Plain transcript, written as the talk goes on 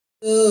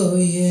Oh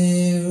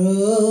yeah,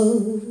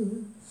 oh,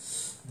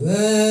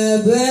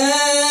 Baba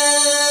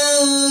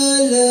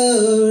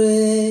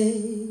Lore,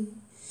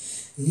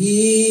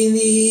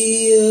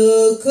 Ini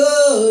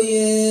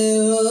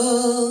Okoye,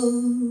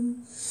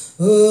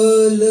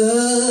 oh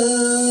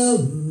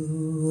love,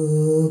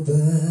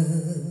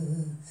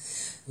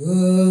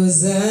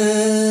 Hosanna,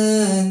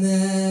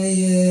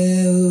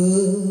 yeah,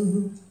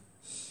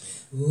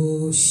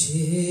 oh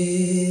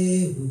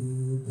she,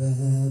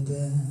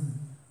 Baba.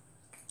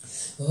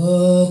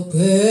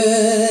 Ọpẹ́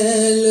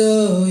ló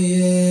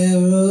yẹ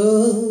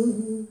ọ́,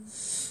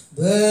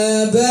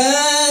 Baba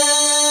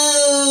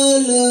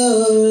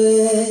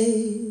olóore,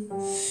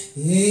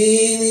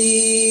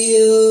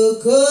 ènìyàn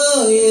kò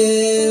yẹ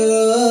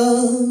ọ́,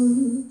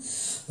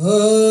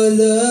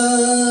 Ọlọ́run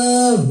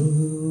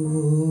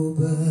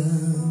ọba.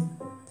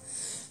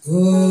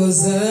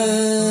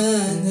 Hosanna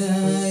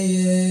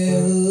yẹ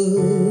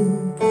ọ́,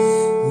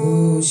 ó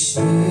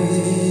ṣé.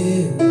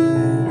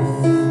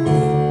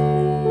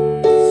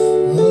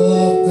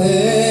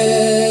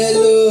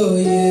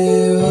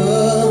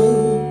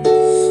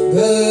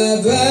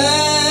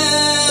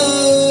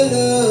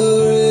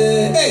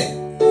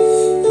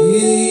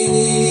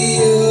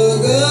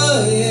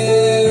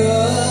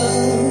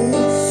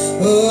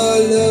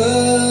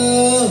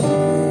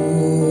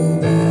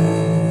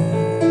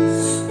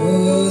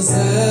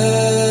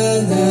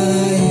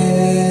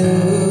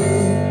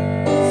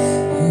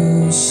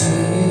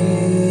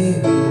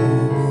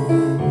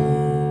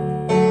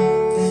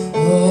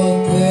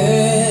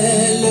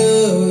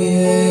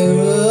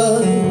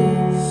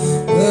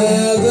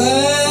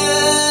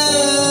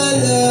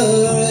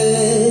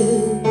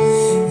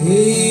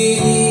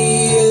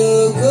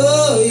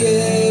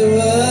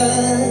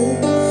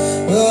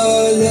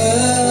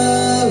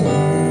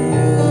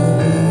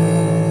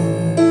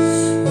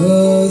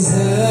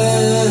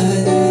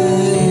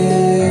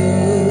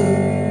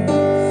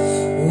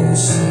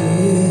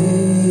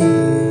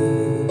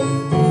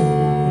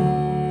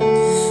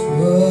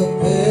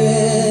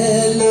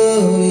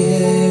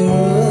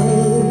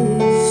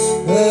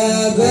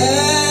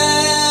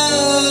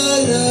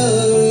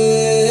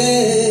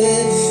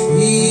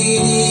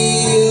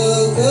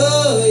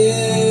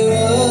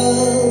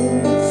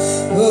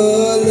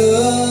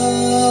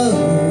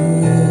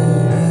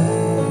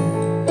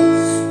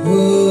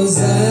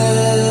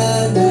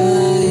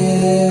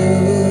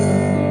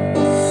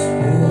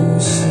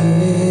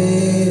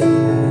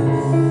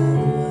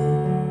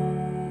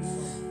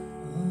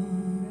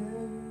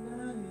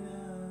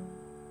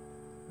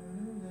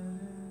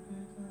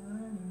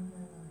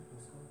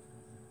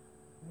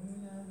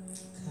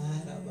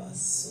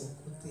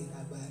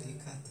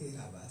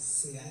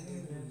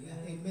 Hallelujah.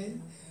 Amen.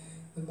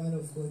 The man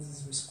of God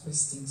is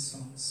requesting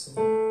songs. So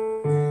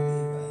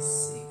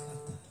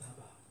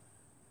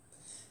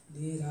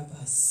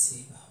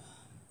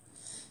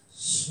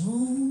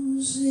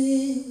changer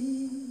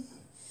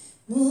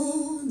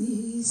mon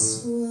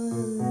histoire.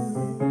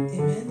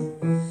 Amen.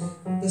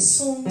 The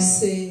song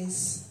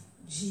says,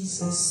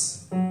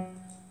 Jesus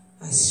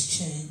has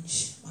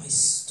changed my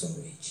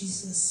story.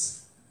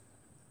 Jesus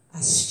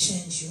has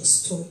changed your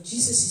story.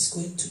 Jesus is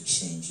going to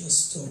change your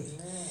story.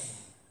 Amen.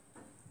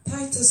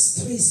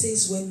 Titus 3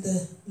 says, when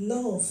the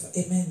love,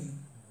 amen,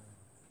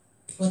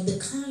 when the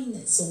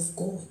kindness of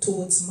God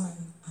towards man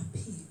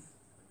appeared,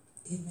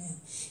 amen,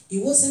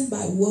 it wasn't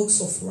by works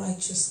of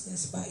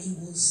righteousness, but it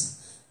was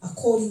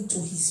according to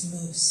his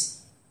mercy,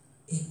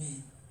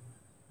 amen,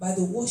 by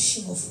the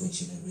washing of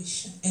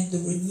regeneration and the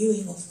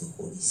renewing of the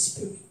Holy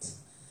Spirit.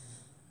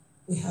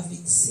 We have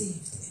been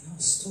saved and our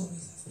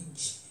stories have been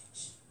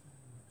changed.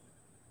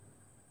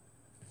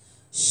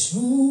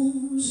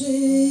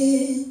 Changer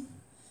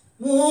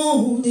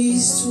mon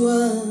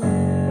histoire,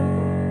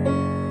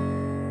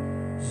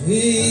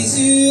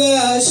 Jésus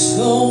a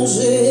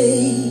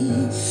changé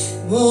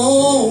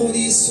mon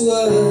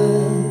histoire.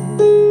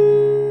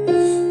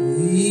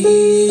 Oui,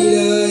 il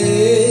a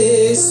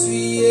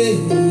essuyé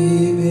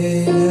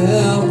mes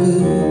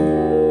larmes.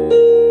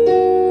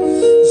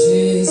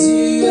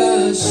 Jésus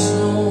a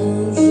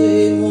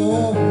changé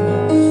mon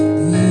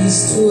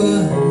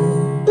histoire.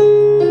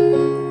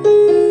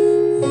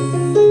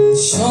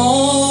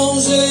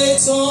 Changer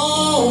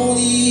ton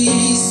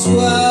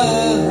histoire,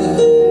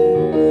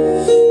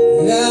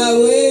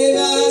 Yahweh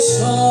va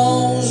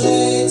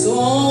changer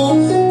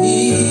ton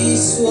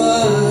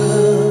histoire.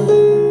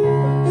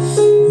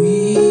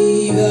 Oui,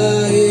 il va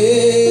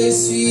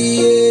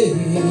essuyer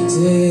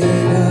tes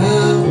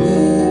larmes.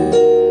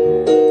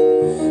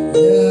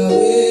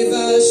 Yahweh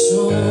va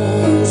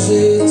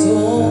changer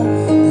ton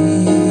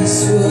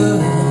histoire.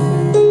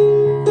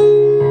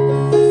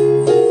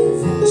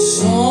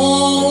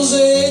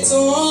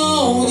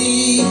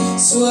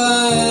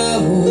 Soir,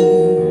 oh,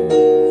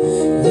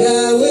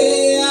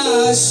 Yahweh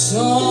a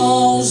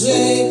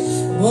changé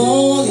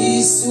mon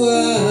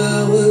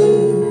histoire.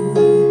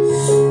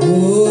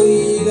 Oh,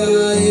 il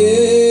a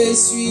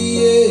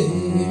essuyé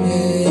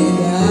mes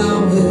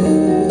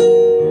larmes.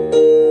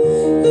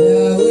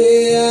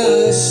 Yahweh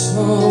a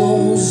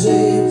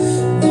changé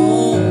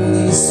mon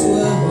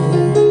histoire.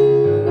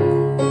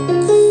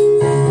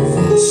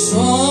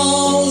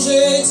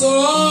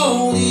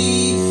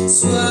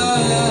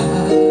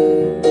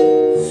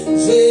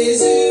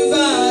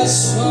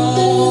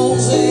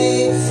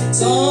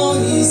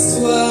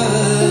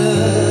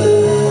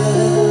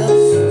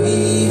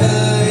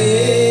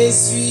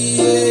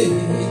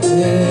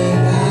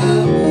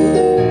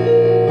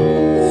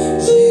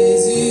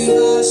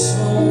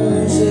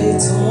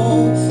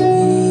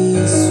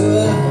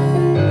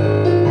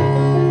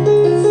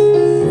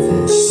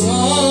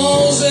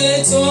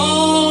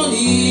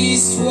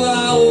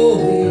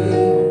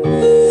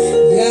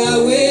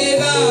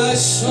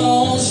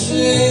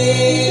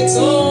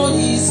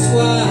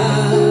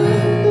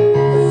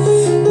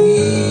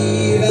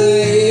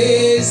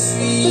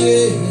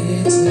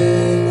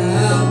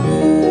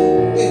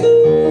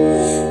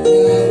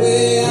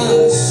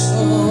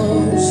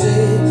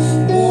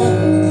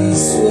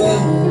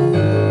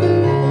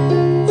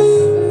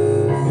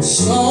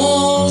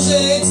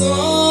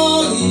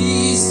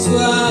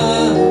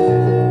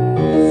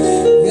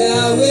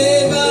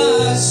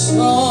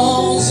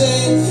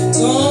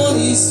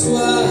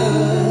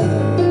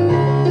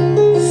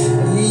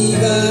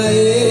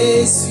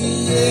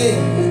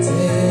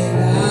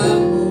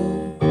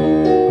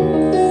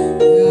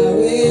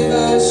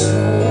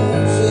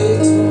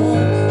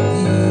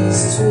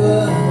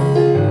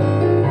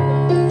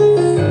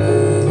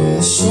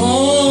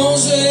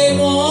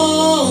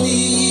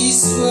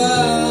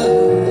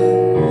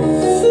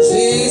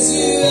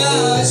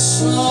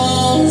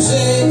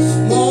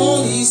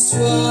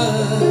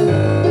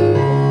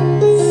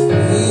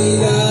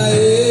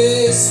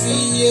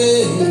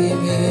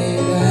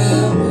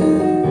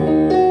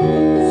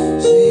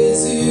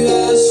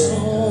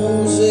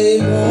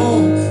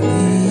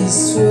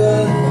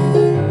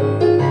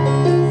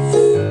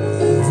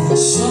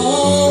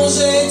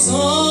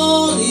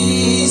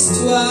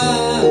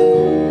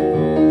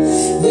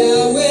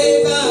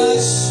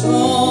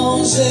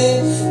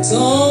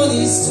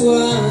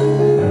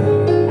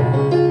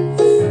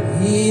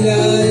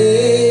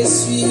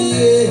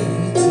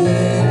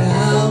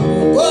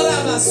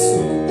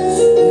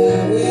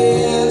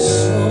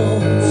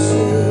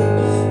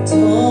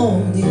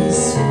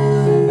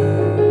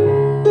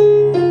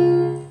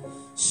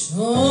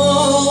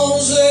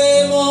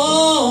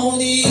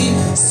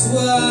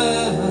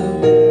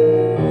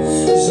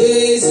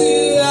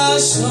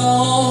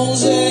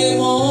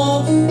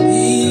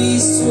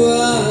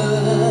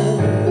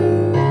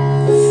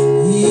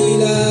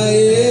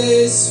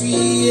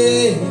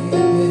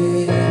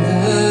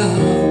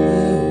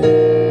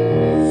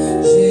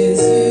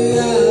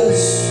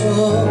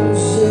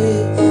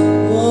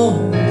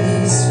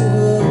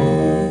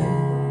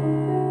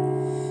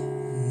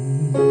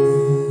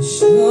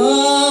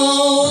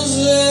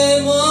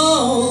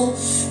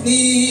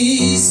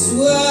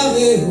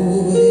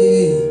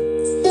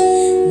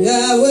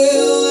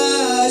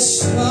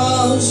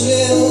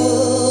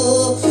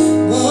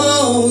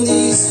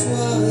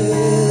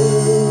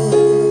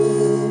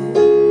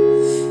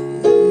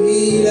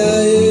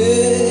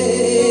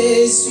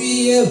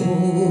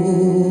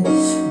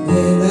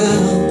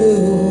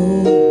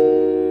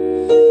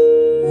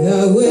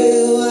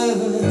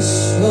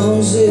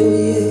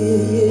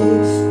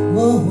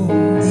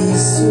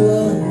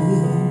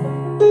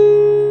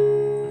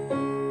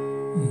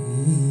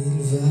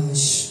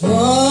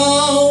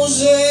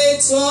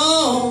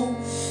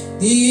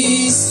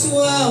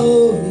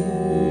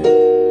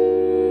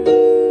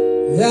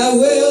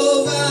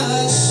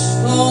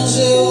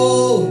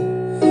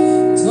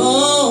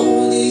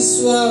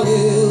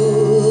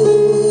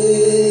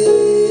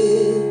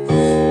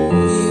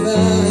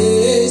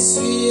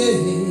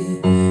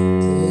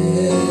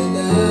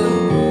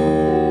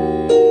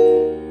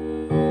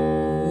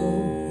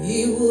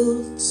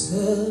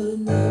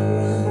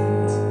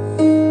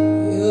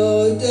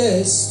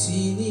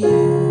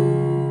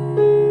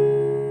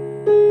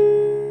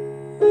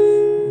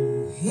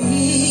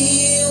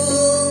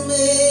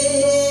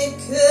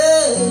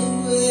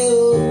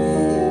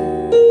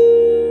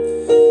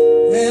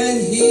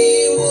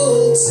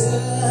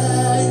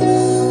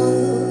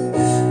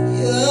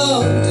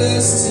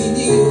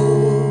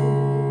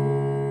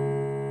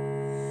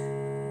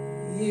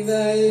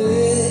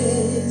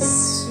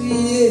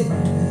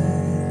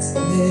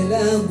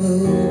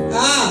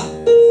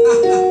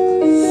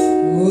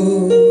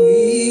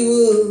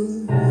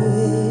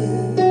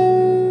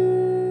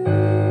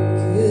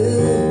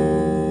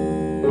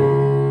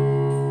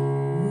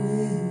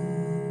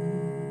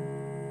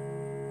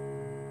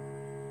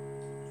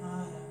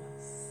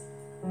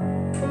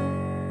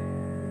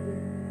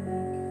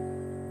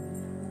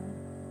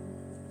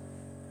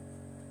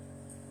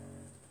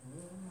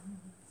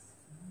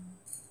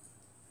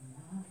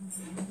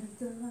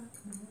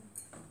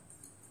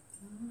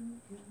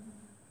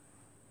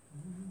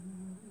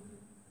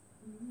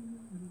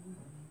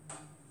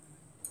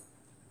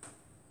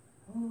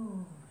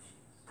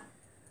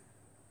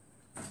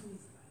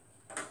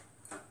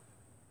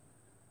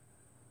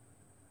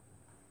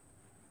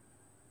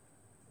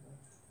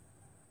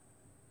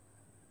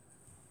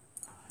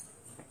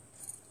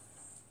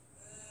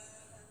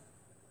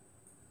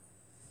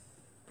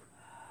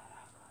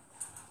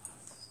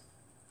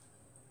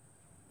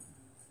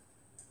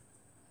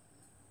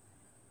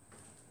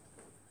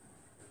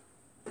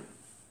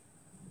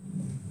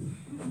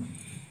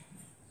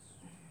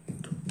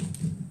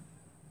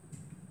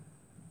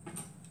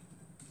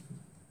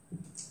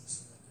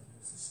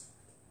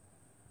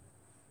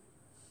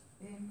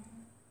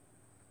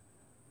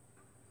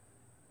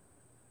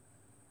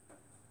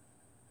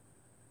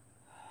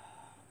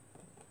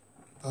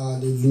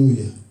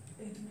 Hallelujah.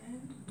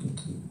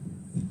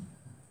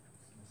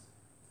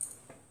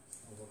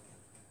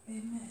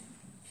 Amen.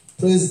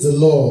 Praise the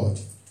Lord.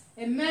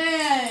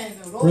 Amen.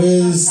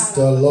 Praise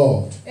the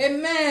Lord.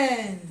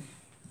 Amen.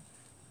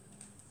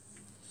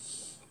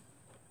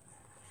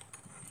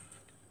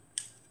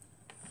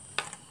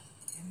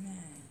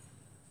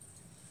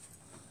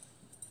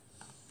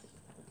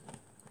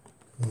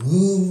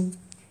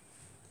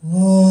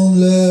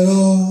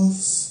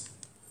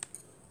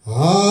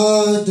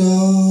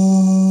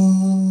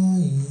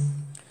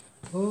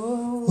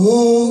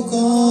 Oh,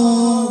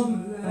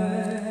 come,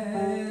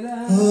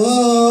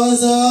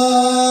 us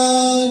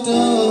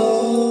adore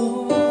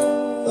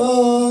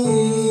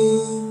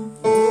Him.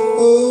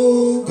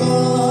 Oh,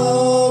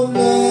 come,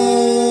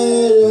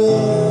 let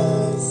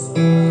us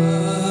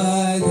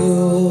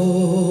adore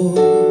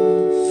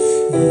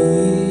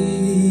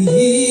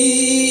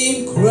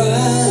Him.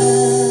 Christ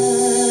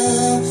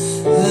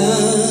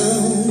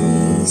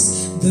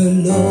the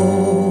Lord.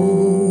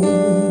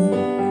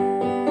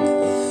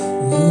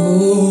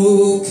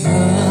 Oh,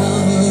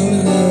 come,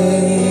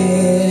 let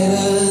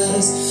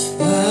us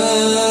adore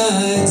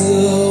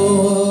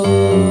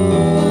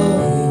Him.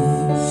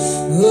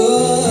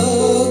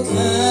 Oh,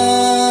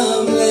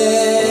 come,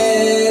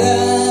 let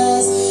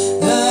us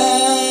adore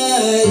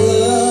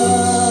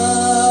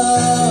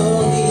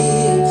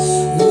Him.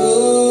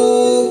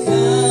 Oh,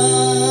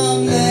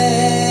 come,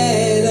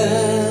 let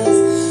us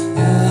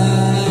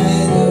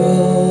adore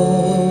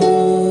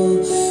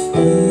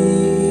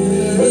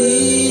Him.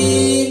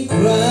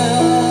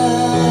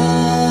 Christ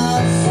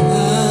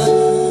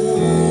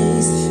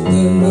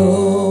the Lord.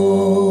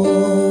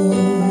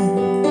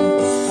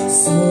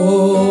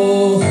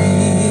 For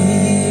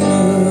Him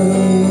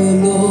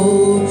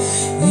alone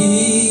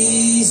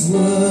is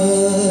worthy.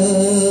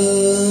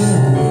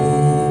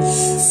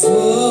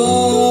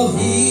 For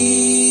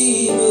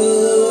Him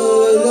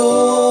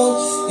alone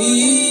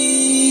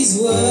is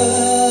worthy.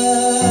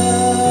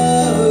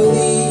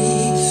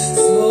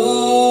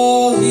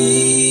 For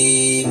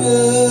Him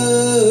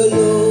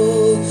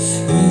alone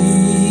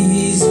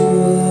is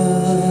worthy.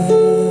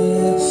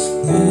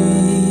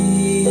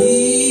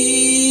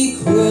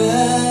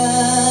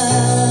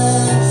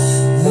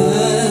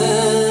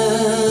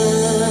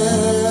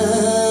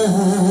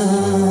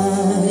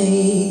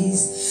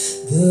 Christ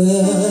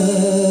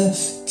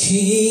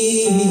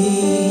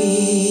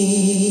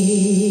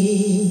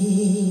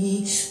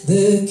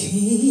the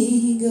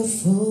King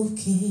of all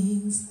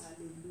kings.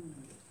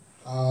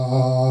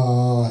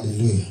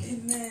 Hallelujah.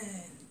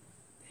 Amen.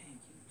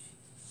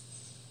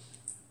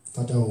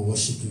 Father, we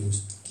worship you,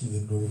 give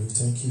you glory.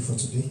 Thank you for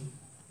today.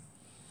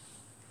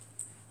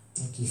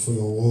 Thank you for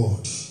your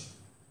word.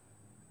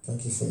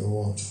 Thank you for your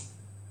word.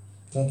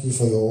 Thank you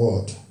for your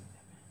word.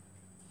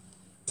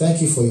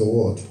 Thank you for your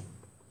word.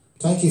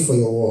 Thank you for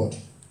your word.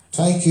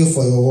 Thank you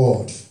for your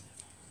word.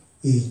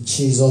 In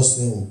Jesus'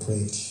 name we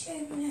pray.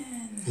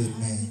 Amen.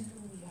 Amen.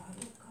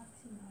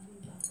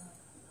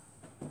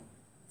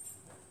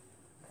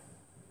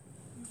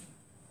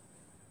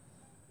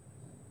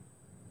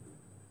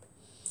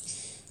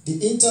 The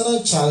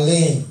internal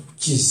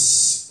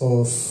challenges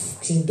of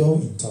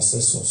kingdom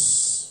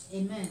intercessors.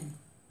 Amen.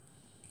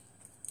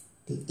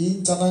 The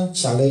internal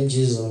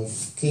challenges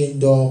of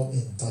kingdom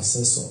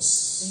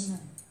intercessors. Amen.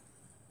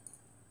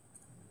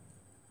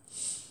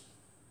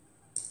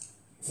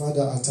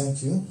 Father, I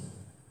thank you.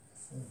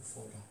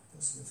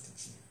 Let's move to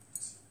G.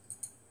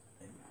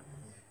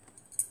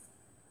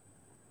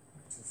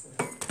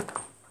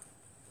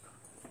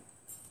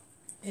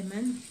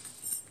 Amen.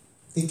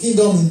 The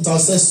kingdom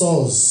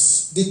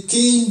intercessors. The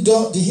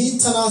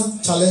internal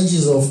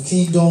challenges of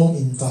kingdom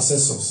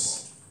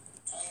intercessors.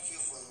 Thank you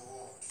for your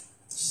word.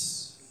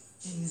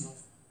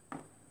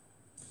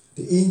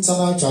 The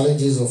internal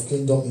challenges of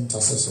kingdom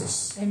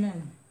intercessors.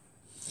 Amen.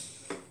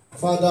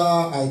 Father,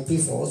 I pray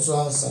for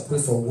utterance, I pray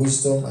for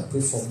wisdom, I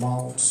pray for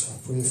mouth, I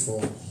pray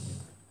for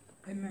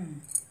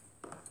Amen.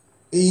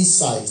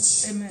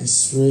 insight, Amen.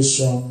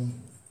 inspiration,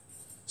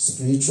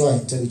 spiritual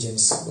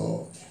intelligence,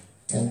 Lord.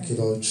 Thank you,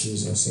 Lord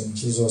Jesus. In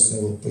Jesus'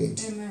 name we pray.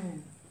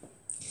 Amen.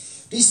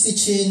 This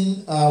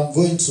teaching, I'm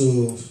going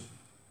to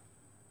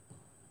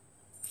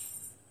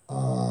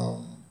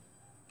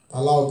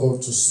allow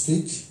God to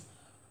speak.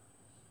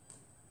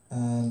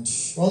 And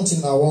one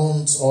thing I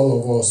want all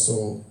of us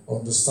to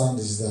understand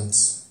is that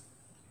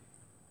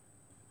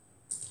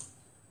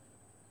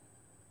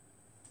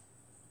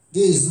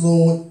there is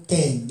no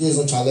thing, there is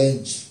no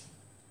challenge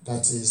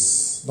that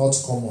is not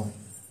common.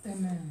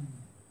 Amen.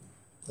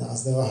 That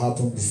has never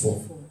happened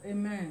before.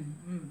 Amen.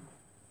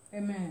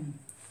 Amen.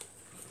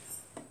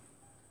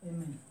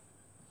 Amen.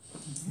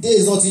 There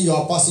is nothing you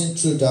are passing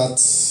through that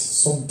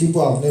some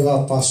people have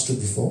never passed through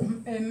before.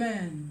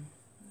 Amen.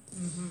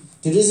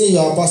 The reason you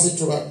are passing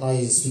through right now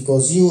is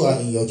because you are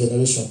in your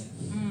generation.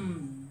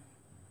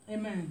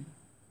 Amen.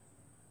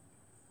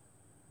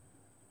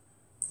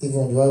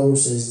 Even the Bible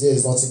says there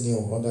is nothing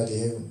new under the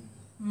heaven.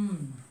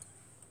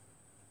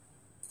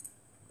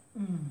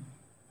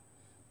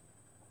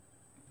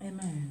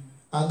 Amen.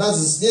 And there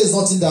is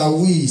nothing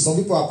that some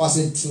people are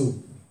passing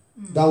through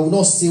that will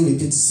not still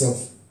repeat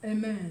itself.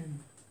 Amen.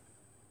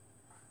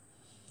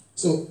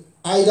 So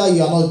either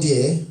you are not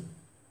there,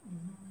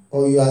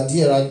 or you are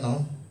there right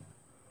now,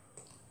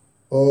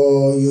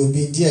 or you've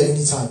been there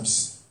many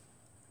times.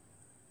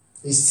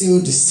 It's still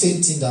the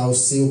same thing that will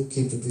still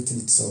keep repeating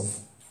itself.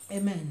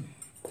 Amen.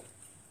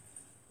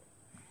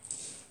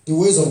 The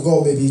ways of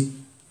God may be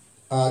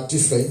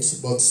different,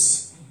 but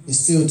it's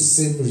still the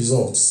same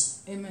results.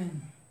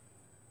 Amen.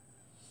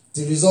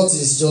 The result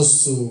is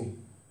just to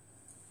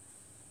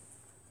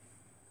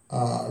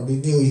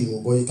renew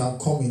you, but it can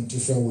come in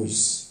different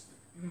ways.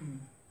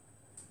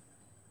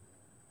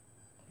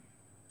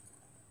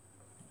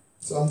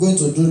 So I'm going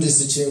to do this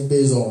teaching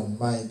based on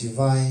my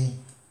divine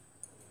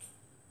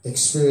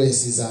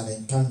experiences and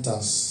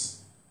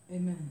encounters.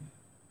 Amen.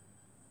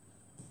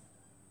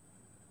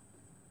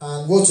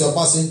 And what you are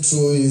passing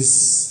through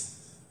is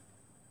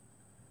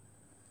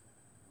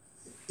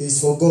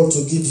for God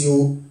to give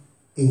you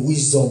a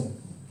wisdom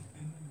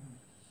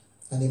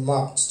and a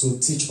map to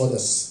teach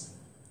others.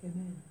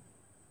 Amen.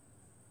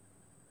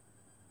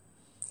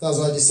 That's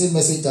why the same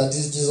message that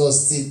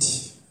Jesus did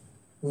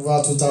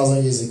over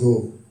 2,000 years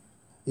ago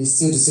is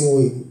still the same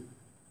way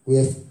we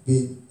have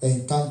been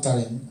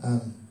encountering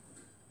and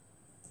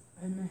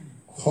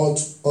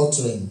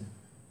uttering.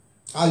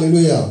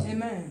 Hallelujah.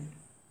 Amen.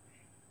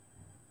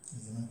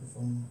 Is the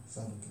microphone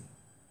sound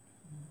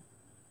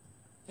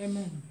okay?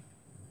 Amen.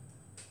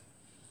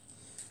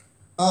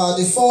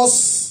 The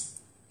first,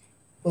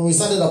 when we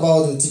started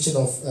about the teaching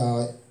of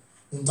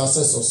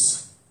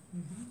intercessors,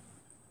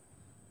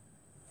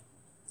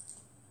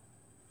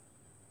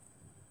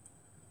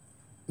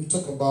 we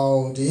talked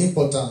about the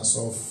importance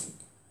of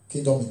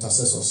kingdom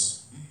intercessors.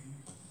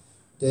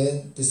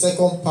 Then the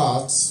second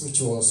part,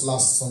 which was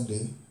last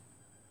Sunday,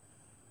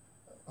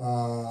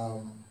 I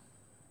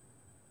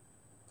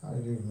can't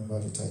really remember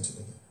the title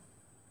again.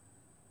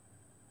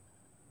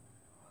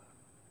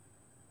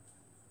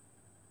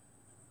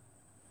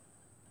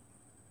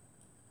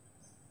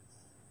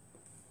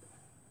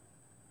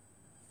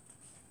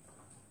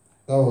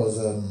 That was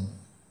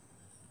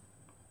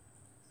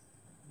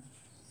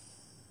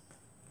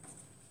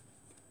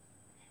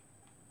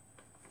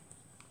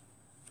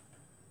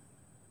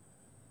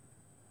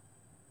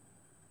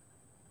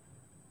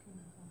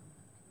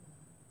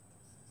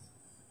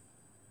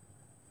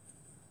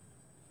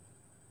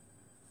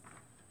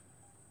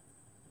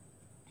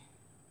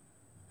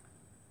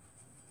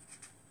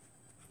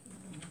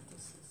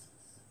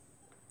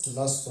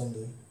last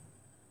Sunday.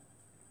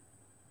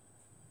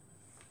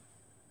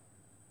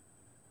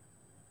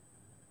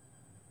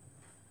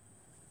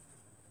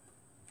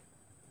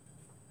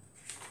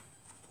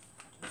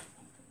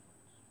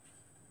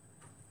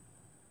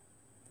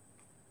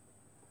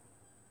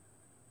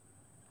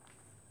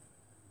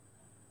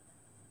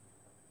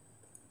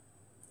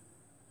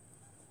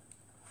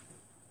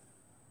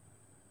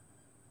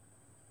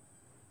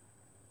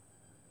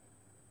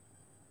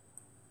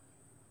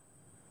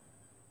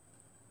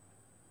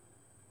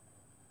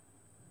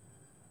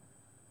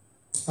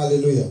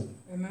 Hallelujah.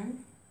 Amen.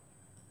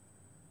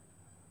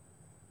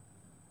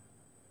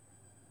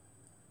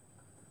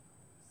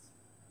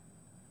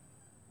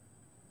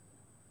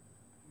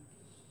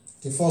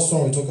 The first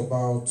one we talk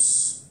about,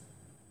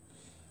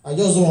 I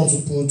just don't want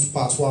to put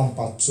part 1,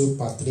 part 2,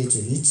 part 3 to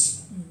it.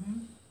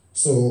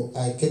 So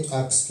I kept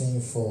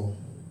asking for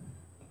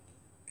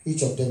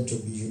each of them to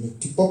be unique.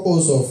 The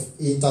purpose of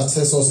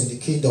intercessors in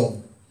the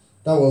kingdom,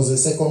 that was the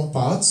second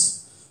part.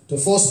 The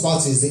first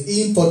part is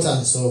the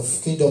importance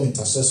of kingdom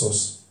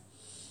intercessors.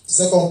 The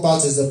second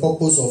part is the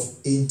purpose of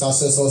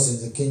intercessors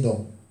in the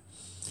kingdom.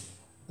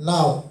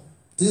 Now,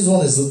 this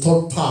one is the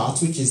third part,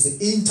 which is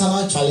the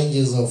internal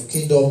challenges of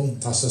kingdom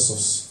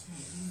intercessors.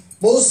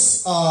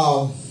 Most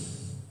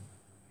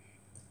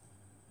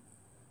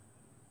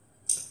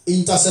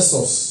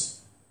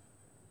intercessors,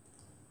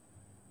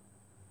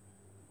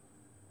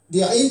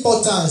 their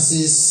importance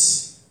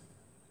is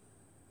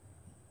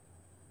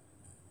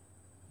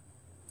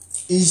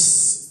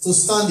to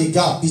stand the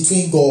gap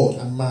between God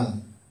and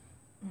man.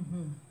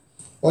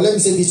 Or let me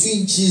say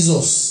between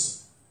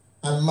Jesus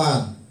and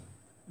man.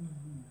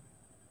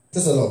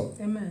 Praise the Lord.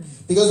 Amen.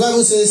 Because the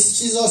Bible says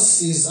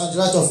Jesus is at the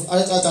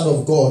right hand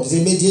of God. He's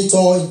a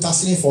mediator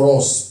interceding for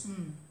us.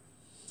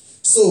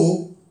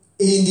 So,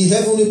 in the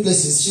heavenly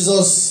places,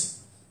 Jesus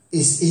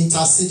is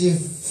interceding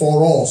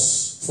for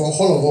us, for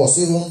all of us,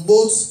 even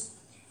both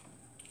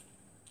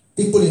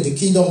people in the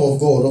kingdom of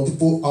God or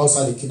people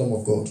outside the kingdom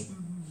of God.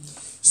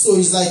 So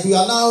it's like we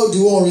are now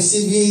the one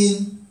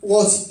receiving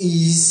what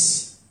is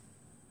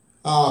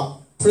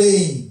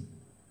praying,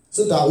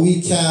 so that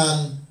we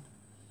can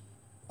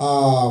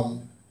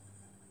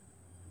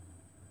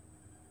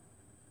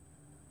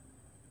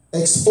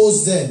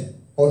expose them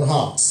on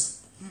heart.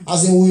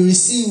 As in, we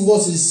receive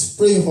what is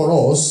praying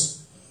for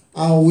us,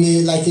 and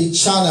we like a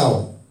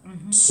channel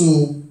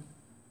to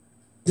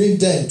bring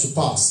them to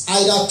pass,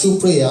 either through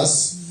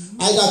prayers,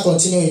 either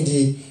continue in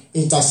the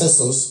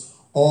intercessors,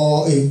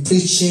 or in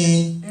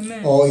preaching,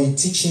 or in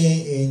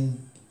teaching, in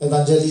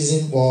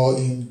evangelism, or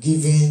in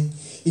giving,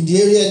 in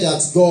the area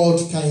that God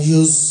can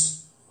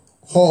use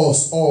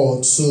us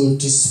all to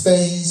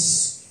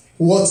dispense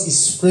what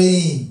is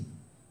praying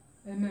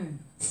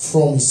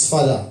from his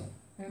Father.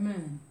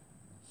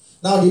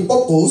 Now the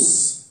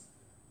purpose,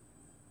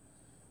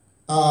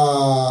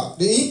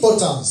 the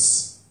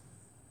importance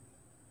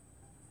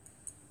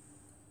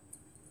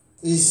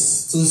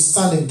is to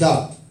stand in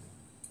gap.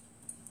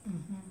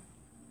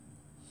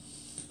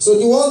 So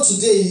the one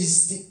today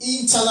is the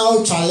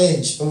internal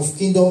challenge of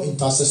kingdom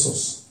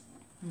intercessors.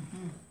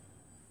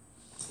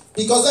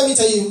 Because let me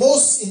tell you,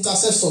 most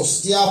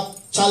intercessors, their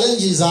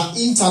challenges are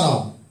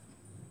internal.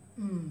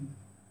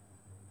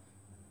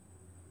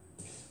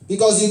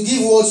 Because you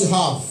give what you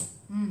have.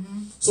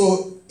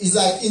 So it's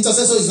like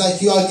intercessor is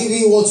like you are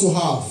giving what you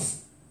have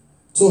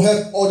to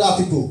help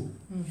other people.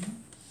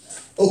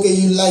 Okay,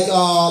 you like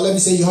let me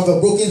say you have a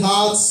broken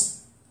heart.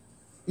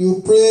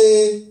 You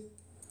pray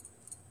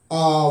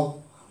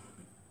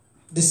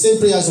the same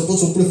prayer you're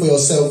supposed to pray for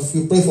yourself.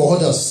 You pray for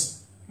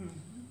others.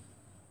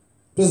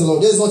 Praise the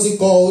Lord. There's nothing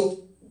called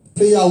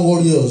prayer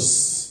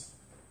warriors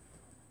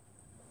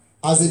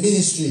as a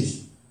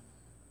ministry.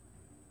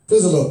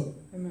 Praise the Lord.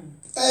 Amen.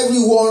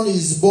 Everyone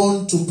is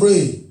born to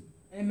pray.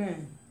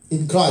 Amen.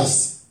 In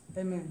Christ.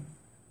 Amen.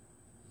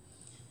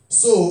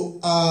 So,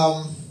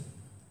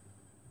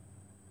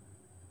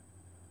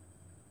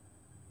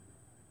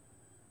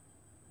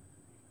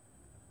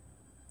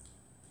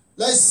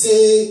 let's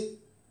say,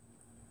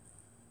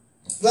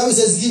 the Bible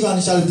says, give and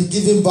it shall be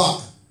given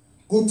back.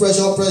 Good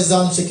pressure, press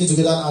down, shaking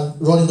together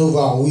and running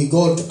over. Will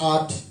God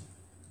add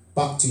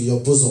back to your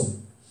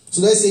bosom?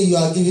 So let's say you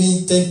are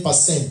giving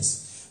 10%.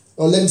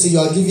 Or let me say you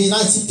are giving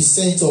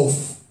 90% of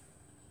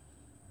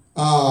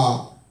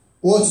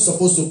what you're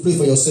supposed to pray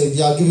for yourself.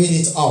 You are giving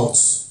it out.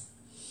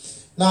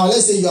 Now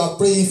let's say you are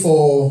praying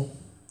for,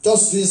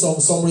 just doing some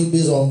summary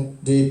based on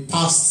the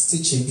past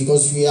teaching,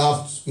 because we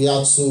have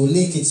to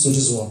link it to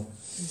this one.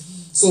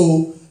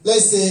 So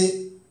let's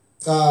say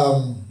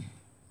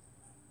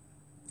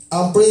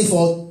I'm praying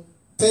for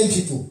 10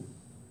 people.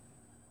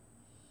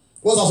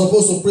 What I'm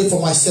supposed to pray for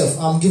myself,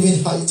 I'm giving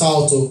it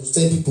out to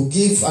 10 people.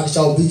 Give and it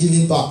shall be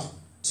given back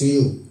to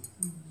you.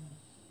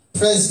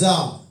 Press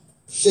down,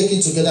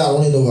 shaking together and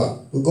running over.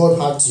 With God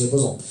heart to your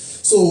bosom.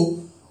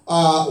 So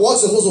what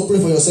you're supposed to pray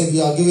for yourself,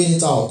 you are giving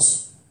it out.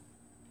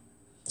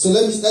 So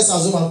let's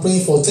assume I'm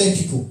praying for 10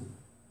 people.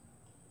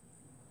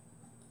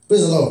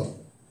 Praise the Lord.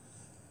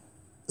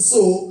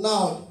 So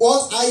now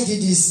what I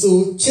did is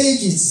to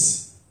change it.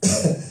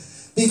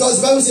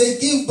 Because the Bible says,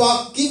 give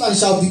and it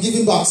shall be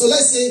given back. So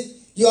let's say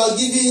you are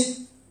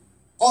giving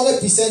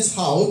 100%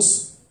 out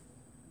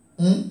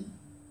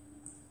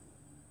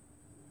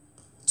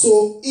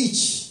to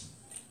each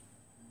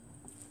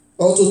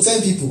or to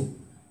 10 people.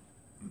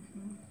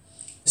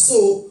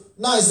 So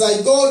now it's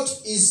like God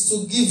is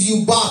to give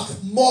you back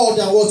more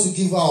than what you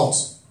give out.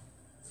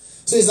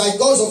 So it's like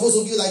God is supposed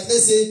to give, like,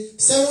 let's say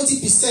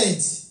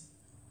 70%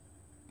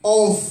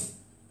 of,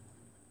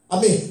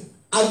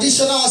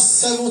 additional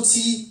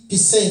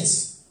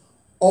 70%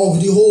 of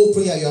the whole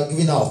prayer you are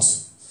giving out.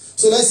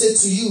 So let's say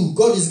to you,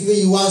 God is giving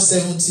you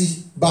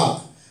 170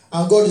 back,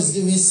 and God is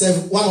giving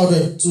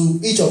 100 to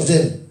each of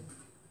them.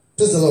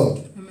 Praise the Lord.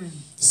 Amen.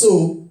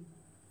 So,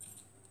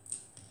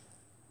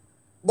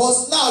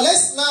 but now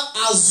let's now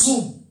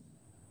assume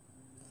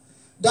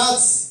that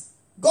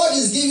God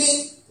is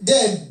giving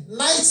them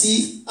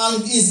 90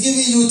 and is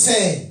giving you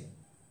 10.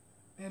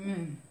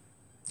 Amen.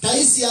 Can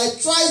you see? I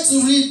try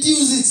to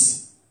reduce it.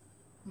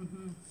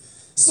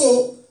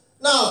 So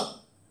now,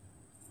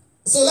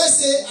 so let's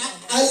say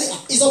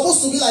it's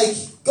supposed to be like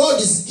God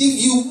is giving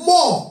you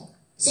more.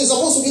 So it's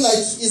supposed to be like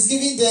He's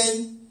giving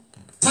them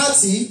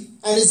 30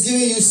 and He's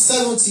giving you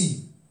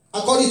 70,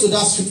 according to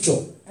that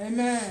scripture.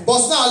 Amen.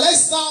 But now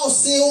let's now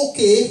say,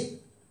 okay,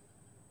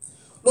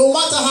 no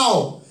matter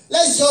how,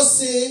 let's just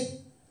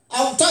say,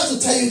 I'm trying to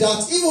tell you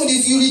that even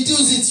if you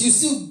reduce it, you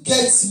still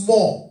get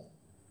more.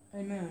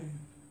 Amen.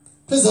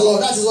 Praise the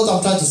Lord. That is what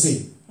I'm trying to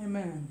say.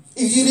 Amen.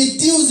 If you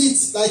reduce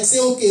it, like say,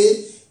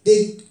 okay,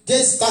 they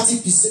get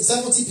 30%,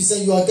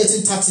 70%, you are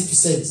getting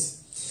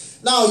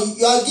 30%. Now,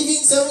 you are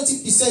giving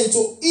 70%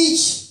 to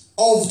each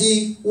of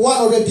the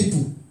 100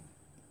 people.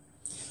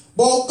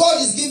 But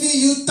God is giving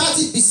you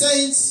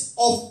 30%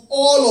 of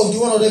all of the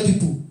 100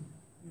 people.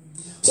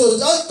 So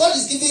God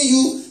is giving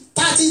you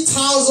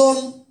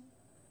 30,000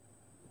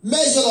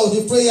 measure of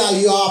the prayer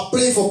you are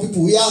praying for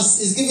people.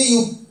 He's giving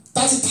you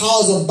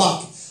 30,000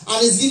 back.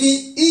 And He's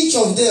giving each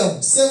of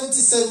them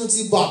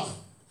 70 back.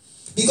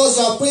 Because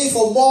you are praying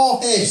for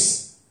more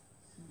heads.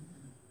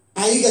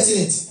 Are you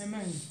getting it?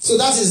 Amen. So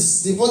that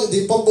is the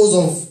purpose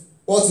of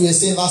what we were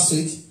saying last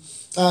week.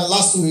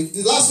 Last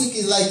week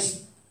is like,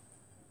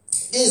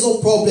 there is no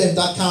problem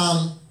that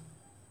can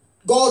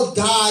God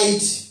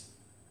guide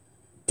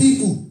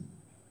people,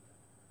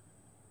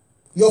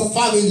 your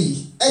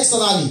family,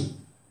 externally.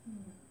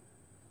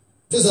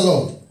 Praise the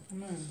Lord.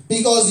 Amen.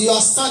 Because you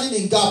are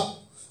standing in gap.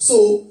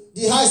 So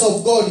the eyes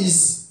of God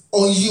is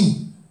on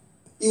you.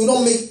 He will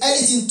not make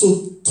anything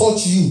to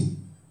touch you.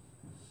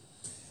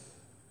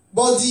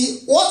 But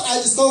what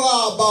I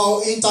discovered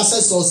about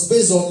intercessors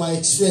based on my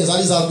experience, that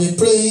is, I've been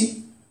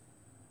praying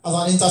as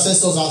an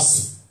intercessor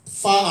as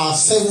far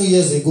as 7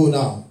 years ago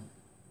now.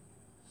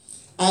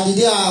 And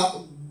they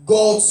are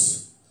got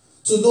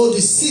to know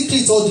the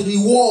secret or the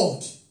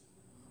reward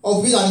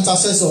of being an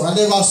intercessor. I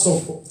never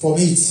stop from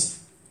it.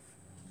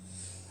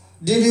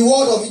 The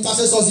reward of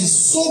intercessors is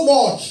so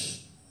much.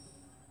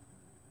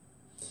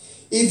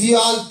 If you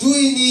are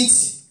doing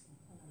it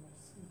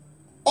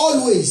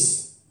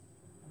always,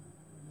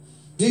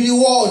 the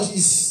reward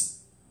is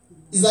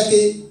like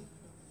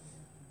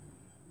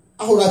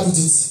how would I put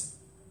it?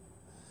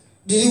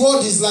 The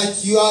reward is like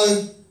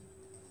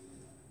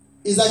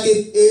it's like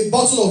a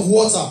bottle of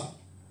water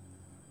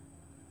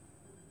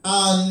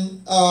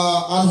and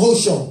an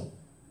ocean.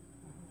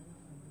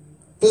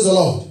 Praise the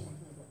Lord.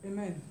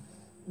 Amen.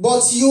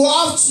 But you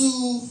have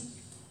to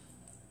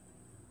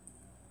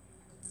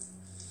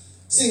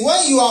see,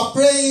 when you are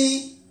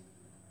praying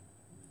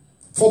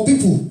for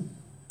people,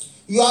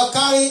 you are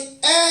carrying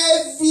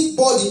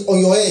everybody on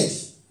your head.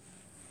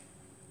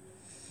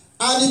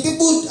 And the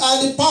people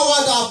and the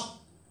power that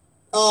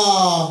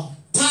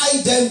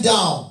tie them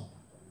down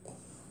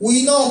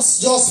will not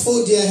just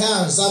fold their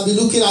hands and be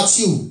looking at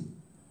you.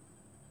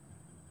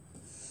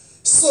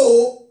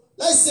 So,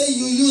 let's say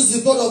you use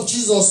the blood of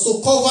Jesus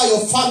to cover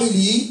your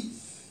family.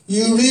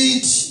 You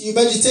read, you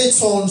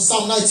meditate on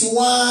Psalm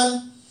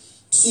 91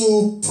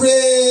 to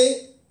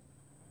pray,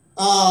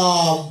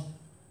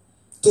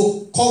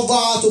 to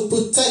cover, to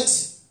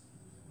protect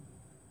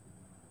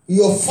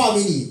your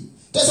family.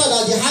 That's why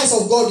that the eyes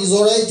of God is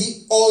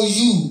already on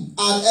you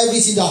and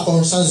everything that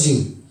concerns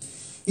you.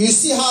 You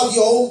still have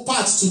your own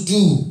part to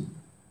do.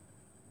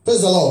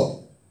 Praise the Lord.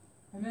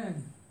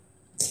 Amen.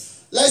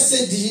 Let's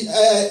say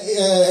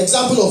the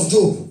example of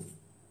Job.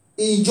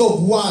 In Job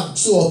 1,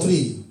 2 or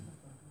 3.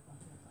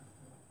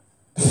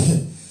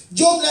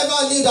 Job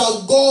never knew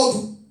that God's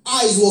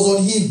eyes was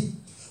on him.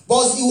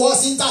 But he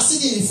was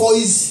interceding for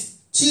his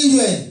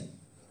children.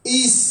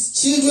 His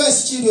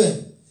children's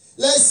children.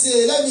 Let's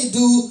say, let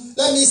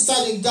me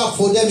stand in gap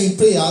for them in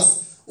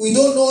prayers. We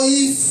don't know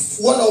if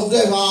one of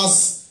them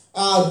has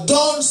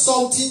done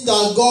something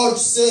that God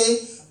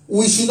say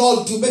we should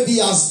not do. Maybe he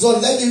has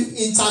done. Let me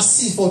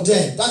intercede for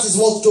them. That is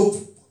what Job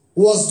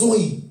was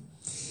doing.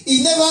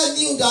 He never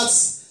knew that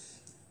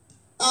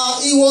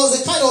he was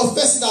the kind of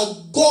person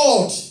that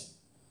God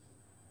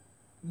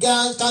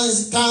can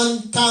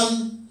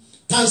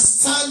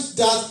stand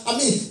that. I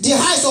mean, the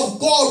eyes of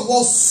God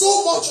was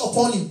so much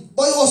upon him,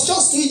 but he was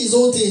just doing his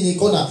own thing in a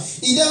corner.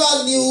 He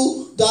never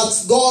knew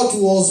that God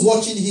was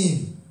watching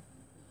him.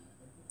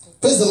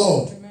 Praise the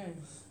Lord. Amen.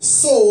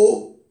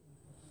 So,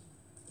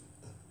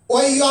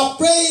 when you are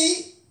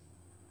praying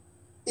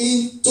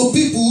to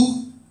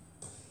people,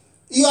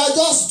 you are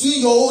just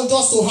doing your own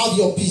just to have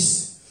your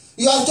peace.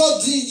 You are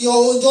just doing your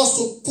own just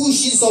to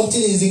push in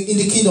something in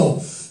the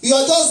kingdom. You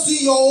are just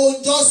doing your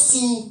own just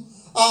to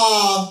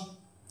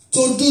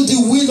do the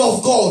will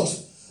of God.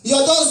 You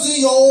are just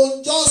doing your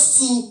own just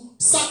to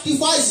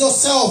sacrifice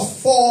yourself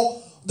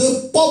for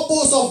the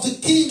purpose of the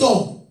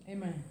kingdom.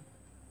 Amen.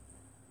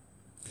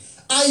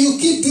 And you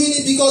keep doing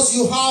it because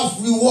you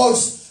have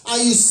rewards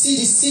and you see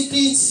the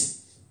secret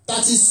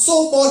that is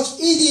so much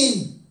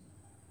hidden.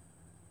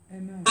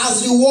 Amen.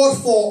 As reward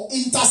for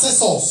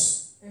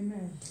intercessors.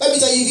 Amen. Let me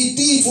tell you, if you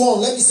do it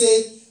once, let me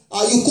say,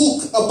 you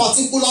cook a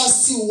particular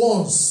stew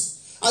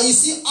once, and you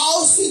see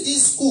how sweet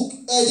this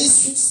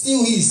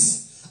stew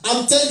is.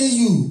 I'm telling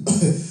you,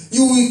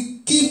 you will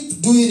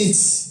keep doing it.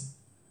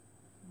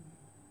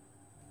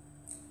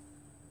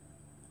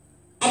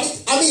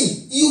 I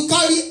mean, you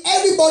carry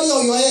everybody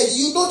on your head.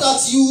 You know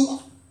that you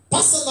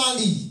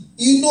personally,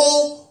 you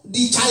know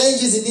the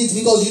challenges in it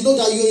because you know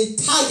that you're a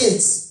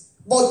target.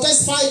 But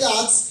despite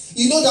that,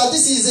 you know that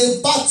this is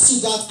a battle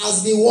that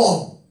has been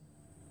won.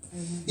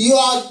 Mm-hmm. You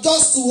are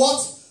just to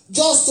what?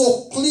 Just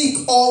to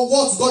click on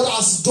what God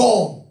has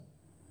done.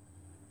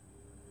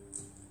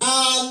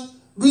 And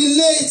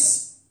relate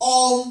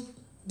on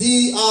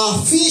the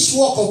finished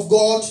work of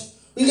God.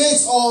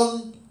 Relate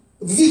on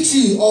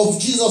victory of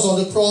Jesus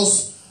on the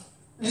cross.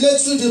 Relate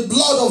to the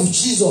blood of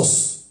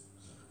Jesus.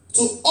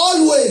 To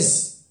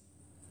always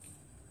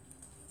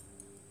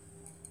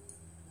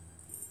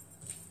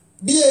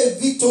be a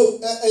victor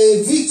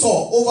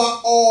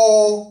over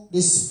all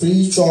the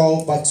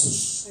spiritual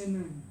battles.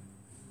 Amen.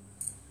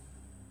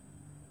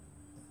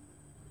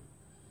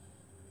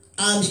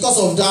 And because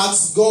of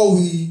that, God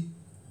will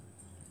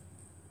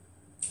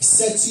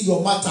settle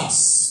your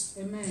matters.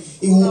 Amen.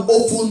 He will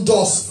open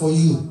doors for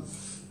you.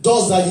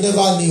 Doors that you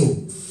never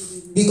knew.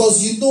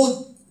 Because you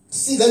know,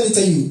 see, let me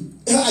tell you,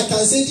 I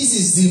can say this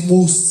is the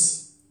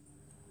most,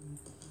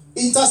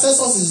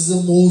 intercessors is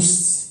the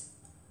most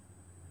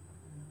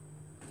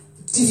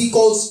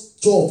difficult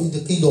job in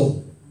the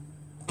kingdom.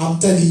 I'm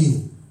telling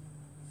you.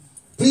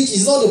 Preach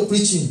is not the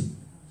preaching.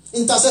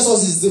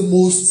 Intercessors is the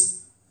most,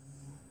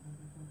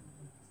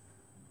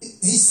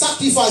 the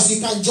sacrifice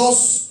you can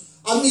just,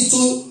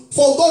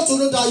 for God to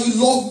know that you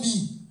love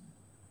me.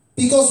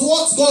 Because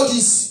what God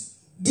is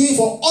doing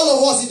for all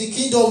of us in the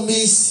kingdom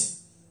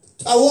means,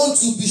 I want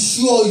to be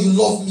sure you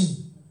love me.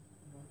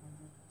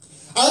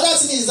 Another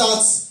thing is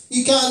that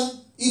you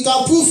can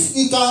prove,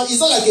 it's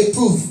not like a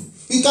proof.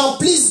 You can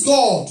please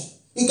God.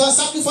 You can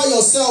sacrifice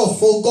yourself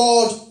for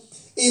God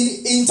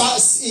in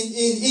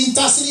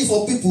interceding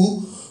for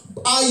people,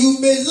 and you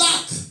may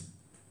lack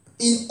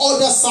in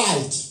other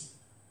side.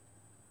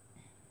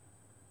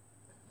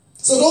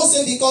 So don't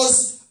say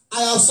because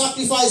I have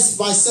sacrificed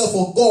myself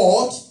for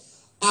God,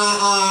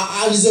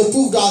 and it's a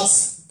proof that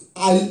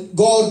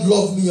God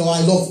loves me or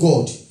I love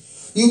God.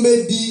 You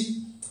may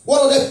be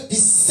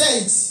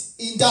 100%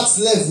 in that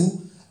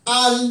level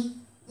and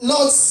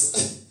not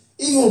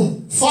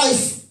even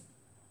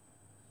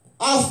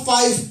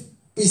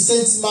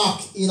 5%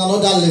 mark in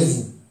another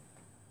level.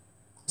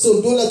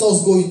 So don't let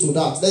us go into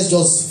that. Let's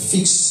just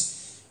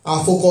fix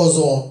our focus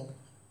on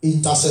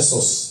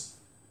intercessors.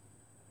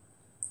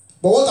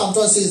 But what I'm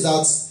trying to say is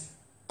that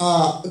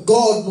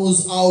God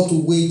knows how to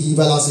weigh the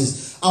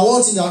balances. And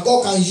one thing that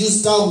God can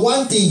use that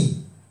one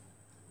thing.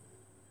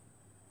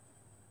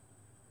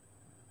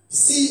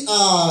 See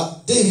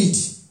David.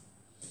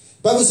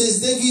 Bible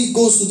says David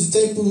goes to the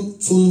temple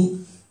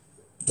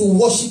to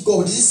worship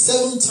God. This is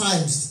 7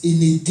 times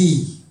in a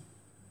day.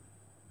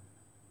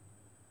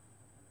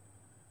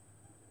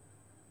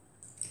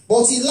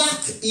 But he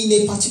lacked in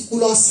a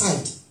particular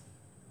side.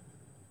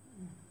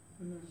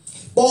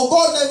 But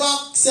God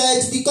never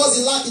said because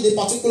he lacked in a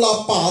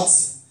particular part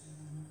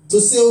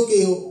to say,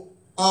 okay,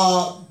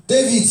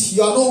 David,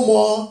 you are no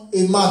more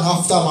a man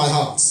after my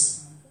heart.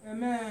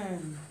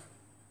 Amen.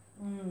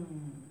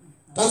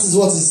 That is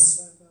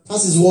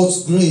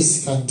what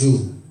grace can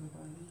do.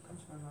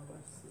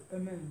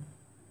 Amen.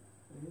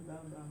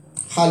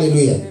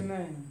 Hallelujah.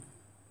 Amen.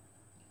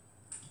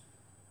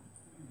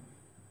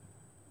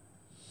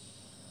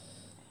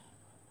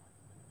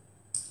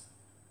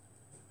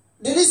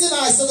 The reason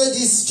I started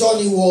this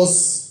journey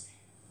was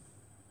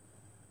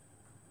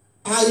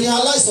I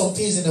realized some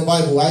things in the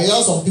Bible. I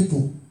realized some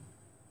people.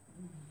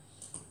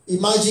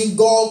 Imagine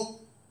God,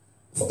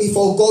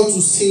 for God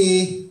to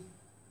say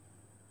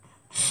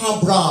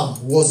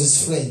Abraham was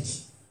his friend.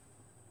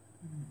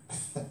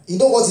 You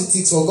know what it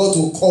takes for God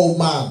to call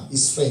man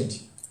his friend?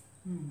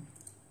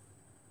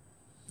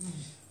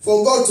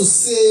 For God to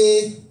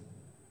say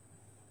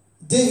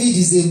David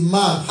is a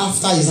man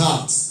after his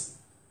heart.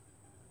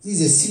 This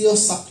is a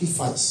serious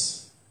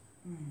sacrifice.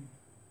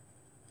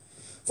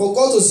 For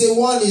God to say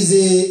one is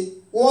a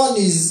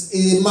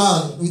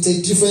man with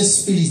a different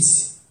spirit.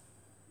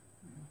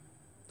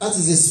 That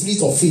is a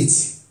spirit of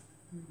faith.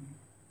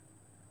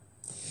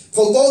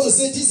 For God to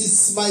say this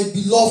is my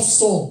beloved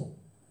son.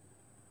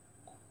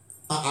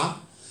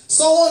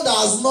 Someone that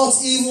has not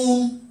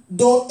even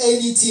done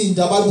anything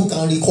the Bible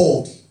can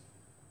record.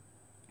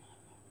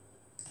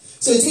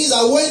 So it means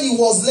that when he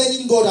was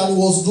learning God and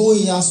he was doing,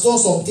 he has done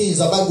some things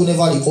the Bible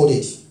never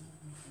recorded.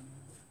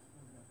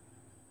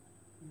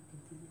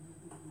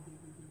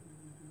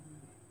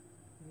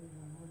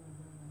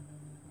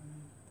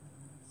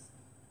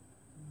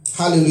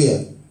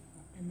 Hallelujah.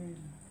 Amen.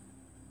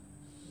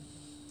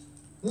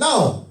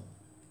 Now,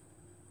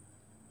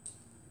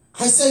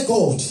 I said,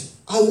 God,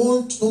 I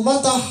want, no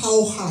matter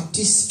how hard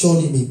this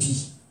journey may be,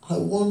 I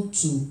want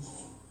to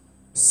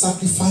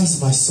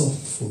sacrifice myself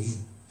for you.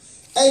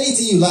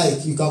 Anything you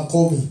like, you can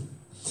call me.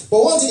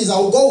 But one thing is that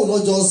God will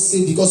not just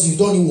say because you've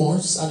done it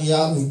once and we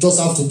just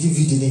have to give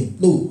you the name.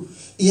 No.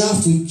 He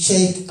has to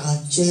check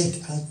and check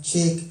and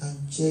check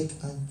and check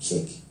and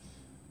check.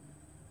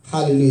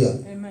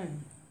 Hallelujah.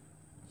 Amen.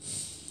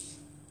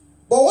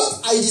 But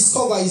what I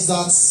discover is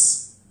that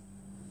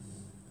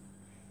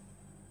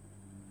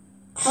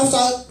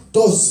after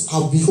doors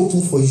have been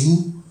opened for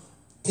you,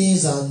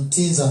 things,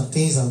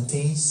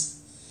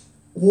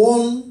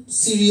 one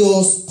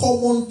serious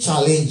common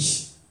challenge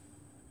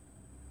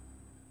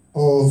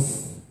of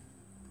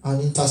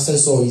an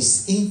intercessor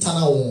is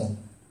internal one.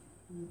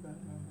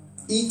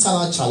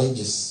 Internal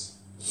challenges.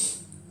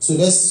 So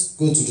let's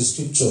go to the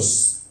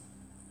scriptures.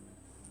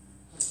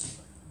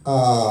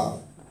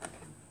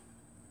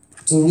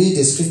 To read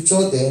the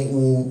scripture, then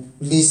we'll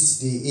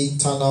list the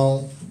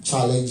internal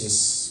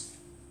challenges.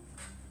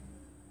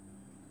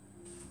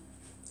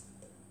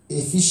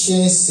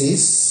 Ephesians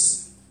 6.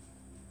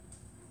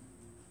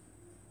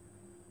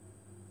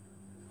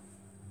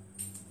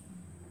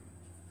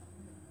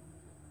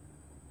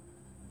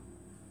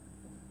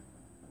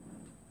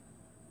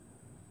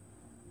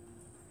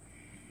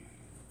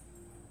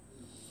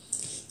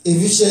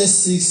 Ephesians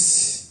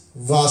 6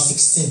 verse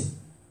 16.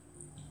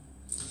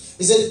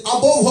 He said,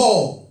 above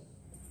all,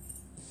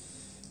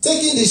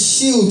 taking the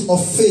shield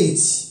of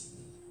faith,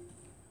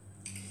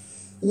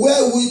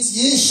 wherewith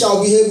ye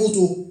shall be able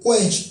to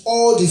quench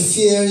all the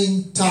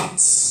fiery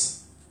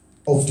darts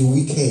of the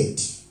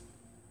wicked.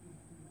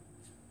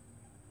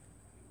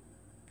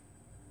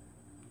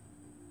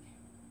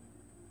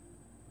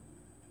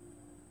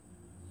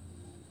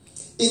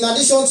 In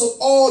addition to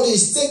all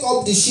this, take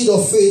up the shield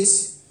of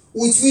faith,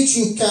 with which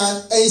you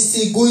can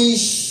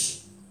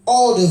extinguish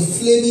all the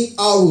flaming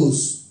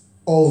arrows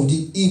of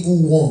the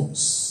evil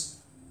ones.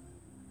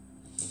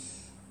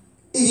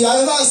 If you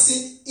have ever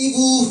seen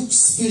evil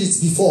spirits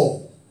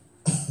before,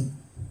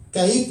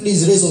 can you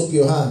please raise up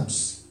your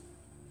hands?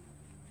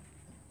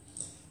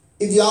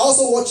 If you are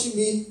also watching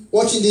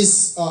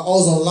this us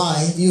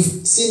online, if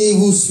you've seen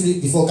evil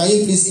spirit before, can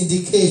you please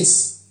indicate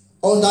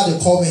under the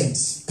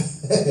comments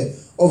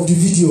of the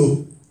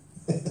video?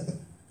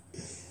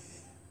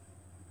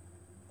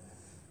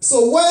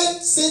 So when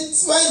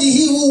the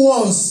evil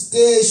ones,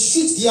 they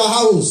shoot their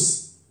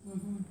arrows.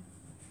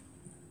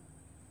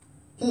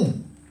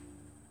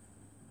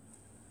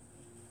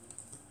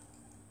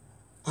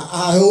 I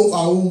I hope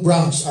I won't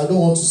branch. I don't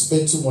want to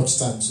spend too much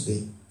time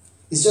today.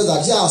 It's just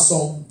that there are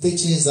some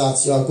teachings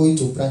that you are going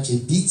to branch a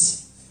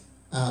bit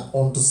and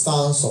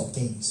understand some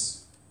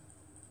things.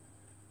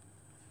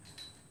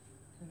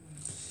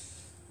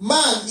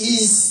 Man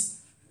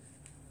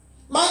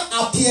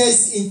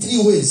appears in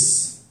three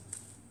ways.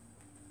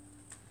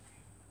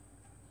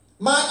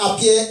 Man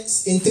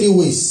appears in three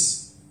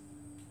ways.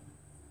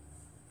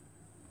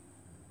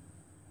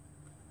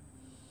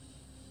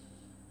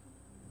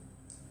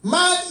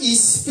 Man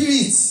is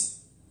spirit.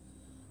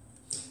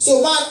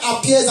 So man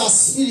appears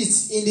as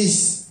spirit in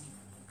this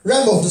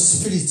realm of the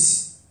spirit.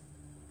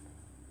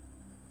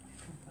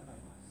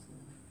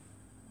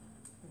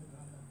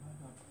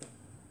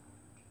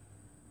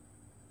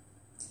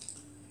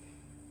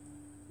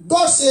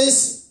 God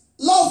says,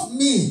 love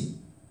me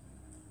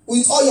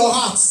with all your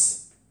heart,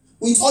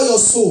 with all your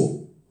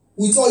soul,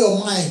 with all your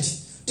mind.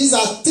 These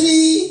are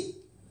three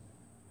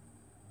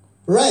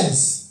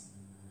realms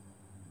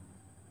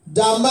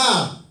that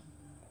man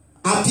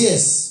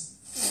appears.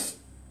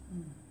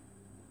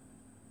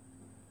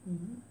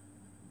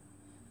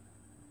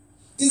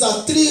 These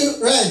are three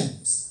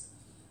realms.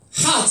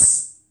 Heart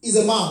is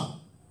a man.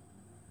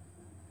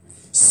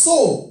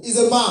 Soul is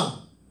a man.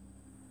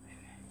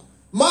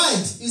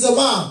 Mind is a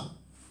man.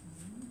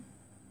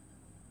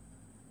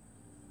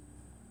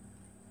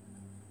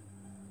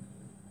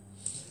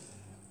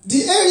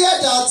 The area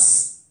that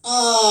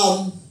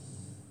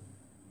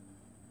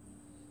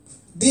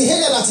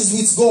is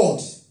with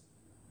God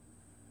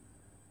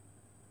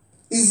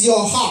is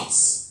your heart.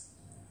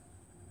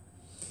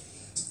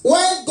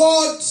 When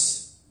God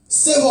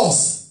save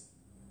us,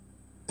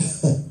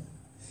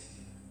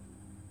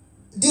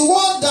 the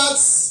one that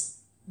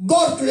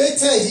God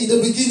created in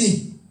the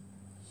beginning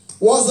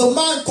was a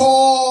man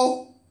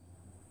called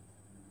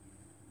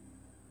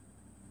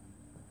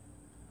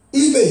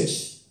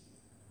Image.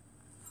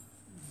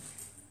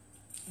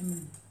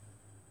 Amen.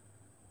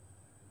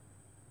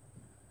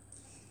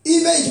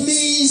 Image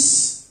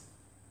means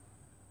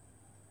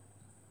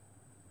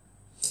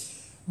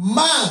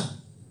man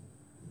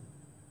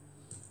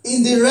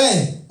in the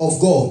realm of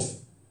God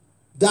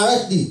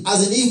directly,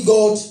 as in if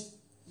God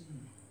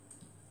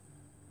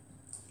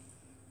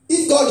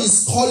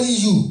is calling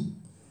you,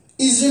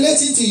 is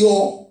relating to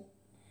your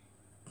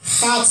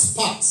heart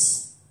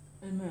parts.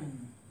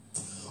 Amen.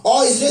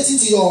 Or is relating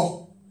to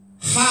your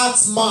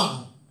heart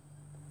man.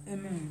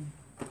 Amen.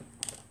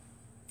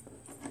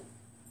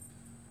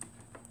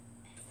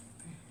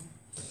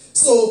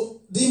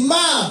 So the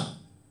man.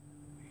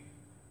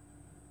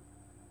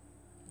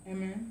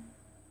 Amen.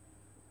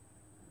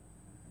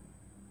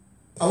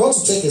 I want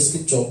to check a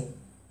scripture.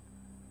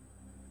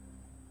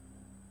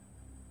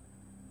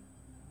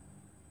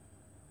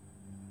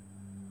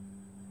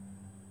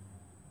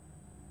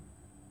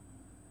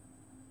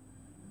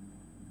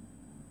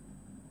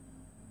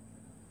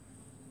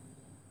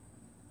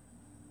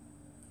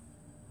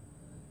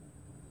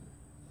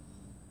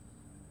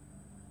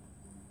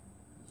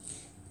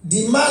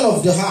 The man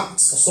of the heart, or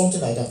something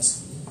like that.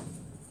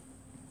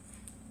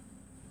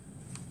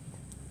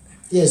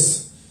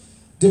 Yes.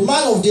 The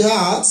man of the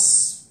heart.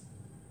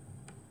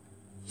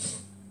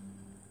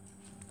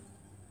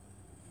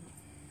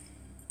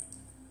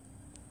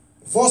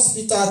 First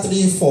Peter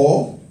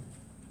 3:4.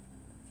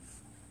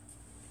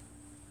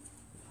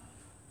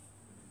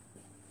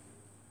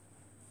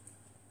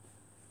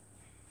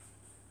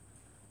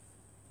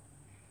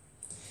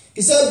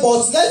 He said,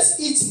 but let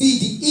it be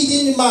the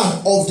hidden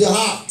man of the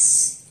heart.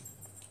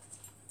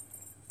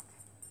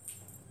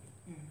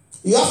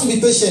 You have to be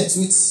patient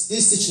with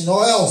this teaching,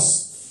 or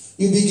else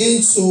you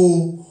begin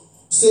to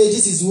say,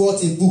 this is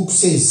what a book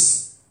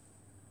says.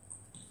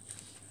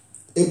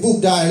 A book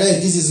that I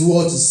read, this is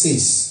what it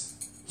says.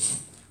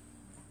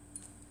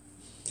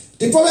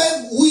 The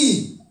problem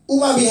we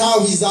human beings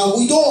have is that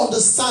we don't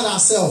understand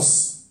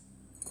ourselves.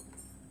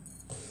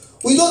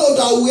 We don't know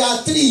that we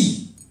are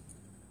three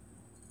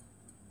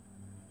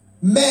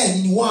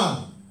men in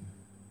one.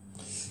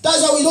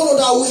 That's why we don't know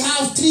that we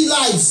have three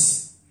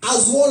lives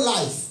as one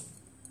life.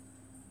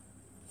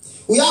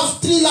 We have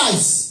three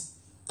lives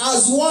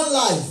as one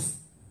life.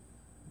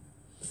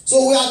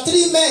 So we are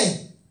three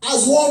men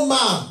as one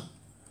man.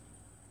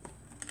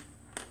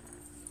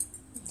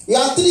 We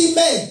are three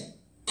men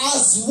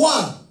as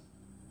one.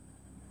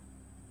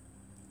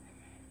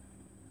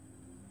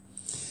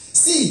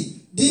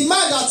 See, the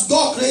man that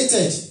God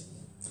created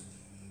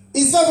is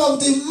different from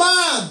the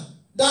man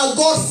that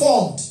God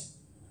formed.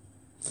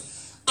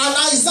 And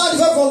is not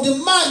different from the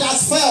man that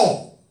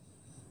fell.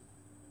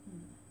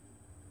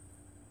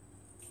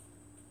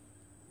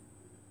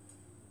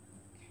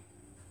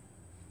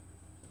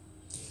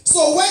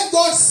 So when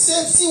God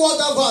said, see what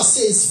that verse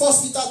says,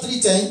 1 Peter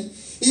 3:10,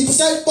 he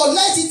said, but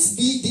let it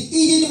be the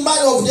hidden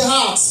man of the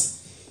heart,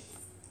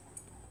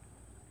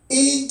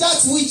 in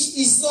that which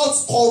is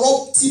not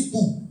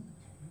corruptible.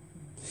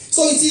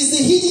 So it is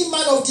the hidden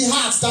man of the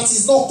heart that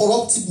is not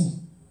corruptible.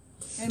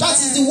 Amen. That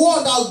is the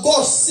one that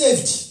God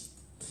saved.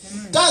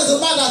 That is the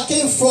man that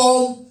came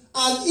from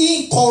an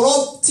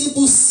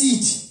incorruptible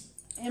seed.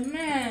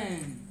 Amen.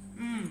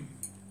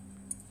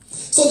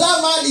 So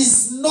that man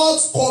is not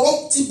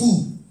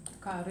corruptible.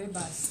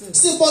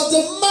 See, but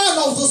the man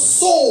of the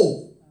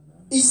soul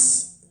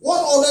is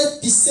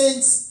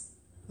 100%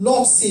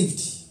 not saved.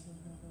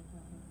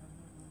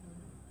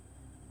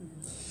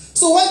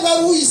 So when the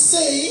Bible is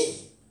saying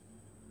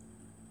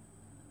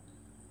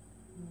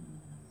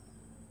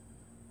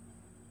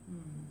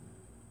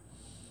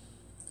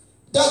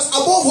that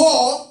above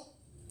all,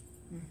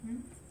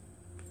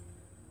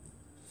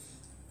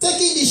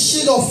 taking the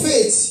shield of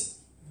faith,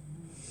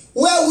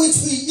 wherewith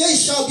ye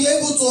shall be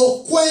able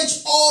to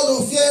quench all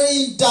the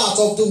fiery dart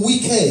of the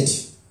wicked.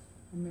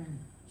 Amen.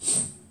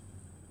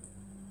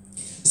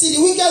 See,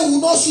 the wicked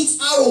will not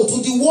shoot arrow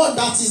to the one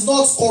that is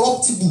not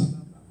corruptible.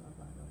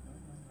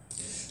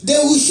 They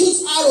will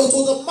shoot arrow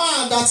to the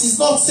man that is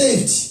not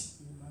saved.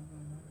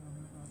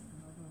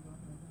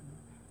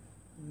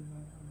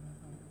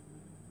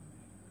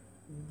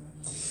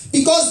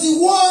 Because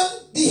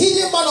the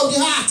hidden man of the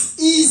heart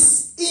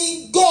is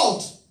in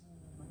God.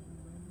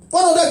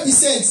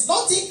 100%.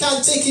 Nothing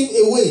can take him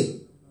away.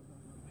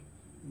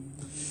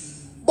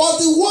 But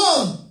the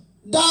one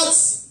that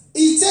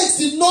he takes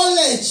the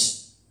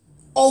knowledge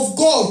of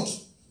God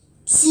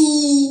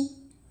to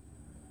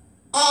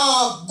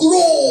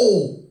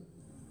grow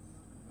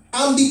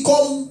and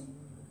become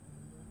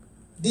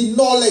the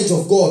knowledge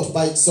of God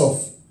by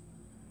itself.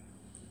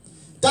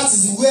 That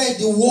is where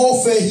the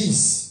warfare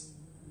is.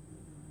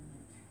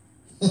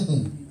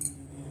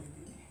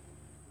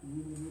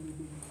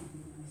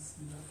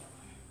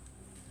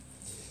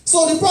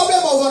 So the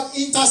problem of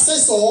an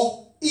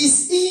intercessor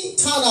is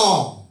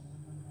internal.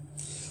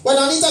 When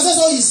an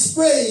intercessor is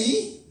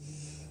praying,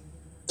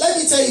 let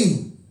me tell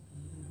you,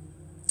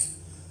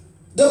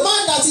 the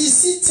man that is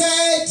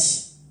seated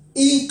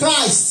in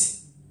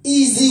Christ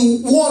is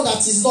the one that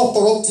is not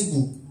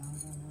corruptible.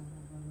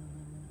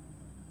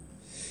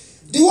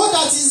 The one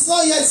that is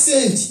not yet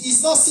saved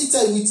is not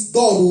seated with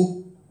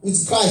God,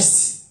 with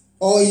Christ,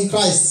 or in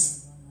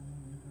Christ.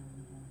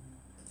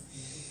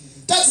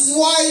 That is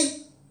why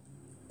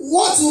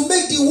what will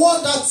make the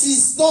one that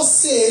is not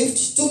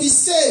saved to be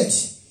saved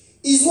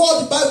is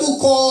what the Bible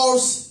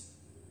calls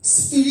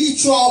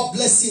spiritual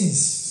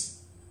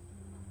blessings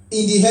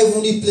in the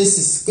heavenly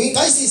places. Can you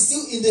see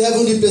still in the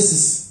heavenly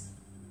places?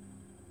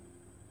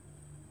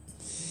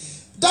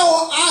 That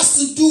one has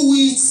to do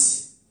with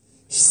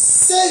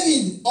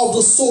saving of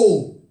the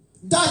soul.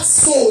 That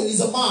soul is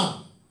a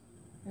man.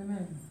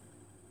 Amen.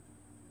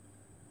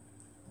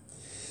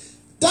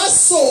 That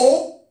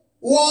soul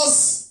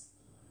was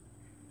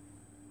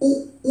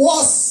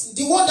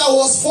the one that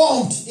was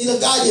formed in the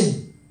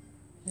garden.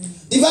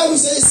 The Bible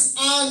says,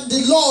 and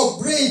the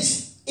Lord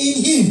breathed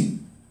in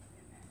him,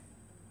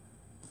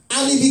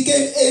 and he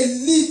became a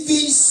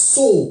living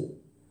soul.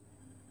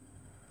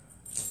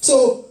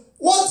 So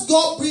what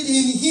God breathed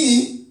in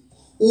him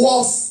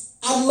was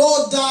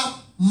another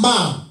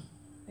man.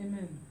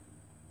 Amen.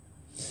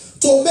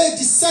 To make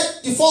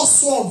the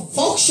first one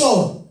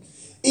function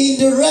in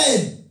the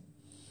realm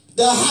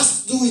that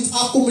has to do with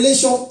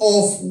accumulation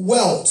of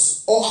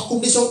wealth or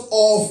accumulation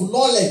of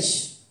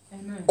knowledge.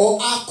 Amen. Or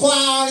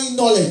acquiring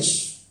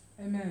knowledge.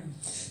 Amen.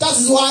 That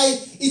is why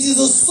it is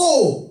the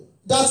soul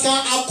that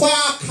can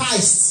acquire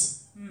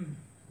Christ.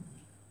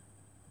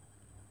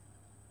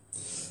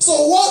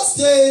 So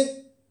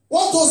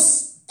what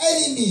those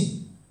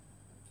enemy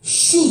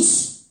shoot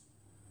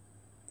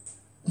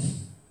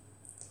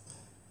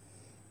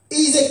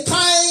is a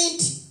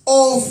kind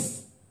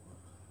of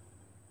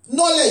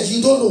knowledge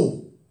you don't know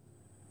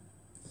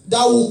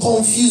that will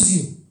confuse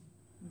you.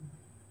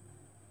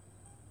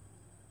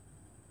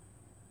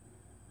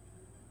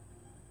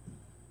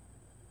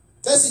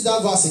 Let's see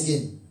that verse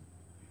again.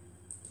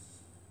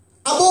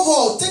 Above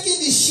all, taking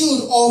the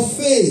shield of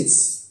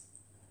faith,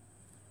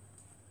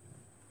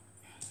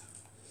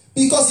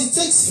 because it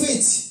takes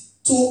faith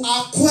to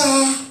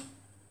acquire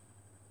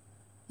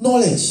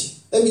knowledge.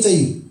 Let me tell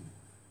you.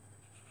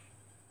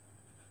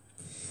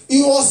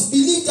 You must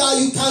believe that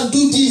you can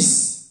do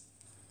this,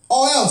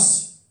 or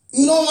else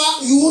you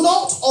will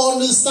not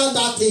understand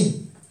that thing.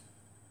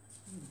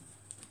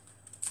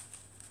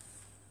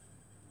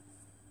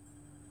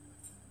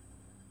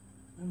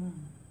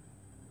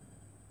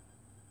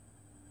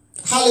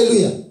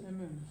 Hallelujah.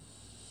 Amen.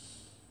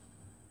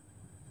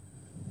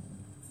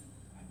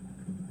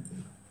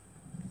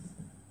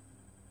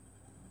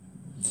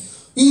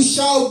 You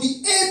shall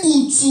be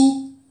able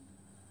to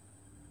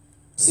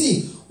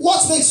see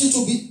what makes you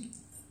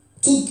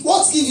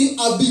what gives you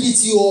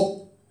ability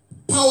or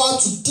power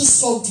to do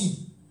something.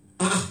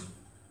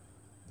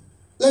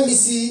 Let me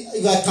see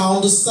if I can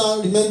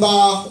understand. Remember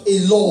a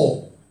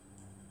law.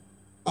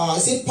 I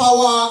say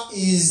power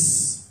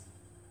is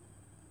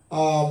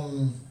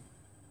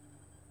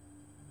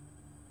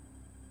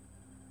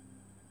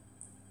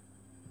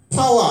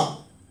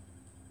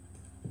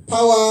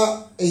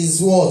Power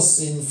is what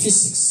in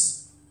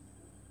physics?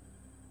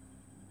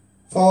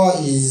 Power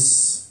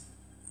is,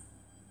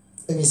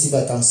 let me see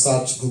if I can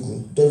search Google.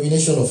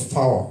 Definition of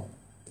power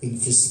in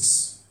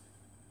physics.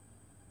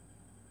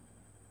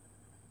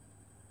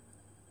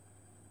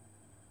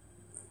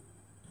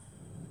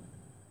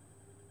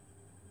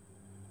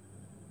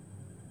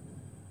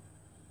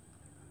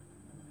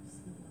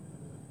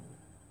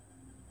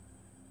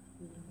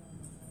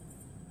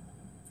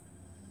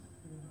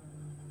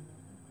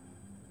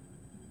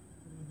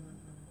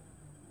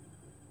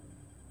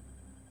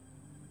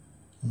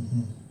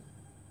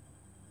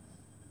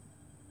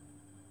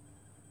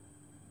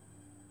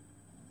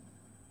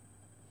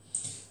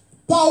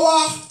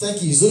 Power,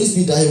 thank you. It's Holy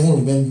Spirit that I won't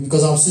remember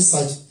because I'm still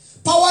searching.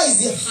 Power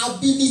is the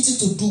ability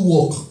to do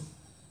work.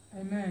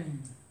 Amen.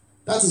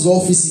 That is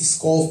what physics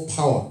called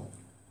power.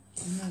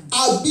 Amen.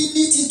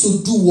 Ability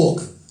to do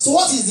work. So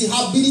what is the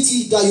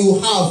ability that you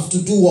have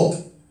to do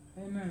work?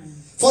 Amen.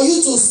 For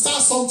you to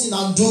start something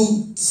and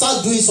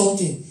start doing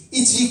something,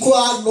 it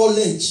requires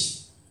knowledge.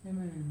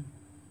 Amen.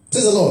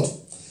 Praise the Lord.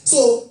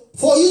 So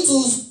for you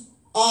to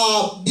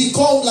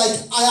become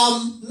like I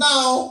am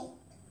now,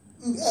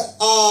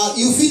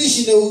 you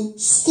finish in a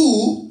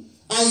school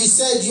and you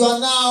said you are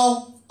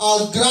now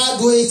a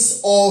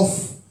graduate of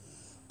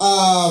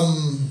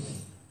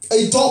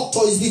a doctor,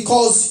 is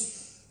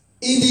because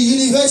in the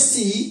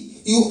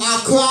university you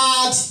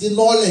acquired the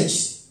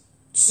knowledge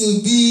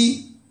to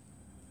be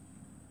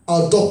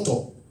a doctor.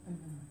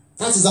 Amen.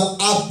 That is an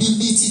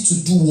ability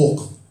to do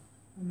work.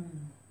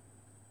 Amen.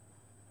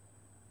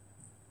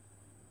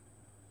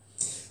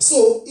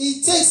 So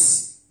it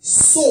takes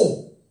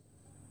soul.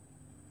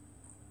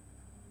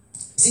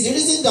 See, the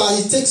reason that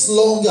it takes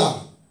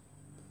longer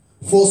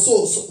for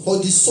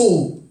the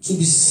soul to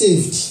be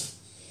saved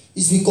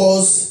is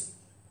because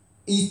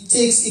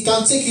it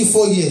can take you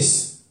 4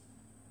 years.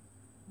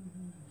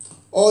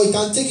 Or it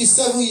can take you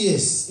 7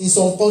 years in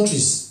some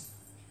countries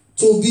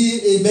to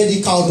be a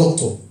medical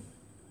doctor.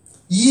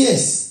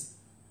 Years.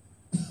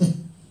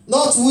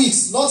 Not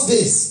weeks, not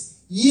days.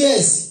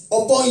 Years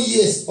upon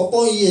years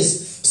upon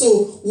years.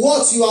 So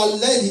what you are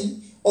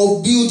learning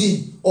or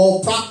building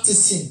or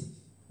practicing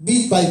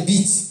bit by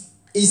bit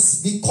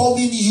is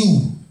becoming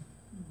you.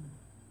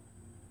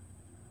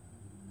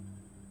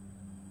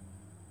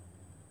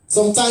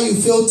 Sometimes you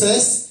fail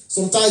tests.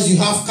 Sometimes you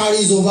have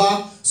carries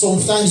over.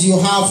 Sometimes you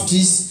have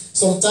this.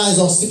 Sometimes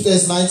on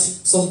sleepless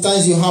nights,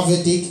 sometimes you have a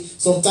headache,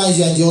 sometimes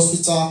you are in the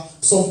hospital,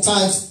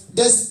 sometimes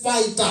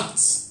despite that,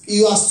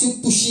 you are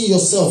still pushing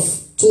yourself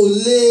to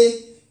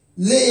lay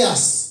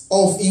layers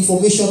of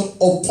information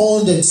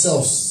upon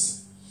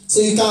themselves. So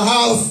you can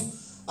have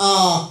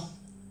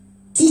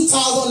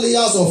 2,000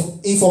 layers of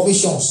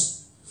information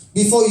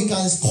before you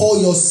can call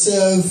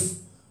yourself,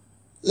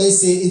 let's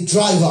say, a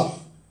driver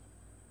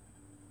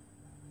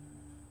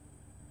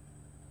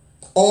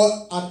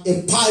or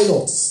a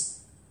pilot.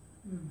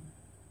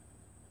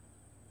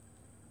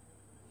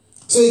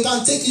 So it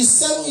can take you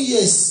 7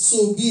 years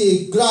to be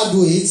a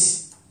graduate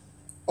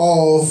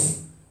of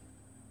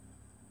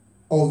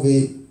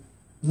a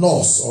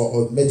nurse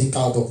or a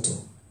medical doctor.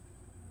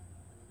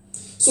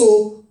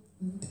 So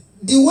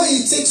the way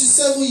it takes you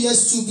 7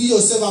 years to be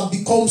yourself and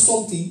become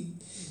something,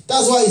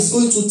 that's why it's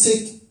going to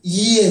take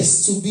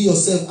years to be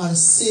yourself and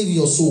save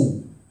your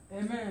soul.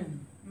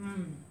 Amen.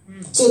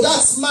 So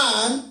that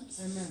man,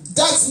 Amen.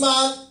 that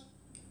man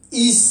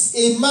is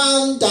a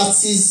man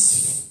that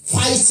is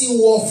fighting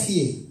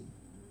warfare.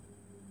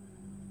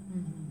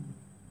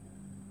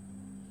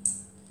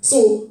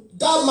 So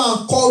that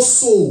man called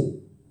soul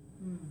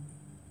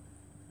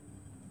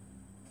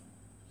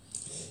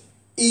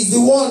is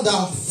the one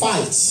that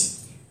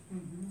fights.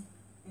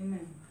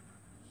 Amen.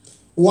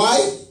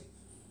 Why?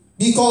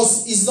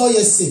 Because he's not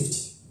yet saved.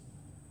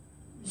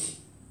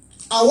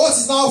 And what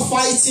is now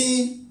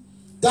fighting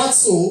that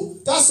soul?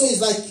 That soul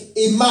is like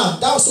a man.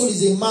 That soul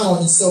is a man on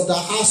himself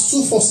that has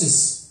two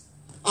forces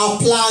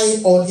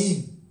applying on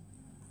him.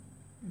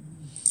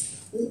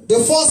 The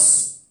first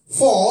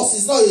force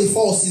is not a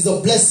force, it's a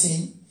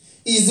blessing.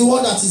 Is the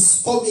one that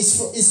is coming,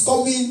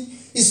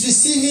 is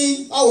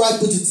receiving. How would I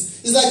put it?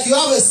 It's like you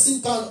have a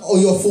SIM card on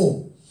your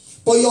phone,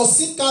 but your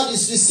SIM card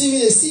is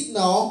receiving a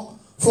signal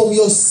from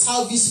your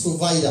service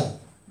provider.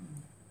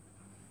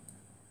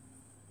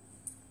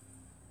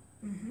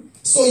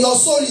 So your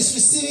soul is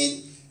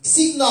receiving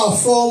signal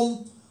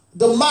from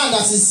the man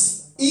that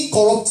is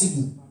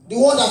incorruptible, the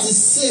one that is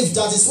saved,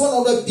 that is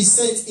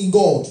 100% in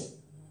God.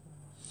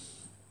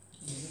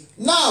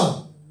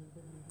 Now,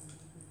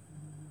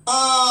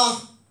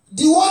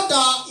 the one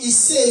that is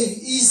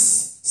saved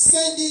is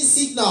sending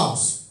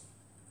signals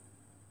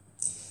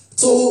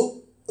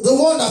to the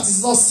one that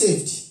is not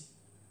saved.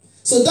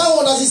 So that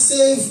one that is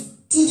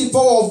saved through the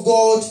power of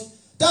God,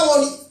 that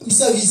one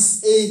himself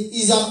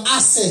is an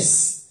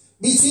access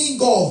between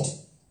God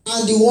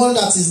and the one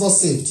that is not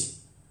saved.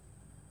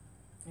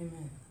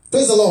 Amen.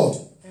 Praise the Lord.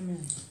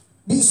 Amen.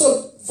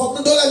 So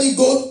don't let me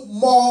go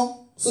more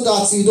so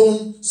that you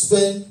don't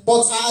spend.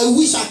 But I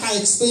wish I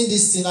can explain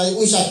this thing. I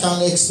wish I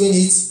can explain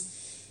it.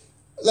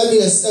 Let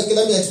me explain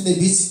a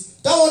bit.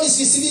 That one is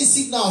receiving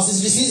signals,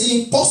 is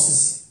receiving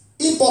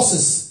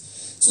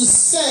impulses to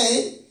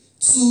send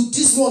to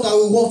this one that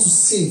we want to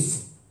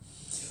save.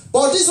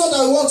 But this one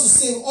that we want to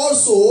save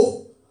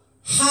also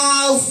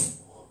have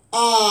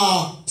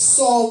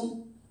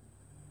some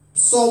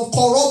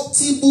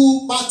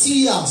corruptible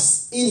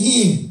materials in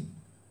him.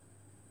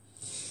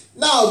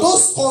 Now,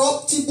 those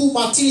corruptible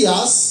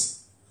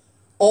materials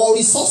or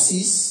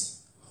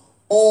resources,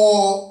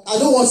 or I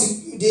don't want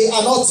to, they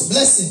are not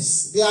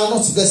blessings. They are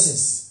not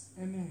blessings.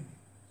 Amen.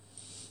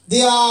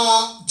 They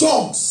are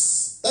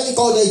junks. Let me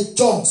call them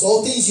junks,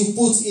 or things you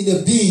put in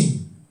a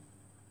bin.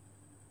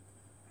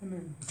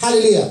 Amen.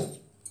 Hallelujah.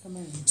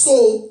 Amen.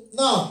 So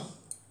Now,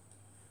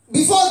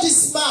 before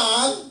this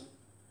man,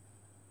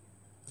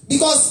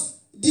 because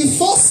the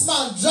first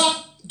man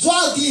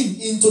dragged him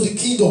into the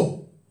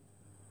kingdom.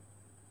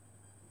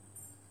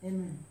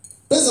 Amen.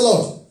 Praise the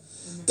Lord.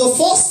 Amen. The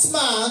first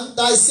man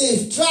that is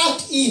saved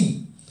dragged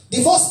him.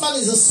 The first man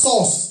is the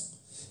source,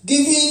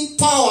 giving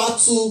power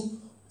to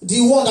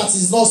the one that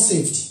is not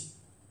saved.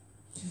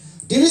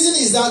 The reason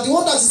is that the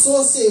one that is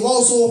not saved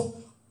also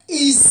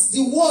is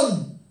the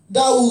one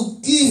that will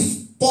give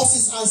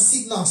pulses and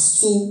signals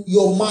to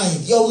your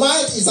mind. Your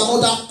mind is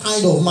another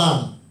kind of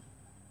man.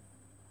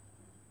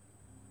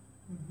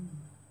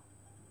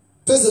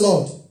 Praise the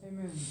Lord.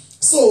 Amen.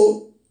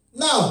 So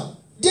now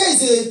there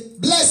is a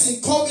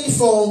blessing coming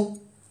from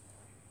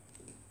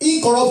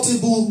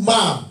incorruptible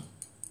man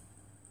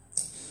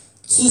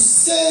to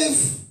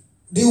save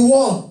the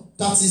one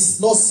that is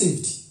not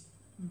saved.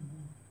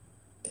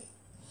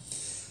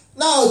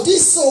 Now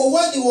this soul,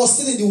 when he was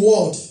still in the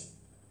world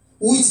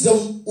with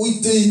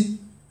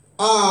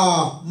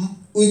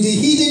the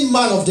hidden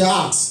man of the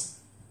heart,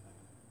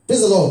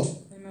 praise the Lord.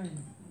 Amen.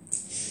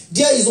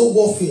 There is no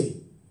warfare.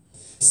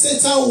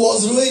 Satan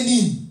was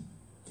reigning.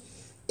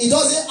 He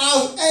doesn't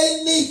have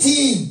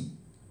anything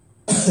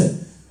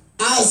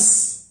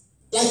as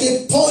like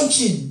a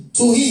punching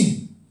to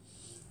him.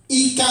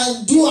 He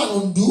can do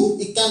and undo.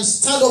 He can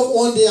stand up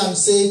one day and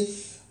say,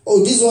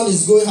 oh, this one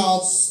is going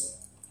out.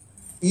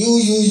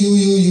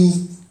 You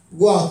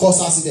go and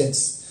cause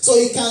accidents. So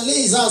he can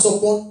lay his hands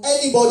upon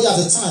anybody at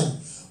a time.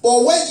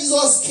 But when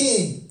Jesus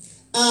came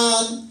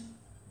and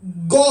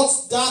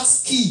got that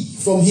key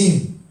from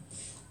him,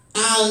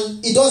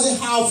 and he doesn't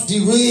have the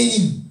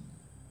reigning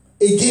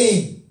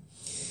again,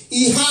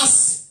 he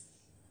has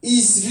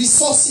his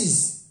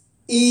resources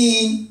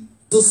in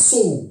the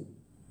soul.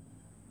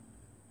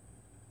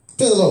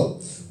 Praise the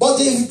Lord. But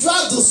they've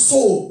dragged the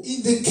soul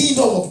in the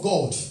kingdom of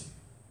God.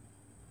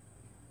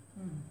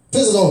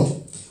 Praise the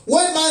Lord.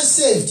 When man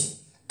saved,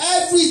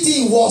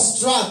 everything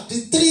was dragged.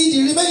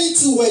 The remaining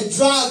two were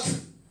dragged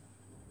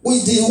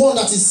with the one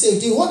that is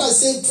saved. The one that is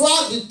saved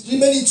dragged the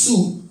remaining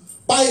two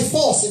by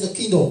force in the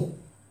kingdom.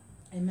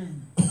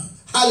 Amen.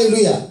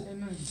 Hallelujah.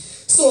 Amen.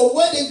 So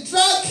when they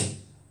drag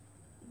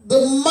the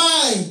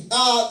mind,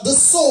 the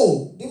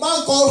soul, the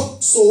man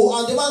called soul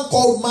and the man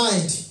called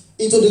mind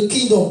into the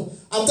kingdom,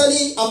 I'm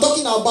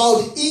talking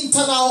about the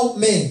internal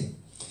man.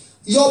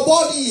 Your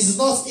body is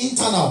not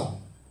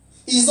internal.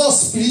 It's not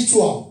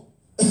spiritual.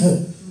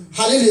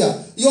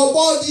 Hallelujah. Your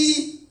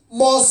body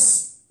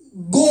must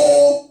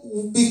go,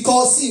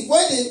 because see,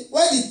 when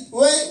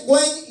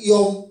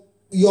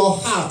your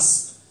heart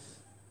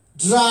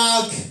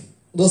drag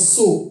the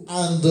soul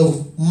and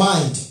the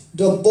mind,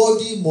 the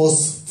body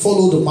must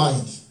follow the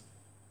mind.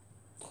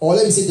 Or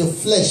let me say, the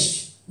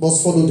flesh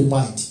must follow the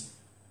mind.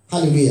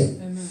 Hallelujah.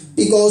 Amen.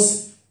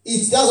 Because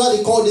that's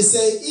what they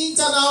say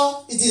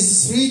internal, it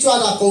is spiritual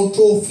that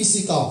control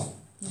physical.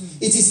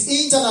 It is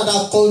internal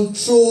that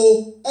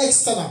control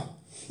external.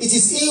 It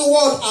is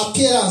inward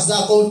appearance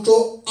that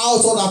control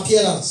outward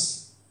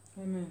appearance.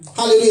 Amen.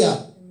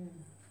 Hallelujah. Amen.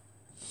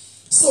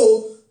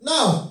 So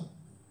now,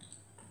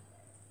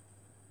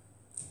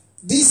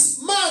 this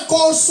man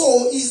called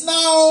soul is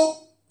now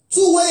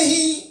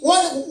two-way,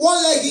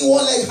 one leg in,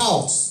 one leg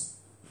out.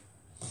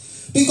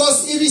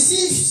 Because he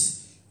received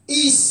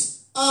his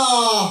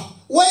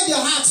when the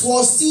heart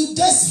was still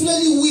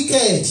desperately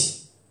wicked.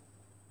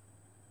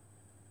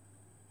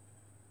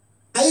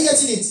 Are you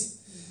getting it?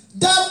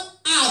 That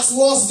heart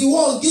was the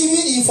one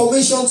giving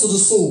information to the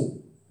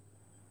soul.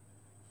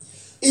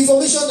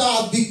 Information that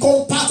had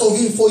become part of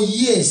him for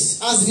years,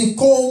 has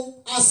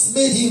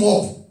made him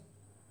up.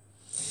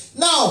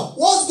 Now,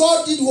 what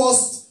God did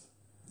was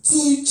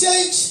to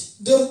change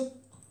the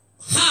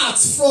heart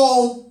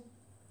from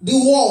the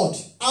world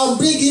and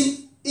bring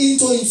him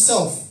into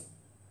himself.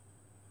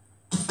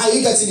 Are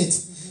you getting it?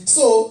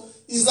 So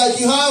it's like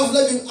you have,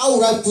 how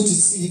would I put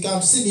it? You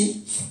can see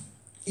me.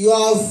 You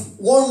have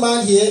one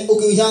man here.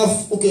 Okay,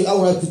 how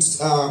would I put it?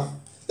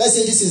 Let's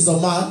say this is the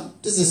man.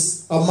 This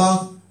is a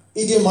man,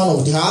 Indian man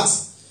of the heart.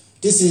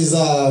 This is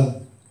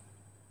a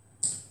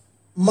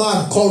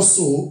man called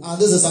soul,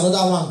 and this is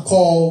another one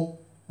called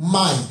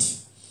mind.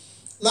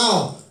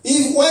 Now,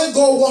 when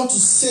God wants to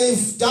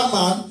save that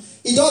man,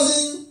 he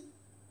doesn't.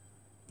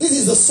 This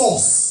is the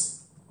source.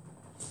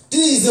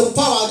 This is the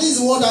power. This is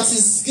the one that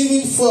is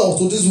giving fuel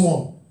to this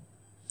one,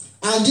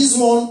 and this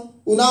one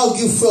will now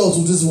give fuel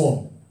to this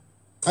one.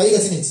 Are you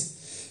getting it?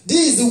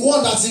 This is the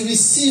one that is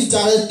received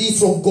directly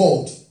from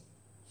God,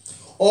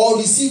 or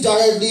received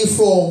directly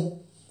from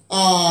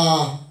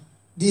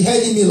the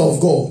heady meal of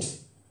God.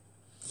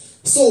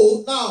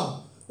 So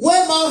now,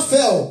 when man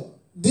fell,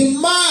 the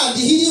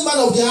hidden man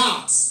of the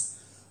heart,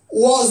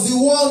 was the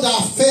one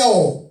that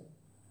fell.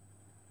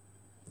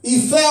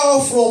 He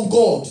fell from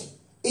God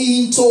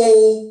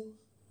into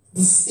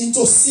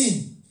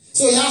sin.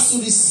 So he has to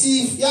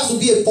receive, he has to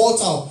be a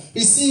portal,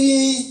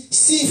 receiving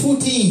sinful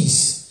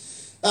things,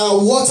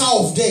 water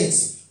of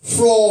death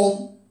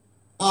from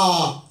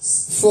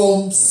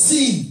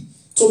sin,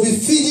 to be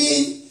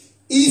feeding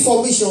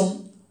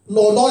information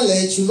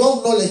knowledge,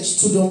 wrong knowledge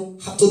to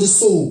the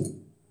soul.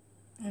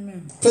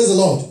 Amen. Praise the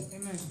Lord.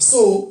 Amen.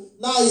 So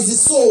now it's the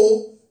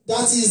soul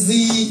that is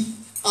the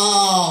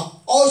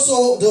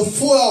also the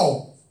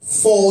fuel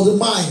for the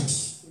mind.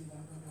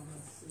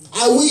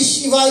 I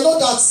wish, if I know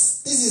that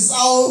this is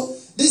how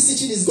this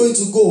teaching is going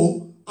to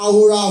go, I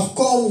would have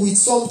come with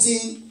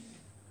something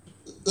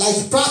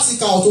like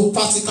practical to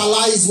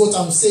practicalize what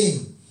I'm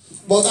saying.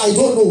 But I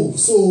don't know.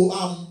 So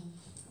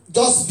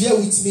just bear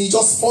with me.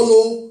 Just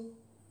follow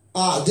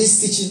this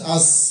teaching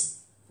as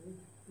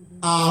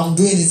I'm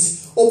doing it.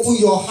 Open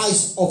your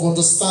eyes of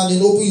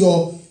understanding. Open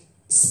your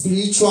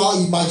spiritual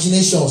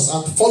imaginations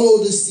and follow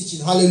this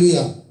teaching.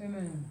 Hallelujah.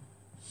 Amen.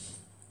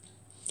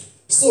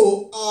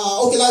 So,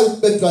 okay,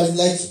 like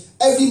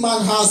every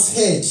man has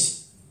head.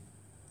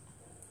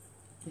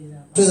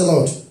 Praise the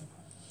Lord.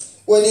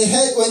 When the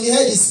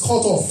head is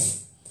cut off,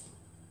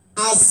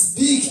 as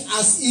big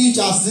as each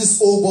as this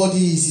whole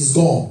body is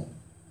gone.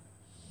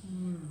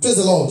 Praise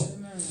the Lord.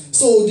 Amen.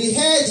 So the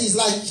head is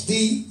like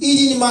the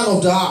hidden man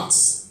of the heart.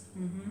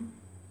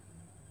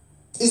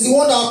 It's the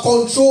one that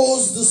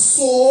controls the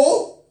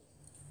soul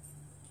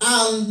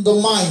and the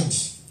mind.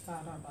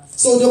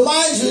 So the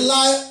mind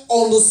rely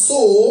on the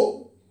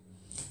soul,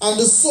 and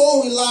the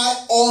soul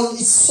rely on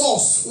its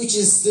source, which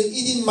is the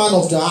hidden man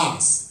of the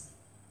heart.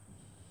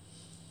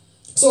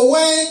 So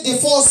when the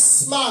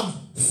first man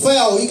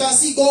fell, you can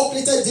see God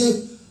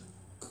created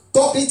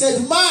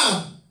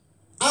man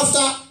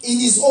after in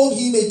his own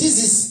image. It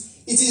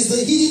is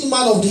the hidden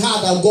man of the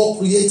heart that God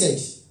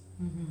created.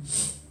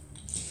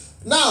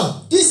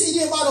 Now, this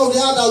hidden man of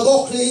the heart that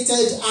God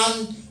created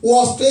and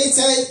was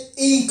created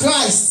in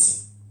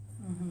Christ.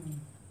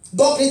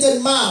 God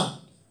created man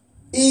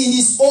in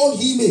his own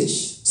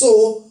image.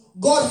 So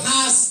God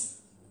has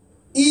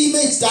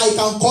image that he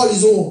can call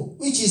his own,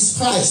 which is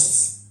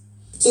Christ.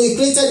 So he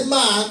created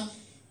man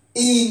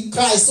in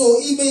Christ. So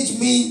image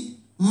means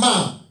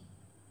man.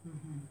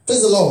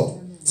 Praise the Lord.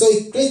 So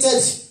he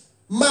created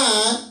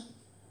man,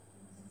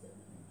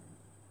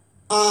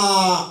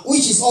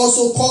 which is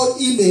also called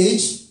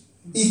image.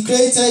 He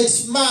created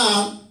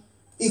man.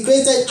 He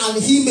created an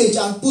image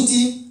and put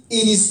him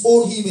in his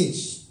own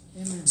image.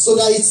 Amen. So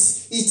that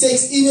it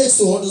takes image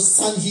to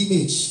understand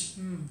image.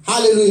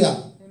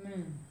 Hallelujah.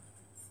 Amen.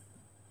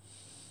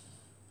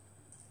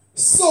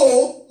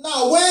 So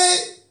now when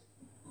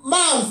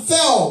man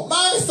fell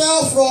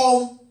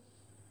from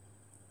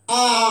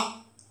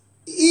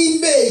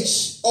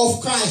image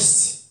of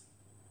Christ,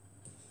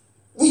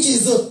 which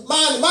is the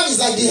man is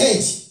like the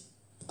head,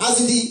 as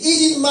in the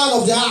hidden man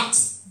of the heart,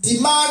 the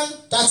man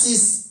that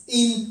is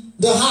in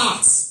the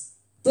heart.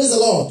 Praise the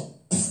Lord.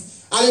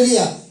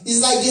 Hallelujah. It's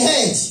like the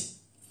head.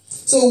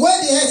 So when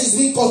the head is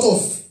being cut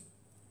off,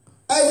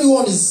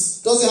 everyone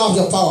doesn't have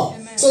the power.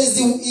 Amen. So it's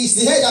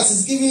the head that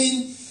is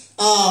giving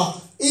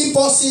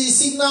impulses,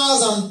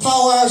 signals, and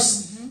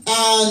powers,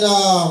 and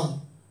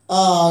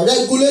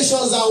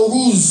regulations and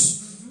rules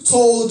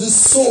to the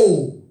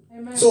soul.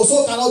 Amen. So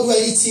soul cannot do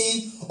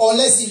anything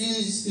unless it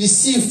is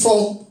received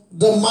from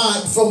the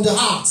mind, from the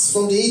heart,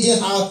 from the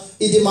hidden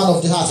man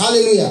of the heart.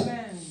 Hallelujah.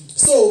 Amen.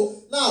 So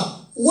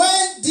now,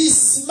 when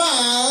this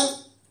man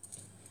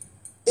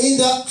in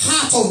the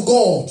heart of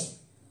God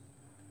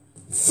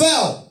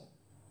fell,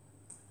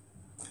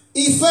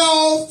 he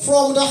fell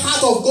from the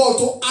heart of God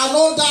to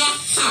another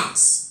heart.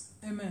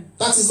 Amen.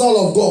 That is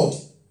all of God.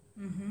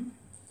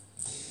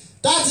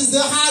 That is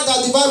the heart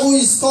that the Bible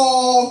is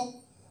called,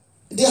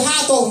 the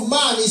heart of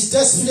man is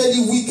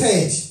desperately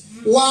wicked.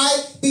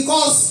 Why?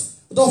 Because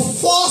the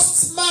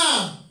first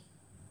man,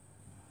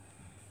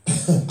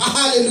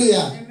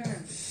 hallelujah,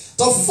 amen.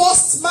 The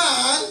first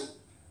man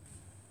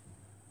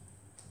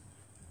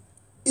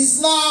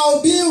is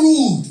now being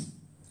ruled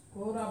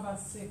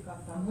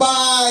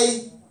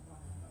by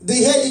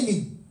the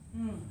enemy.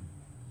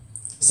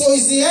 So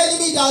it's the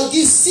enemy that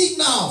gives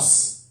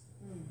signals.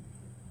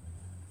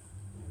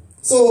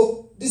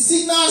 So the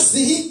signals,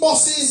 the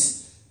impulses,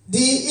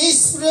 the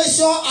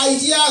inspirational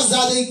ideas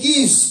that they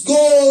give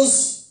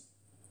goes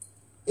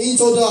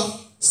into the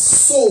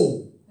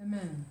soul.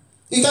 Amen.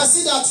 You can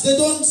see that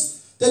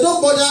they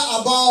don't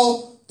bother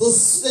about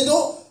this.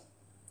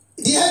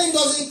 The enemy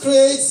doesn't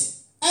create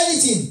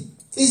anything.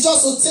 It's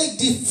just to take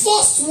the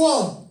first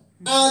one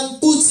and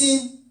put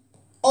him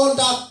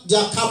under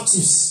their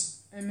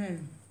captives.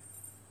 Amen.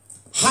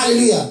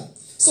 Hallelujah.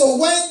 So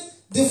when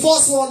the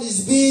first one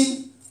is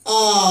being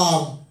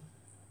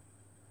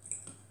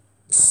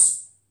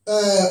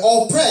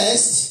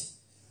oppressed,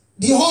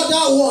 the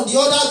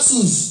other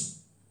two,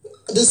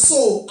 the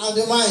soul and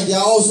the mind, they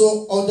are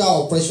also under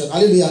oppression.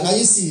 Hallelujah. Can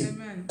you see?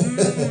 Amen.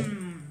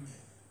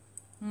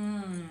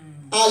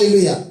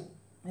 Hallelujah.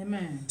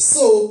 Amen.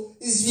 So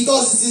it's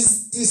because it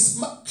is this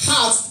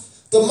heart,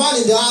 the man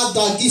in the heart,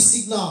 that gives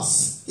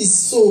signals.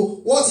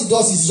 So what it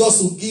does is just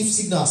to give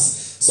signals.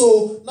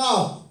 So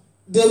now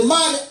the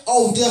man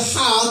of the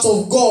heart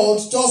of God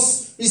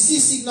just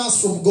receives signals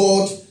from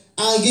God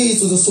and give it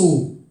to the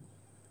soul.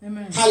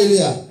 Amen.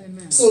 Hallelujah.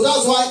 Amen. So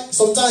that's why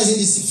sometimes in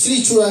the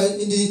spiritual,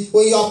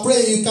 when you are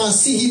praying, you can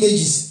see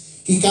images.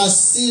 you can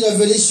see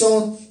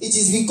revelation. It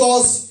is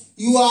because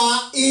you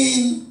are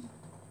in.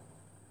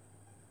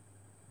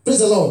 Praise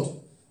the Lord.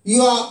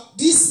 You are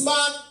this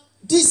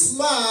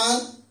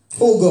man,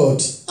 oh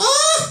God.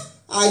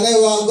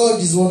 God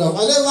is wonderful.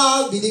 I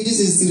never believe this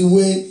is the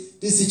way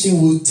this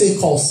teaching will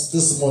take us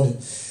this morning.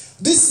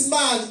 This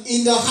man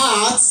in the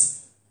heart,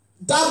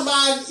 that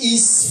man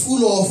is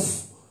full of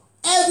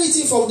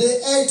everything from the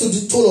head to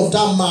the toe of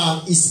that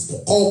man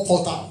is called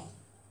potter.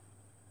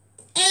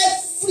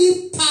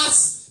 Every part,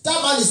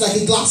 that man is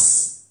like a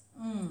glass.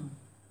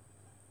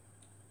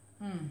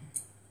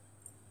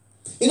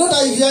 You know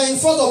that if you are in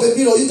front of a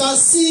mirror, you can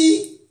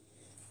see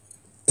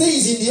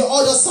things in the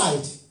other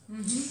side.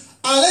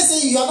 And let's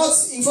say you are not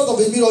in front of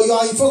a mirror, you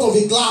are in front of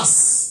a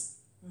glass.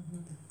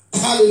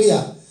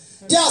 Hallelujah.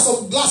 There are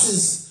some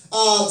glasses,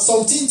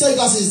 some tinted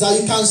glasses that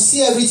you can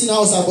see everything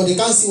outside, but they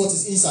can't see what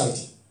is inside.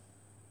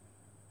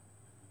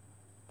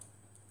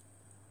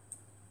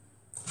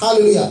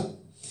 Hallelujah.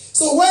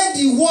 So when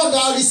the one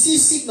that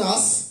receives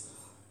sickness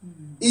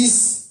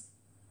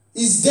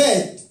is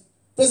dead,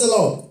 praise the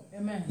Lord.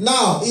 Amen.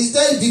 Now, he's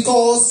dead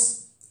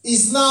because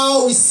he's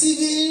now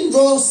receiving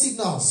wrong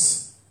signals.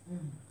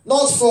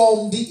 Not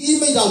from the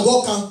image that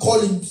God can call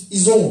him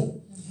his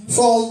own.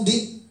 From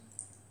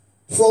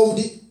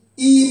the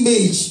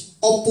image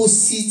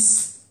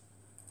opposite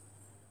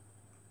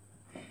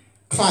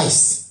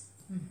Christ.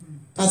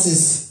 That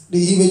is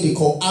the image they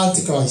call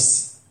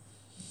Antichrist.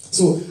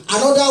 So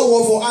another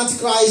word for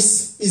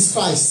Antichrist is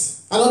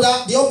Christ.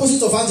 The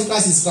opposite of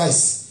Antichrist is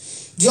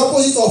Christ. The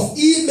opposite of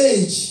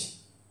image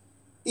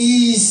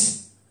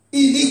is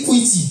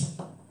iniquity.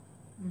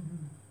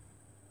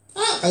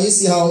 Can you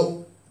see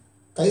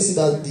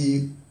that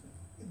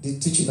the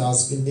teaching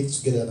has been linked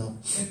together now?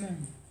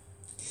 Amen.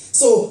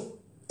 So,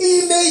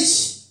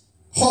 image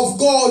of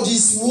God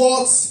is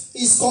what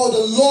is called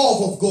the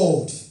love of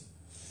God.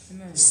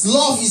 Amen.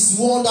 Love is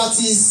one that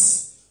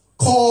is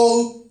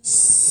called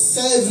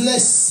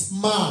selfless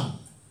man.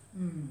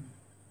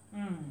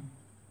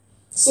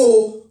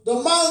 So, the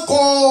man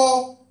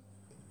called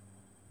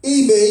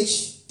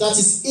image that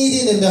is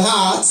hidden in the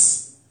heart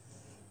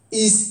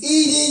is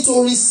hidden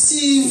to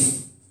receive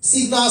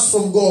signals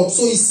from God.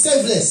 So he's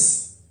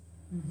selfless.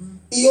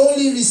 He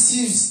only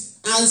receives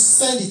and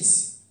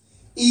sends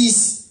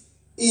it.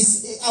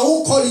 I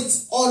won't call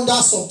it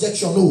under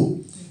subjection. No.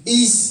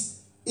 Is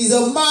a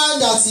man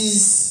that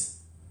is,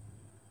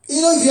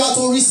 if you are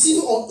to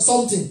receive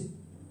something,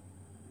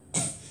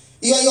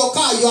 you are in your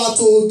car, you are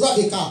to drive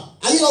a car.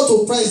 Are you not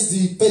to press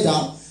the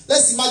pedal?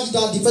 Let's imagine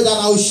that the pedal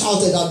now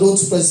shouted that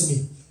don't press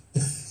me.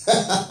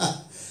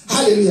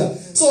 Hallelujah.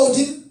 So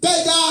the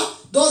pedal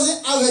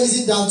doesn't have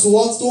anything than to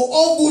what? To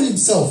humble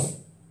himself.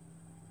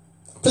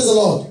 Praise the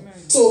Lord.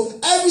 Amen. So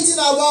everything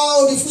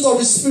about the fruit of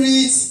the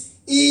Spirit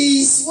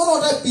is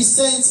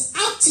 100%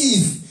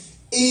 active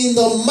in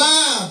the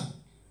man,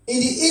 in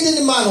the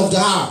hidden man of the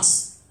heart.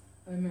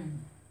 Amen.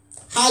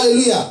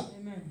 Hallelujah.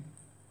 Amen.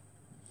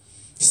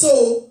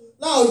 So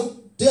now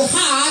the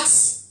heart,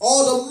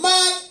 or the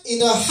man in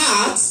the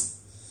heart,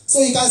 so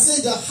you can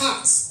say the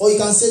heart, or you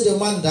can say the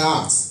man in the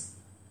heart.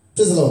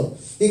 Praise the Lord.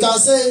 You can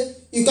say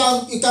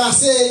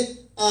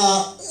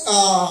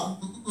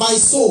my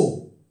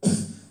soul.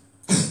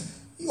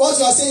 What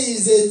you are saying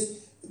is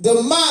that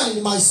the man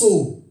in my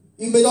soul.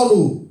 You may not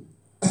know.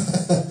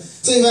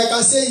 So if I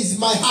can say it's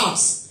my heart,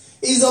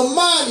 is a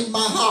man in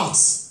my heart,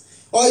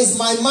 or is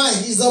my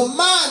mind, is a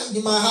man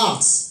in my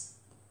heart.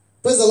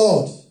 Praise the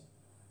Lord.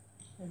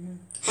 Amen.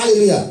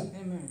 Hallelujah.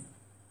 Amen.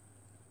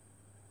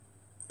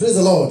 Praise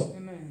the Lord.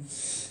 Amen.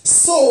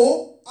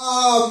 So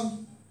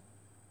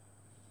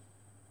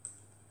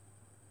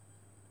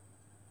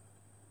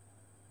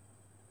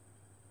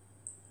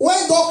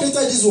when God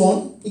created this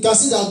one, you can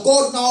see that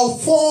God now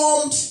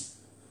formed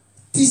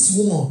this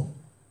one.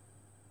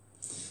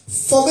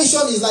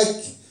 Formation is like,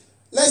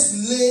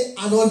 let's lay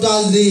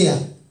another layer.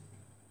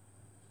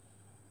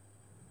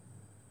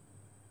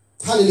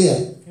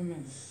 Hallelujah.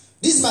 Amen.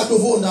 This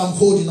microphone that I'm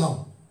holding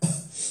now,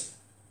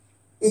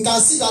 you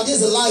can see that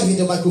there's a life in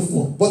the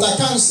microphone, but I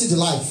can't see the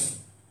life.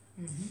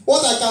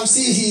 What I can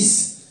see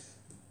is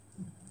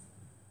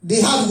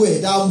the hardware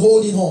that I'm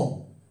holding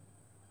on.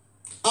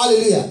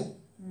 Hallelujah.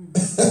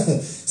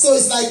 So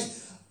it's like,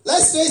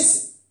 let's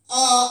place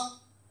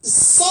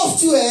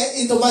software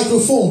in the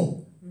microphone.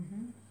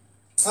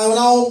 And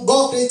now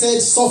God created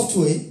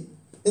software.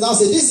 And I'll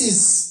say, this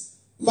is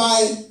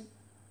my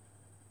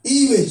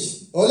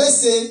image. Or let's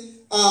say,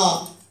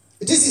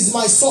 this is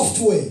my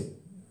software.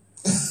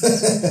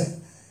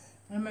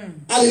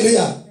 Amen.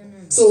 Hallelujah.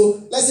 Amen.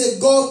 So let's say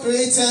God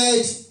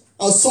created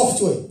a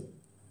software.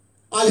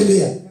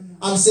 Hallelujah. Amen.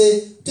 And say,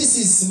 this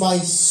is my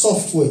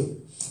software.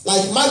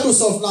 Like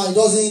Microsoft now, it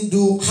doesn't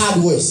do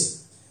hardware.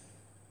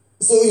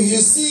 So if you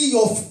see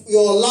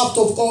your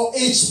laptop called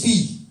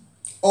HP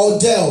or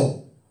Dell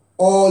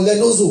or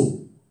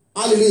Lenovo,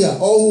 hallelujah,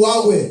 or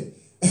Huawei,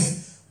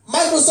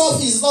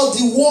 Microsoft is not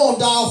the one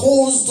that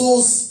holds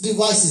those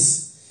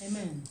devices.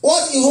 Amen.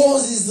 What it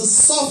holds is the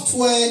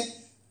software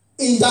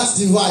in that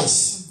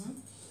device.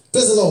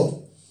 Praise the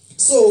Lord.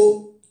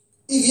 So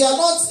if you are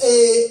not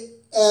a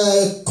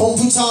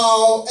computer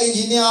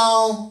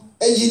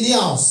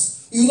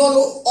engineers, you don't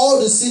know all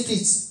the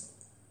secrets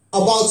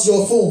about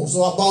your phones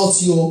or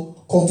about your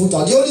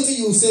computer. The only thing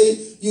you say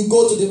you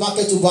go to the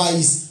market to buy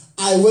is,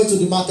 I went to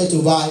the market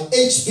to buy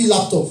HP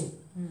laptop.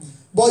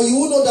 But you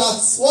will know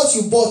that what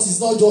you bought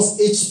is not just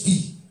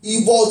HP.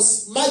 You bought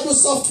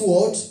Microsoft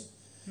Word.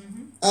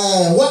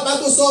 You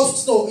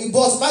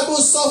bought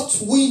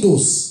Microsoft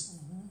Windows.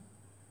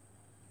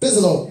 Praise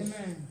the Lord.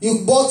 Amen. You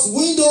bought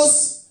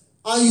Windows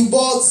and you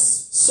bought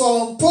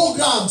some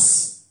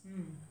programs.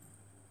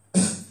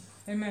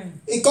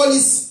 Amen. We call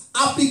it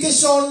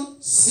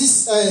application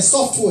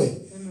software.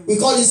 Amen. We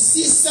call it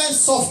system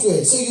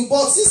software. So you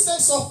bought system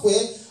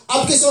software,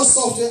 application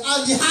software,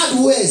 and the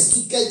hardwares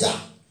together.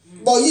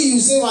 But you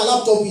say my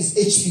laptop is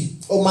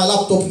HP or my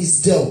laptop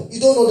is Dell.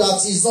 You don't know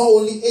that it's not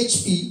only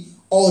HP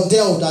or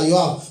Dell that you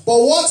have. But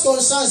what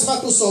concerns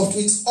Microsoft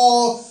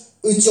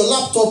with your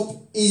laptop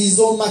is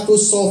on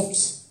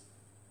Microsoft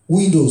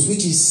Windows,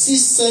 which is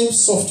system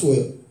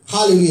software.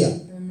 Hallelujah.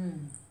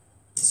 Amen.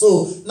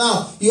 So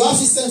now you have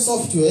system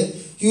software.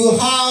 You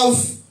have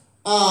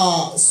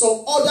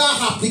some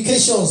other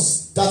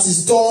applications that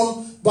is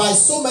done by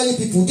so many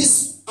people.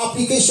 This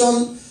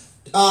application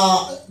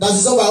that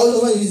is done by all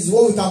of them is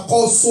what we can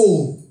call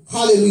soul.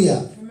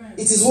 Hallelujah. Amen.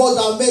 It is what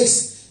that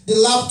makes the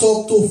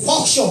laptop to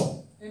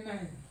function.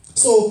 Amen.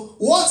 So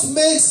what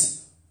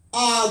makes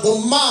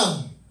the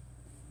man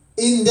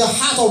in the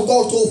heart of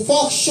God to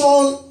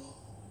function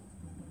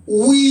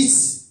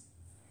with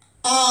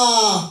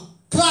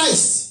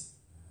Christ?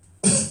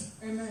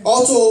 Amen.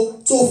 Or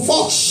to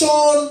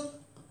function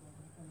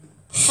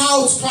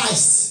out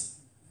Christ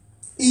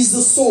is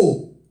the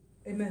soul.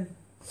 Amen.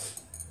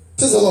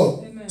 Praise the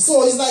Lord. Amen.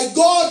 So it's like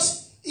God,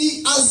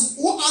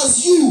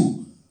 as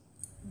you,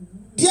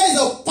 there is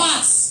a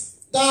part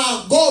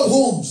that God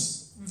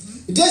owns.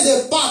 There's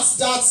a part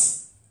that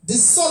the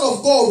Son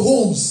of God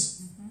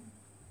owns.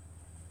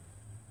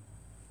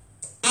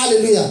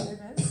 Hallelujah.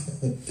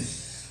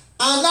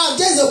 And now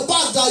there's a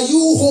part that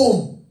you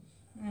own.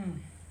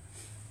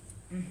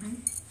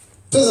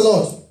 Praise the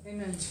Lord.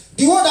 Amen.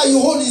 The one that you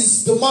own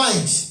is the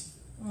mind.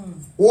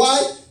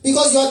 Why?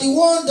 Because you are the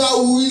one that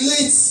will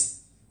relate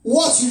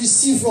what you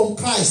receive from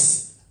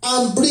Christ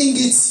and bring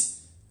it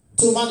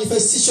to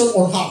manifestation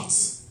on heart.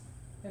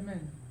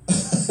 Amen.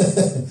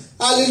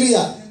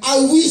 Hallelujah.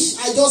 I wish,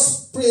 I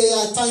just pray,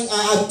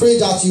 I pray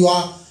that you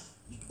are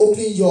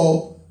opening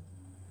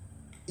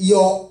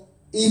your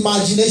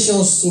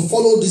imaginations to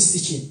follow this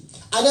teaching.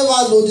 I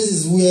never knew this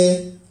is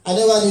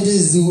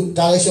the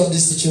direction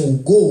this teaching will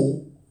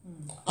go.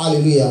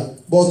 Hallelujah.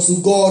 But to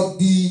God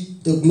be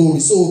the glory.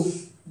 So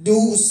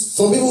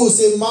some people will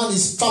say man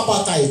is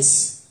tripartite.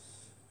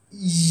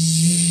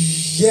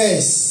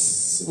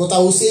 Yes. But I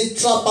will say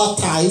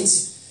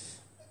tripartite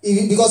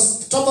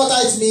because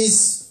tripartite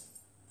means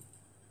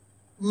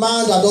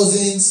man that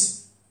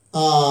doesn't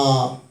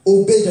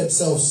obey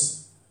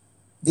themselves.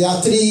 There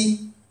are three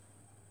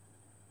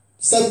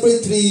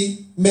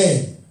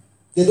men.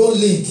 They don't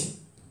link.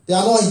 They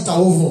are not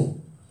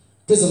interwoven.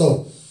 Praise the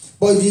Lord.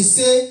 But if you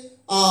say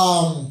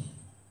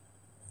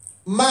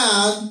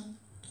man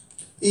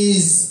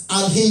is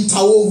an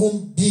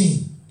interwoven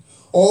being,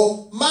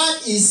 or man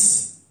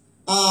is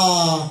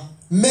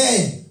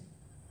men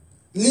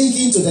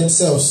linking to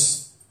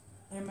themselves.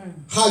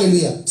 Amen.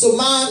 Hallelujah. So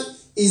man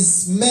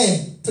is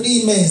men,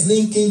 three men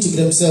linking to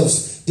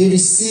themselves. They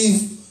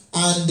receive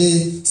and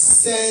they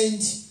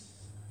send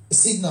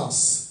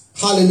signals.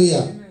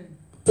 Hallelujah. Amen.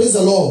 Praise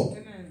the Lord.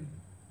 Amen.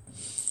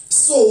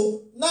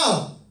 So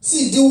now,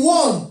 see, the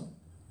one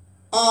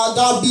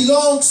that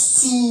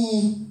belongs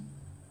to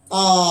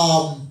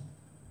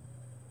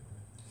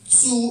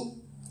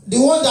the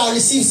one that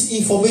receives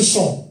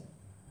information.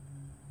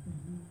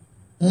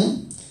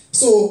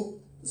 So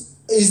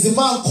is the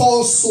man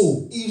called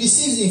soul. He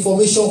receives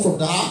information from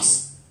the heart.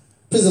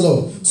 Praise the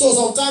Lord. So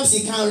sometimes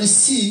he can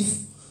receive,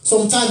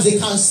 sometimes he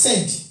can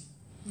send.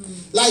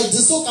 Like the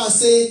soul can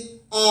say,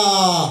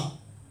 heart,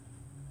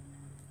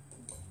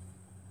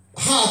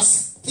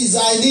 please,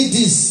 I need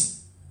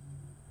this.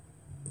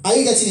 Are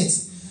you getting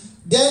it?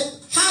 Then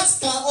heart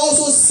can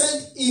also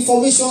send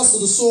information to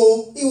the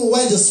soul even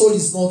when the soul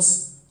is not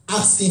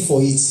asking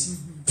for it.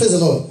 Praise the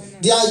Lord.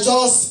 They are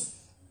just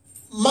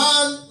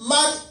man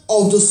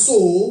of the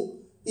soul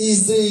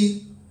is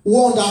the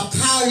one that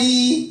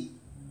carry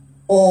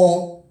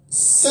or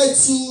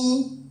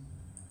settle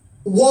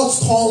what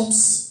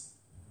comes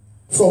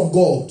from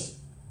God.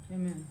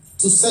 Amen.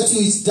 To settle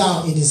it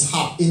down in his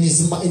heart, in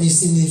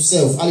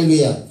himself.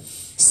 Hallelujah.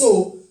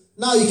 So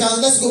now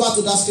let's go back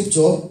to that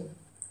scripture.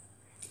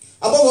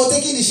 About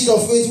taking the shield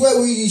of faith,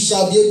 where we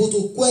shall be able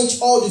to quench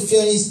all the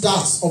fiery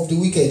darts of the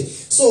wicked.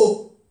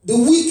 So the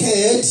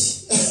wicked,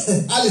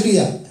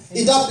 hallelujah,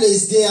 in that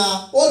place,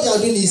 what they are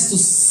doing is to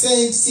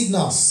send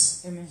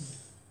signals. Amen.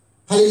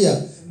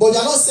 Hallelujah. But they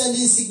are not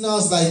sending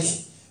signals like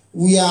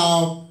we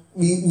are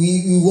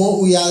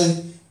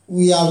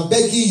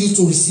begging you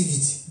to receive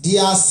it. They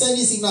are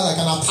sending signals like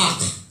an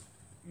attack.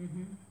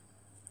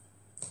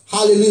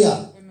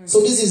 Hallelujah. Amen.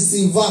 So this is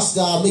the verse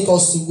that make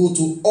us to go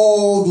to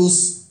all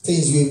those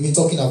things we've been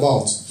talking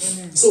about.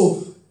 Amen.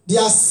 So they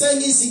are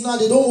sending signal.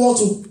 They don't want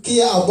to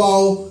care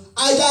about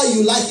either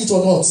you like it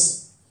or not.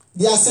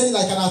 They are sending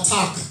like an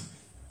attack.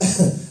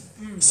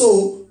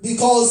 So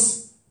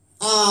because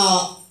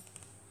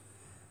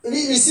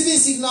receiving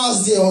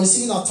signals there or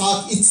receiving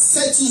attack, it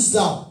settles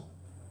down.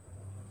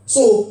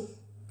 So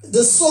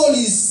the soul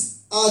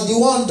is the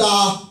one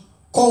that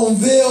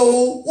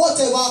conveils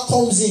whatever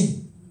comes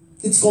in.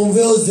 It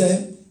conveils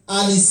them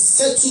and it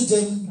settles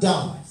them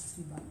down.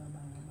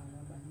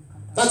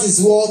 That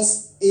is what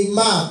a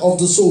man of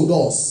the soul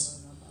does.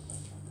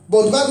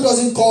 But the Bible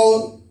doesn't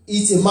call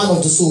it a man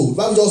of the soul. The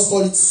Bible just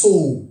calls it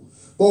soul.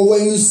 But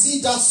when you see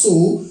that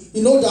soul,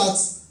 you know that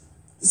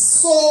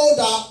soul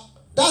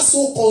that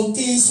soul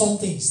contains some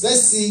things.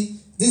 Let's see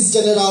this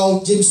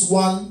general James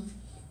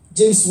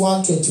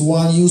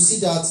 1:21. You see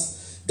that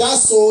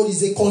soul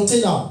is a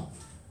container.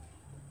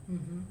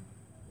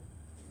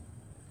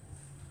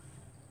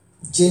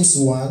 James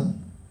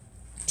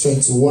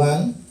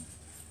 1:21.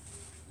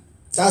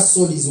 That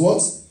soul is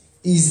what?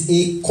 Is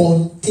a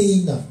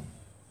container.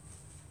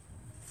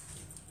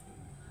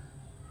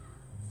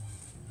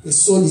 The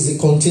soul is a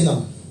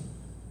container.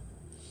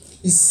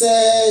 He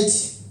said,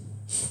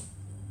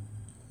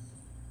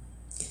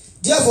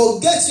 therefore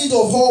get rid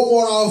of all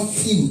moral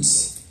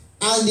filth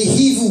and the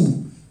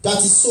evil that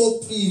is so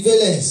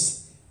prevalent.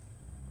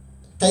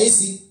 Can you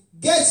see?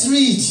 Get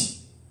rid.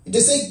 They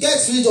say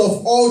get rid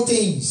of all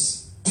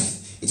things.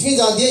 It means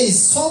that there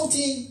is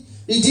something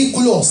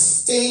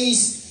ridiculous,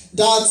 things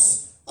that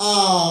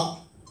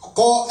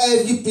call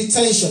every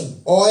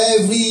pretension or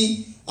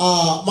every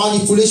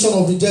manipulation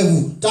of the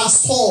devil that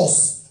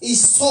stores. It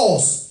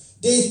stores.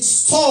 They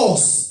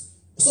stores.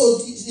 So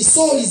the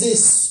soul is a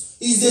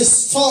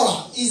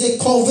storer, is a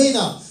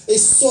conveyor. A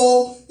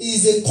soul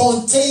is a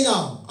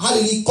container. How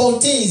do it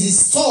contains? It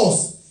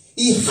stores.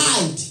 It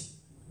hides.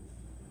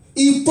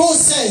 It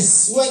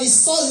processes. When it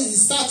stores, it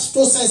starts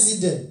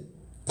processing them.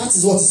 That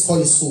is what is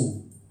called a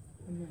soul.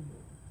 Amen.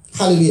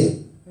 Hallelujah.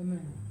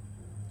 Amen.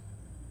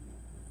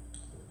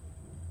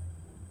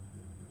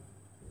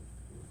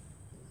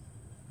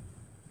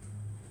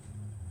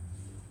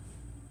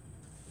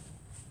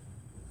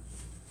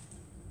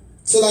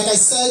 So like I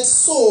said,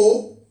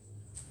 soul,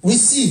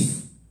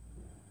 receive.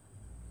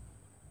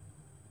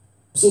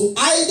 So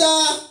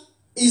either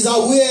is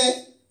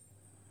aware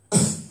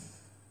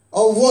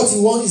of what he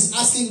wants, is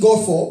asking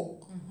God for,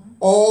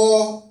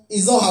 or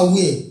is not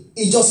aware.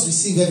 He just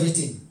receive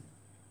everything.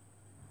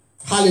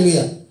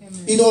 Hallelujah.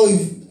 Amen. You know, if,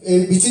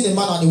 between a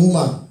man and a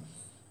woman,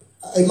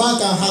 a man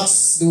can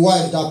ask the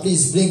wife that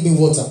please bring me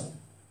water.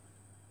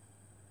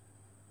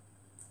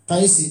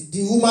 Can you see?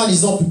 The woman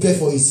is not prepared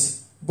for it.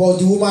 But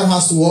the woman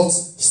has to what?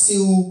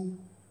 Still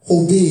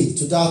obey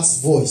to that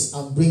voice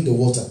and bring the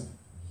water.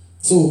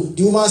 So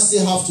the woman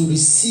still have to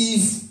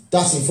receive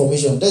that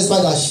information. That's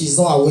why that she's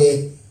not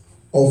aware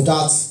of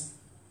that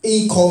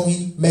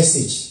incoming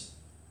message.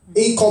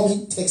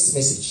 Incoming text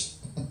message.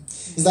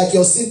 It's like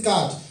your SIM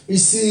card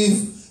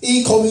receive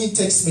incoming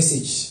text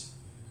message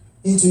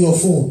into your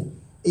phone.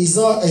 It's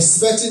not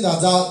expecting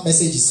that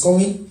message is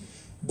coming,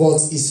 but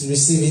it's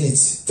receiving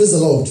it. Praise the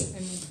Lord.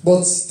 Amen.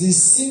 But the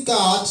SIM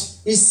card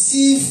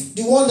receive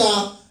the one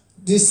that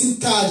the SIM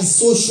card is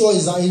so sure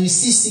is that it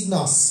receives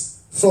signals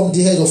from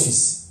the head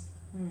office.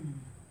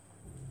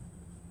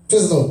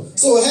 Praise the Lord.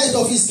 So head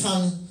office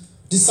can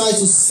decide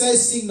to send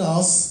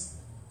signals.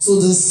 So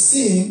the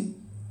SIM,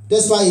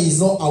 that's why he is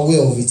not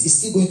aware of it. He's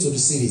still going to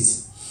receive it.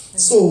 Amen.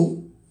 So,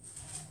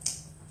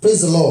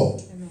 praise the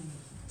Lord. Amen.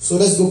 So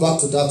let's go back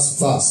to that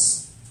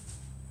verse.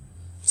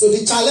 So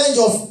the challenge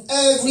of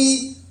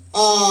every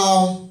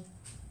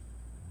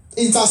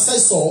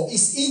intercessor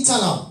is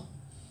internal.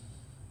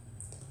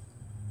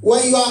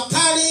 When you are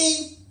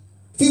carrying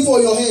people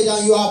on your head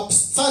and you are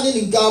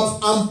standing in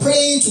gap and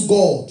praying to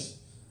God,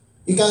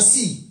 you can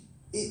see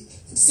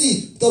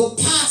the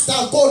part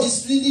that God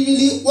is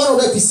really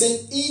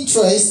 100%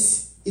 interest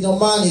in a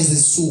man is the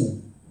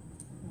soul.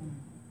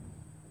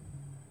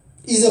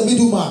 He's a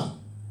middleman.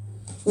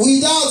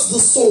 Without the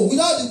soul,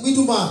 without the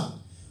middleman.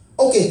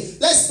 Okay,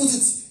 let's put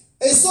it.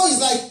 A soul is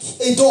like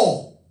a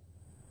door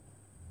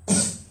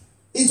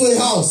into a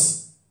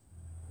house.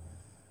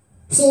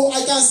 So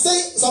I can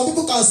stay, some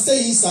people can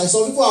stay inside,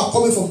 some people are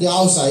coming from the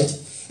outside.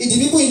 If the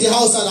people in the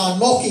outside are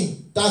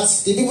knocking, that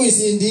the people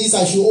in the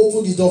inside should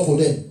open the door for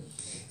them.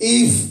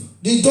 If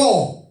the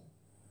door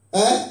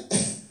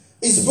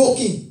is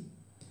broken,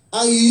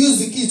 and you use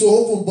the key to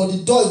open, but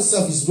the door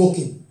itself is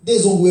broken,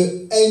 there's no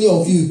way any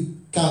of you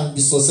can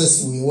be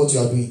successful in what you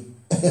are doing.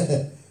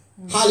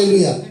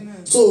 Hallelujah.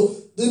 Amen. So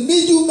the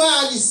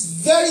middleman is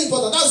very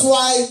important. That's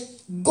why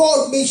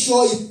God makes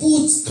sure he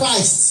puts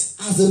Christ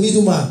as the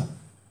middleman.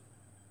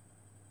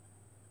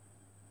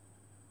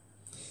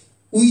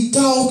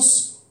 Without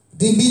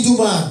the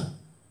middleman,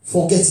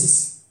 forget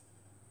it.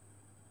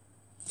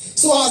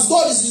 So as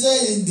God is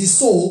residing in the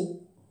soul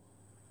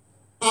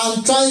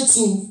and trying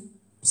to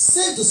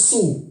save the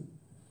soul,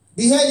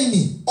 the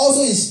enemy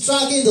also is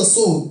dragging the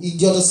soul in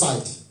the other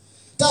side.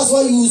 That's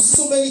why you see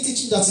so many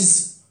teaching that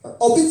is,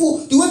 or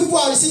people, the way people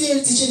are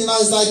receiving teaching now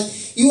is like,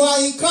 you are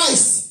in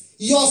Christ,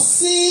 your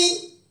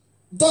sin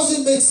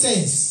doesn't make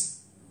sense.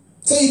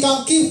 So you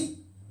can keep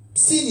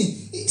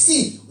sinning.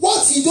 See,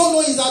 what you don't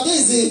know is that there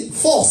is a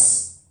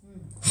force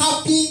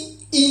happening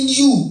in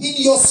you, in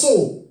your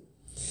soul,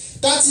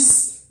 that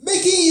is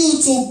making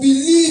you to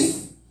believe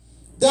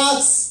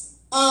that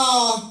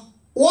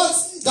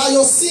that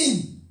your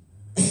sin,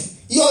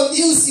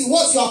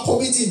 what you are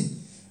committing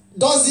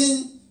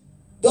doesn't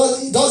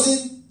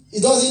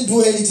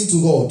do anything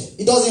to God.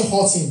 It doesn't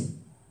hurt him.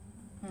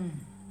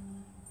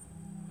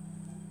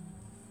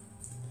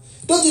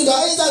 Don't do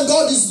that. Anytime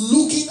God is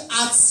looking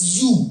at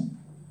you,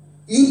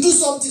 you do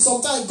something,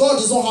 sometimes God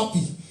is not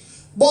happy.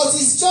 But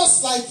it's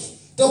just like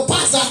the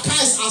part that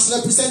Christ has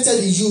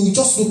represented in you. You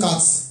just look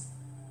at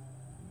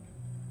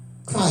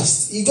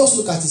Christ. You just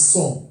look at his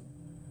son.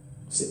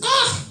 Say,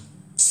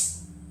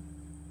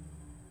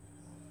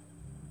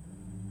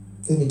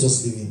 let me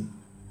just leave him.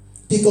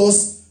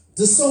 Because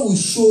the son will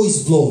show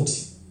his blood.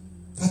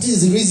 That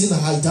is the reason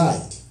I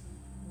died.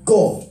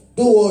 God,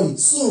 don't worry.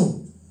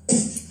 Soon,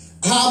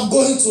 I'm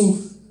going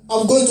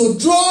to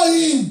draw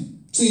him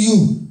to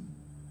you.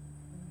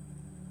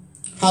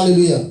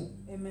 Hallelujah.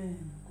 Amen.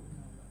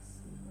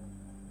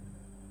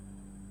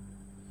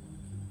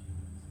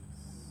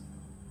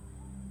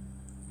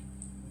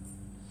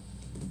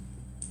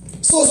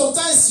 So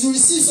sometimes you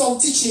receive some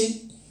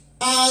teaching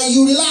and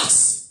you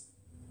relax.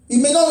 You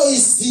may not know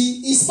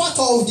it's part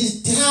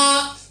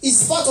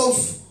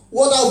of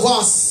what that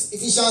verse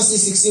Ephesians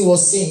 6:16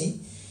 was saying.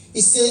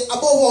 It said,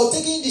 above all,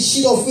 taking the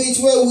shield of faith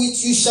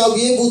wherewith you shall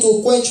be able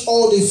to quench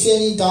all the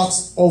fiery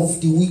darts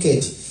of the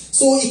wicked.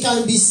 So it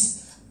can be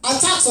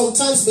attacks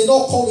sometimes may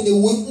not come in a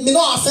way, may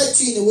not affect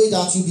you in a way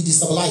that you'll be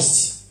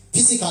destabilized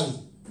physically.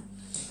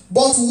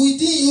 But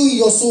within you, in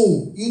your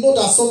soul, you know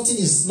that something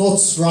is not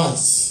right.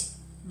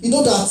 You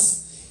know that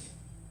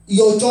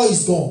your joy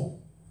is gone.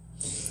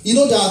 You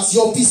know that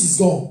your peace is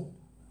gone.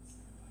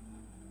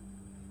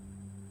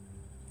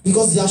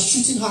 Because they are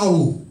shooting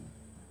arrow.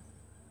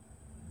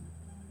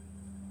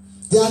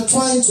 They are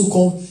trying to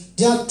come.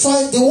 They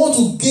want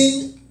to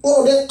gain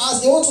one of them,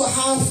 as they want to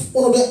have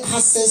one of them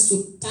access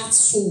to that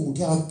soul.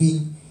 They have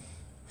been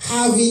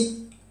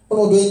having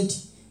one of them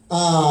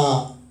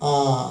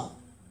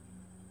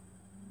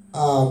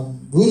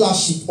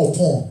rulership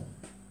upon.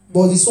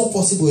 But it's not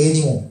possible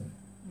anymore.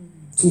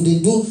 So they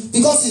do,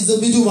 because it's the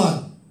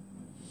middleman.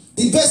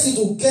 The best way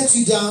to get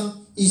you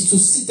down is to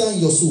sit down in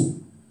your soul.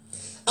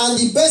 And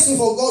the best way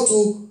for God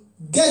to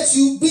get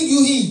you, bring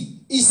you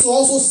in, is to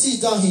also sit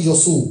down in your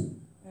soul.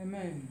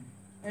 Amen.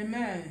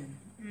 Amen.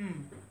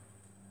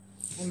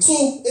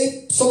 So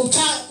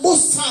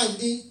most time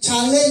the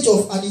challenge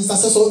of an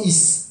intercessor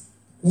is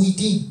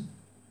within.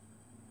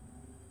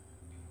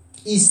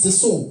 Is the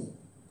soul.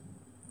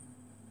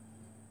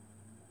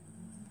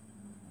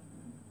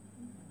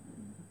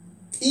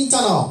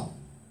 Internal.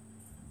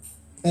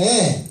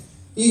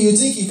 You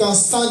think you can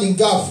stand in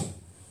gap.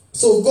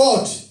 So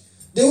God,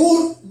 there's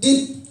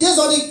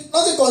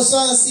nothing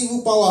concerns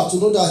evil power to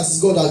know that it's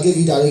God that gave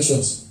you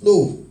directions.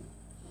 No.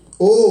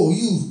 Oh,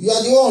 you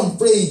are the one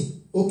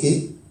praying.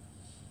 Okay.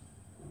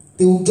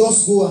 They will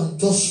just go and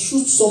just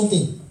shoot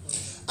something.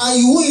 And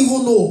you won't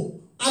even know.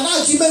 An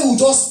argument will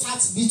just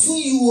start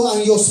between you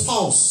and your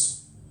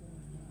spouse.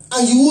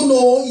 And you will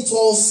know it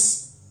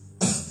was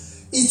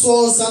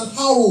an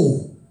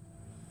arrow.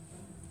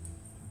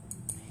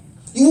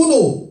 You will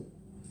know.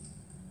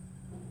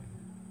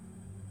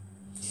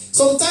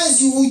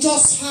 Sometimes you will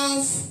just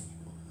have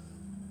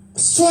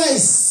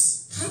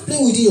stress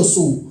happening within your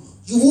soul.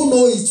 You will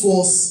know it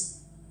was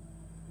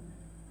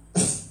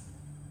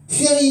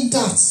fearing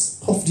darts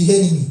of the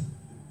enemy.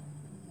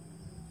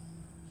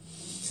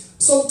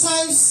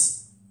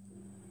 Sometimes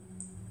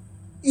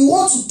you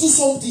want to do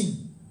something.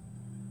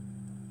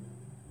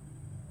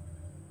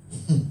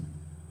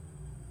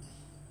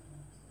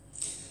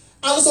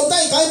 And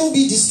sometimes it can even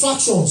be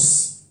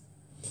distractions.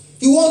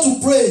 You want to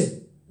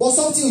pray, but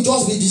something will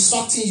just be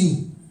distracting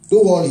you.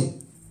 Don't worry.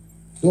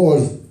 Don't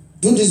worry.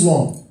 Do this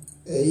one.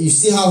 You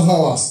still have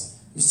hours.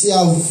 You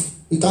still have,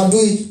 you can do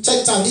it.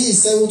 Check time. This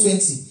is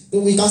 7:20.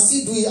 Then we can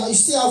still do it. You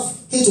still have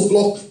 8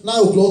 o'clock,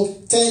 9 o'clock,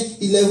 10,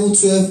 11,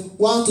 12,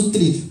 1 to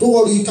 3. Don't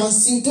worry. You can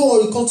still, don't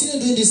worry. Continue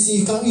doing this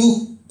thing.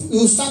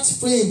 You start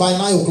praying by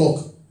 9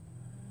 o'clock.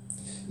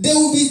 They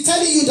will be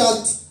telling you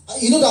that,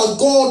 you know that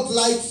God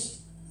likes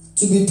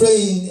to be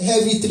praying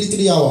every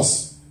 3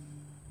 hours.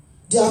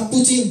 They are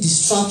putting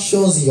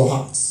distractions in your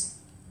heart.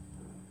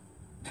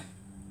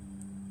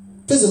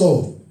 Praise the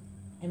Lord.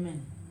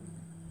 Amen.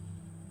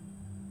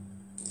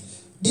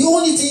 The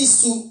only thing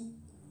is to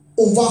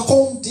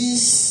overcome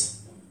this.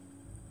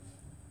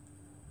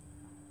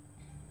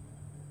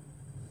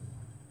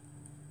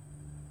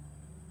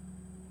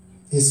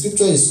 A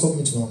scripture is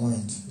coming to my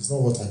mind. It's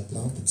not what I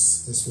planned.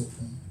 Let's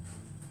open.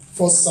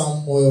 1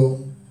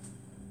 Samuel.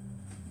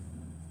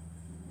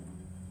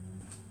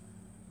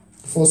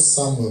 1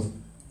 Samuel.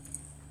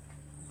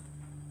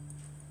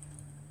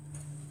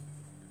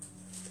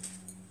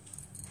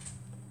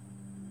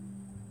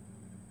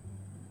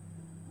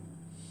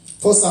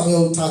 1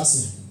 Samuel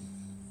 30.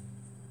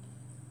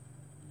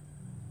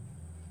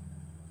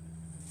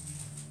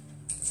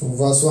 From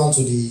verse 1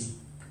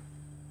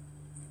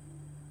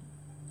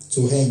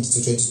 to end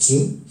to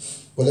 22.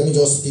 But let me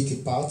just pick a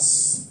part.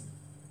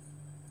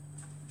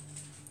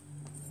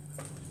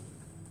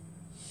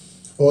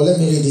 Or let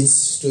me read it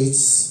straight.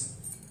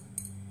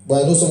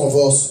 But I know some of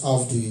us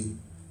have the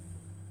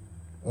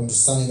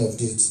understanding of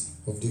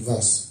the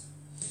verse.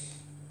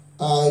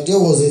 There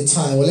was a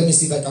time, well, let me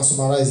see if I can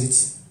summarize it.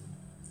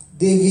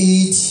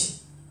 David,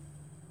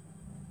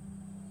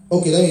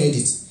 okay, let me read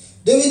it.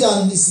 David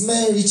and his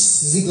men reached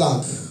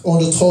Ziklag on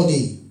the 3rd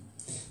day.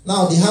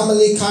 Now the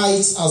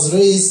Amalekites has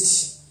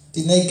raised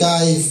the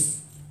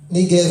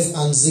Negev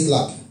and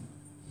Ziklag.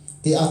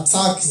 They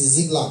attacked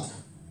Ziklag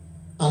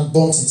and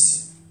burnt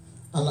it,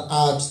 and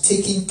had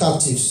taken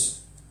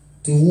captives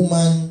the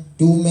women,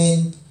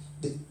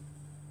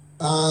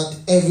 and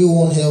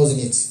everyone else in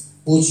it,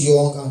 both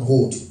young and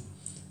old.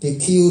 They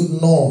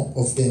killed none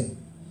of them,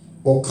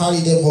 but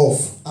carried them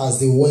off as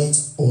they went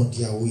on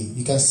their way.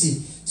 You can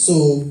see.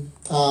 So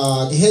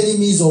the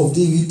enemies of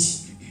David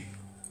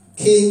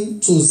came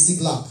to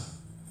Ziklag,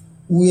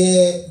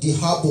 where the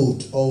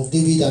abode of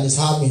David and his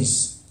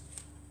armies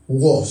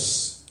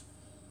was,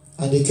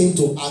 and they came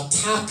to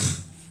attack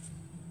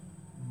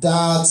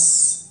that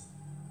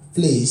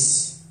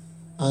place,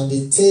 and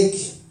they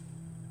take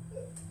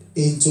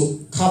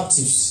into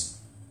captives.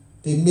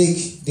 They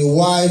make the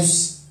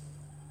wives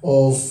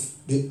of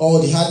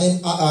all the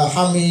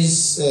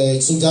armies,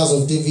 soldiers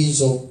of David,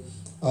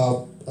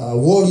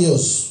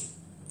 warriors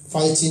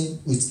fighting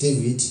with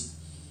David,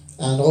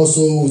 and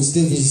also with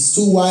David's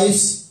 2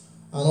 wives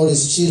and all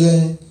his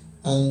children,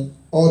 and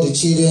all the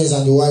children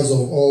and the wives of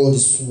all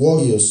these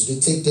warriors. They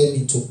take them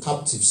into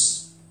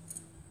captives,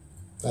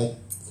 like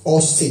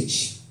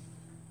hostage.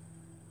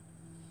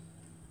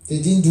 They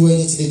didn't do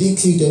anything. They didn't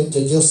kill them.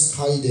 They just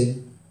carried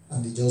them,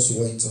 and they just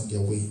went on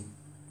their way.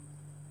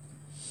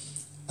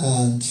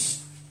 And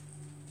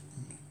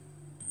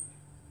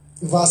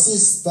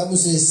verses, Bible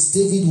says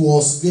David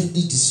was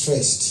greatly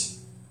distressed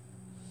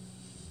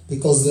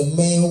because the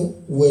men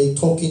were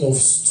talking of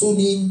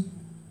stoning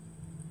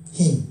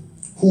him.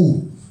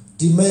 Who?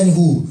 The men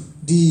who?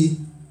 The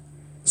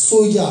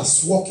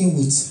soldiers working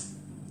with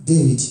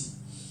David.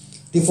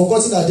 They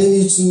forgotten that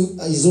David too,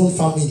 his own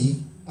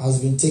family, has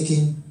been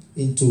taken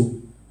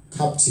into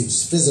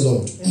captives. Praise the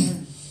Lord.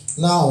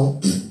 Now,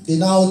 they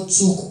now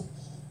took,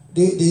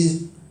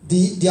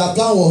 their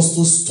plan was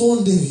to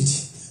stone David.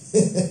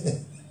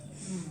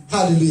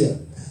 Hallelujah.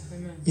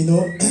 Amen. You know,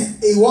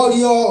 a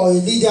warrior or a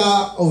leader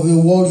of a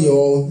warrior,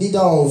 or leader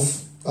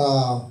of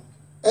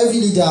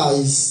every leader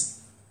is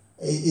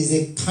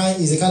a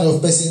kind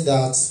of person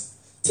that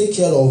take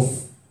care of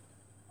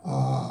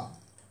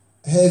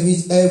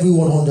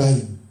everyone under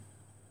him.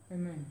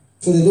 Amen.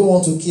 So they don't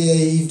want to care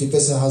if the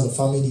person has a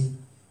family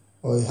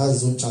or he has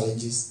his own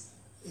challenges.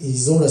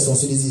 His own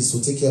responsibility is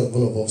to take care of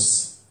all of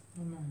us.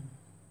 Amen.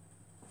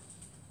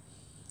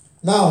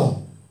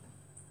 Now,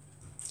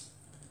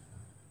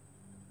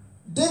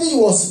 David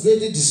was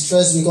greatly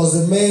distressed because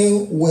the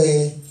men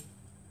were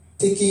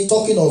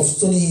talking of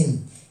stoning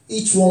him.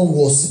 Each one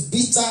was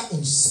bitter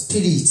in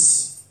spirit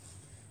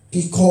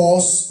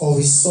because of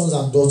his sons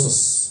and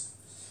daughters.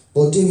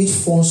 But David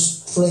found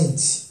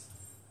strength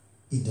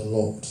in the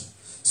Lord.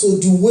 So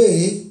the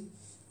way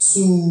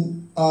to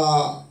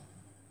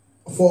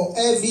for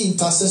every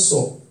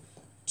intercessor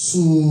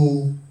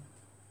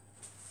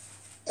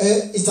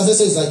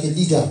intercessor is like a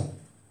leader.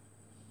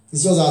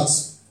 It's just that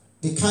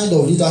the kind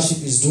of leadership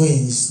he's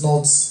doing is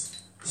not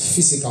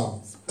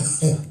physical.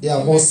 They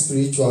are more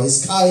spiritual.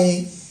 He's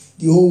carrying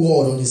the whole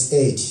world on his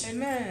head.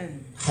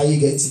 Amen. How you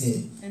getting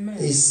it? Amen.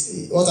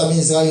 What I mean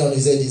is carrying on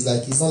his head is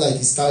like, it's not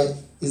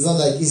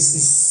like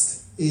he's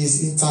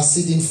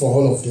interceding for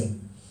all of them.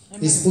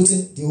 Amen. He's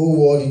putting the whole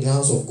world in the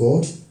hands of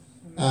God,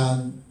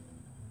 and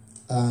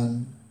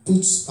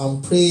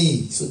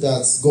praying so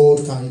that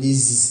God can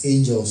release his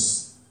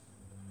angels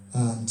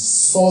and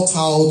sort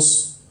out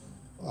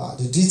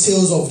the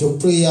details of the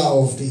prayer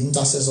of the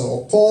intercessor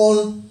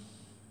upon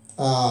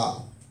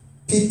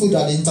people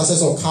that the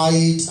intercessor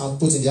carried and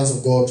put in the hands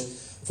of God,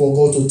 for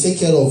God to take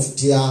care of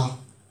their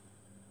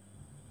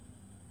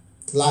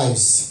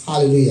lives.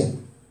 Hallelujah.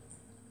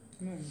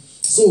 Amen.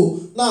 So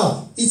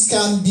now it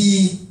can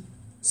be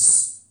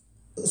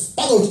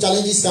part of the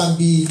challenges can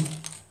be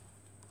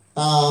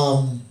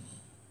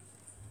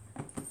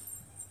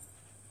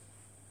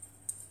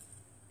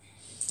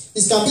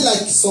it can be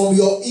like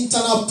your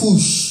internal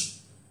push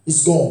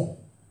is gone.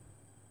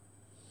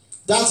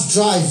 That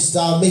drive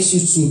that makes you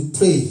to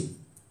pray,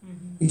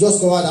 you just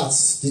discover that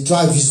the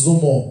drive is no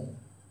more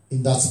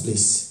in that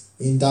place,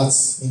 in that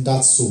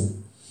soul.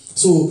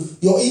 So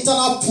your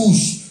internal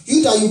push,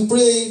 you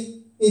pray,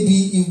 maybe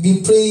you've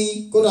been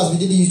praying, God has been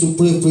leading you to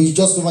pray, you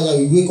just discover that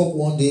you wake up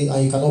one day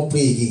and you cannot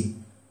pray again.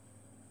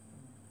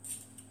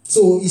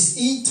 So it's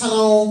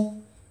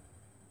internal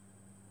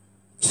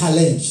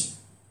challenge.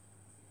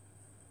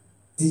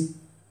 The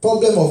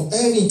problem of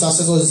every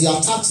intercessor is the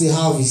attacks they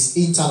have is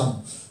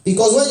internal.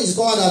 Because when you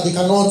discover that they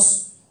cannot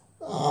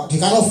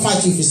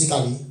fight you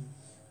physically,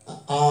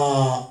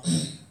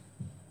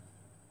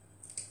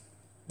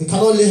 they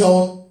cannot lay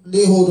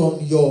hold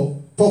on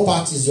your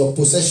properties, your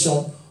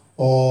possession,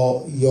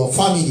 or your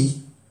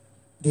family,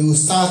 they will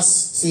start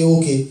say,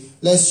 okay,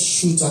 let's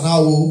shoot an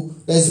arrow,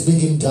 let's bring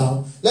him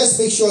down, let's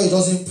make sure he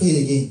doesn't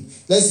pray again,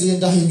 let's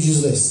render him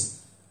useless.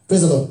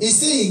 Praise the Lord. He's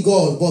still in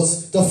God, but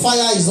the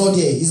fire is not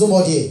there. He's no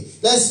more there.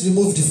 Let's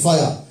remove the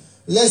fire.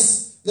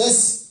 Let's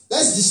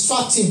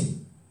distract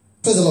him.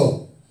 Praise the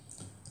Lord.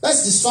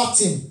 Let's distract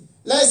him.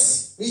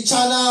 Let's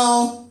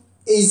rechannel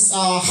his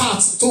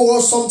heart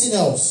towards something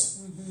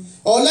else.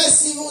 Or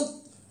let's even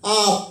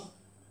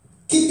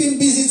keep him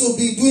busy to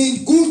be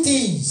doing good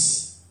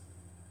things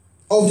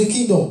of the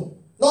kingdom,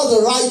 not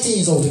the right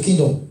things of the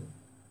kingdom.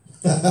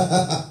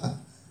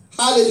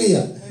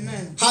 Hallelujah.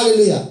 Amen.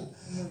 Hallelujah.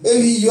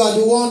 Maybe you are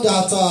the one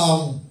that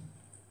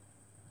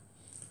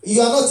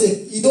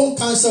you don't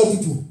cancel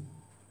people.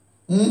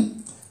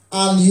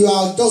 And you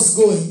are just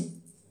going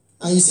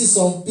and you see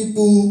some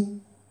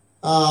people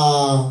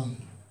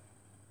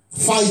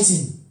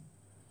fighting.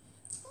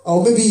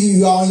 Or maybe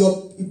you are on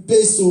your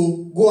place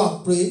to go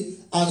and pray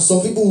and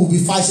some people will be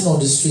fighting on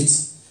the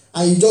streets.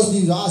 And you just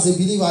believe as a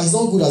believer, it's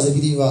not good as a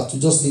believer to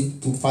just leave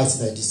people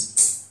fighting like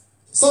this.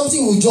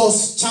 Something will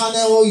just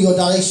channel your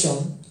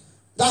direction.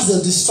 That's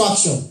a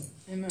distraction.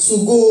 Amen.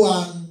 To go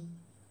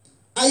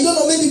and you don't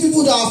know, maybe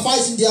people that are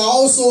fighting, they are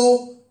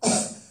also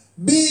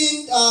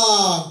being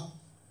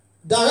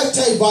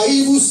directed by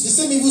the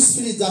same evil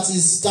spirit that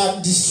is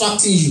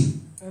distracting you.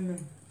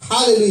 Amen.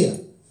 Hallelujah.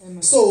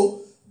 Amen.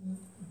 So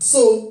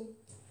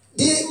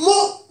the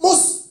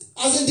most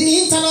as in the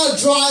internal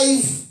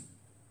drive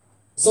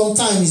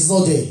sometimes is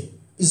not there.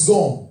 It's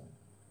gone.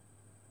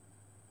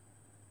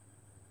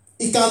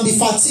 It can be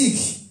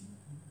fatigue.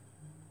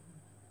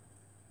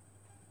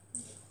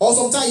 Or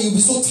sometimes you'll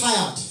be so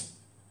tired.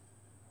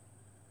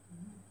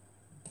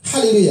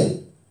 Hallelujah.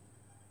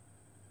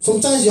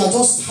 Sometimes you are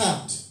just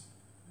tired.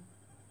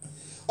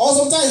 Or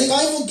sometimes they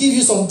can even give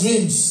you some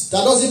dreams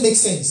that doesn't make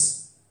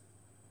sense.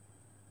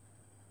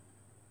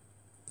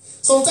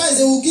 Sometimes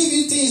they will give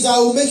you things that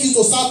will make you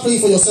to start praying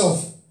for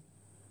yourself.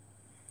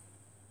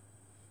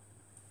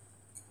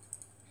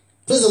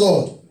 Praise the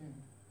Lord.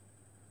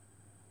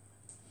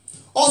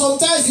 Or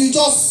sometimes you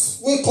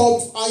just wake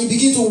up and you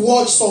begin to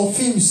watch some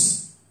films.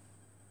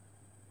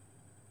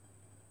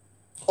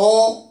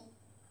 Or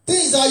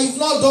things that you've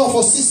not done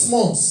for 6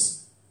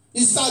 months.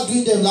 You start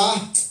doing them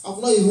like, I've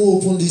not even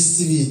opened this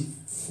TV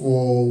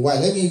for a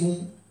while.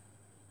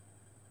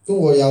 Don't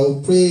worry, I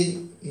will pray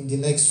in the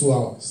next 2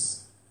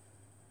 hours.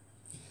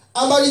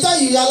 And by the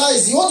time you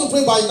realize you want to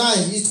pray by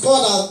 9, it's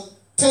called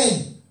at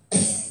 10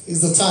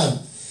 is the time.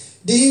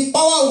 The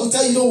power will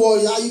tell you, don't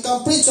worry, you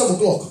can pray 12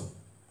 o'clock.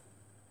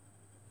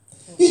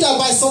 Either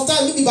by some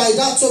time, maybe by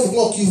that 12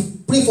 o'clock,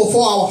 you pray for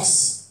 4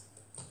 hours.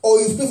 Or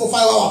you pray for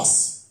 5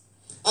 hours.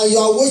 And you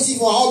are waiting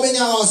for how many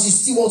hours you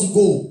still want to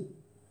go.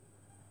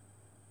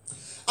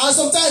 And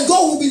sometimes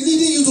God will be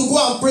leading you to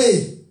go and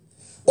pray.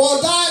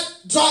 But that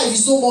drive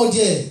is no more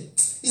there.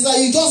 It's like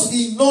you just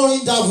be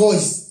ignoring that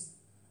voice.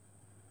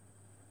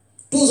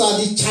 Those are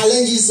the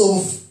challenges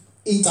of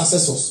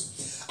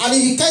intercessors. And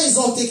if your care is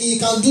not taken, you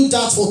can do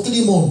that for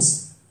 3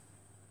 months.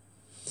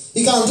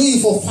 You can do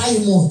it for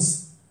 5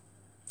 months.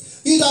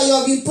 Either you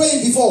have been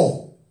praying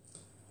before,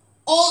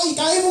 or it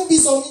can even be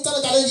some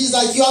internal challenges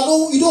like you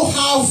don't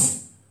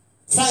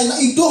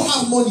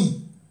have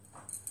money.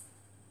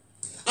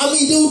 I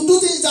mean, they will do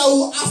things that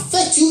will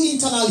affect you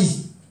internally.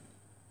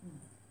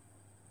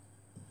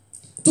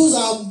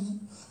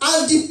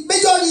 And the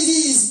major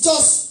reason is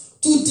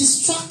just to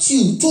distract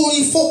you, to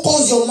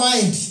refocus your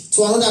mind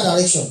to another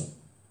direction.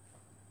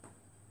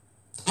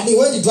 I mean,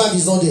 when the drive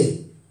is not there,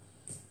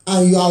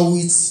 and you are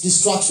with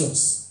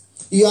distractions,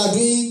 you are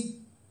doing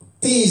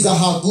things that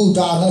are good,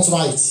 that are not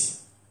right.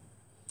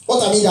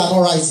 What I mean that are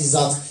not right is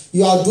that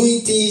you are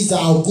doing things that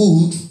are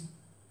good.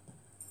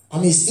 I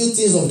mean, still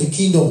things of the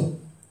kingdom.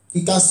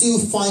 You can still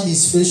find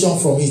inspiration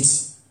from it.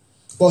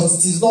 But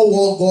it is not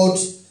what God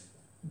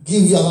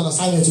gives you as an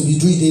assignment to be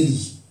doing daily.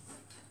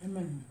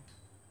 Amen.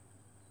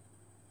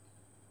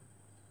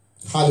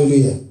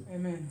 Hallelujah.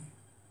 Amen.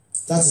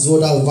 That is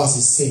what that verse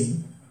is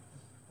saying.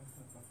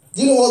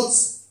 Do you know what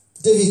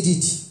David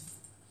did?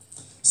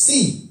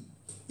 See,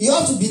 you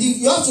have to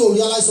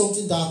realize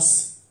something, that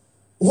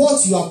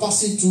what you are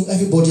passing through,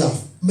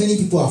 many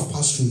people have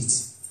passed through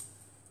it.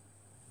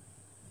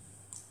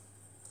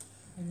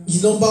 The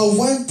number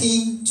one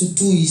thing to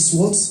do is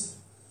what?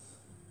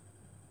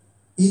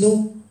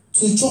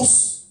 To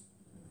just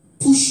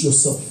push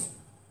yourself.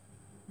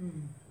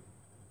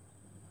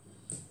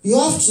 You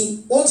have to,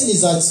 one thing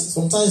is that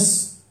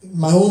sometimes in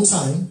my own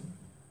time,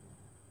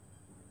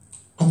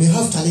 I may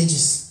have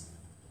challenges,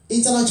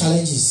 internal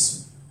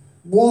challenges.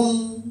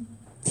 One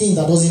thing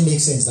that doesn't make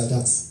sense like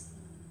that.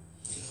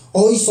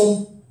 Or if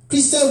some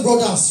Christian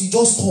brothers, you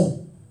just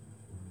come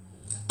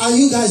and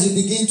you guys will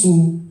begin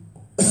to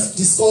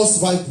discuss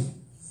Bible.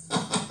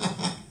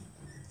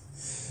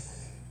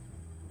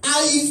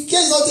 And if if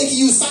care is not taking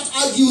you, start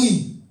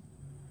arguing.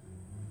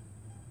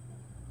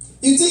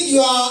 You think you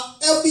are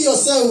helping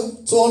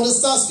yourself to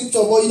understand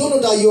scripture, but you don't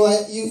know that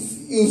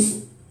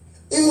you've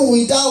even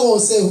with that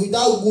oneself, with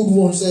that good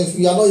oneself,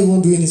 you are not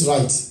even doing it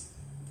right.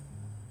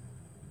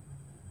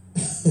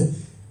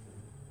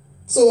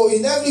 So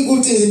in every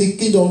good thing in the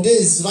kingdom, there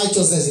is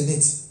righteousness in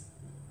it.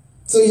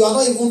 So you are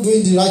not even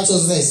doing the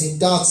righteousness in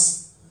that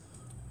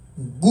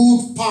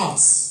good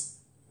part.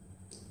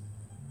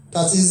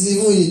 That is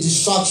even a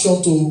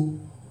distraction to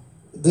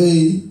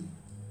the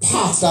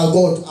path that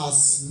God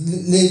has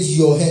laid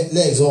your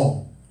legs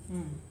on.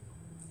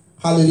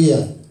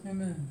 Hallelujah.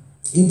 Amen.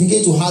 You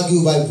begin to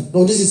argue Bible.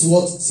 No, this is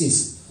what it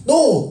says.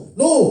 No,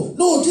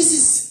 this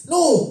is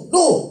no.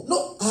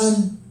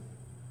 And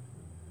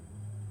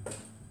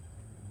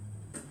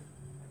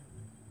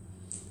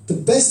the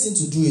best thing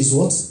to do is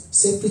what?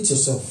 Separate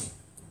yourself.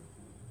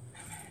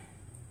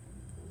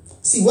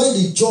 See, when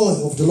the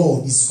joy of the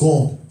Lord is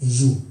gone in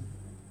you,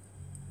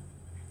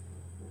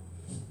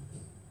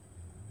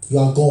 you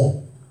are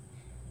gone.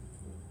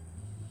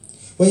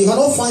 When you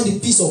cannot find the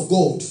peace of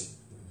God,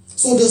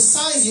 so the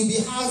signs you'll be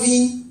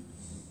having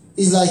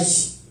is like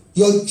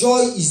your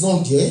joy is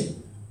not there.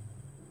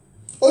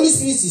 Holy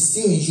Spirit is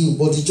still in you,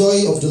 but the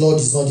joy of the Lord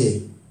is not there.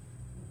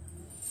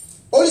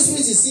 Holy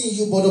Spirit is still in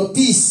you, but the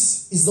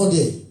peace is not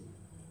there.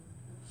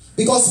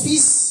 Because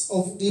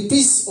the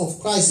peace of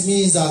Christ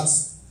means that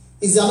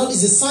it's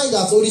a sign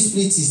that Holy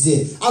Spirit is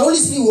there. And Holy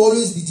Spirit will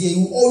always be there.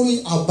 He will always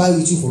abide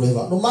with you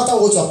forever, no matter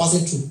what you are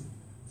passing through.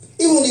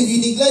 Even if you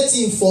neglect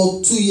him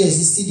for 2 years,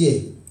 he's still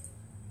there.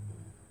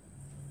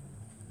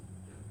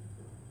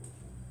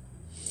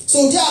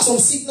 So there are some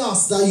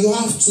signals that you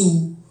have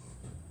to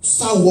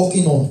start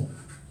working on.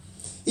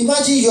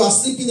 Imagine you are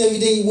sleeping every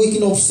day,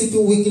 waking up,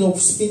 sleeping, waking up,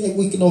 sleeping,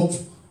 waking up,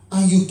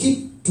 and you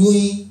keep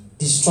doing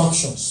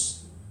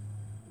distractions.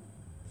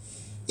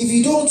 If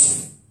you don't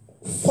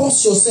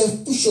force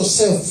yourself, push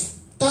yourself,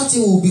 that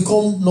thing will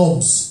become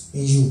norms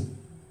in you.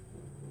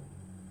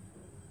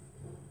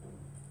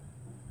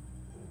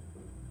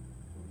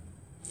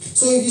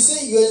 So if you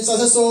say you're an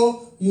intercessor,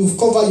 you've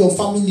covered your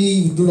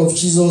family with the blood of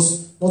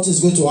Jesus, nothing is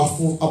going to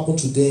happen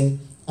to them,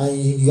 and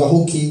you are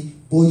okay.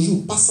 But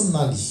you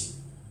personally,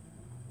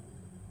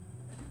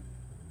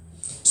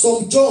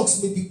 some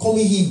drugs may be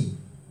coming in.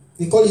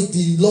 They call it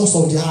the loss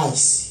of the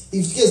eyes.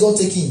 If the case not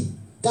taken,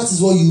 that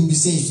is what you will be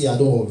saying. Yeah,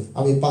 don't worry,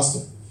 I'm a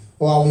pastor,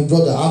 or I'm a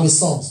brother, I'm a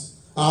son,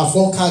 I have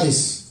 4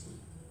 carries.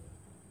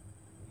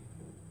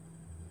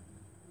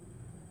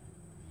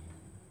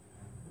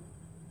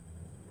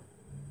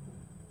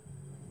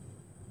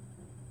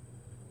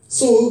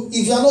 So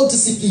if you are not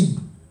disciplined,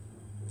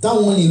 that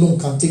one alone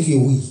can take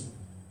you away.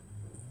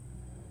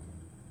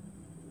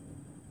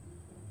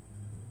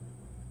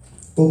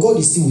 But God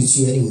is still with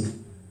you anyway.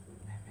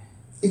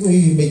 Even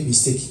if you make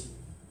mistake,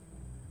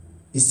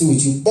 He's still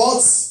with you.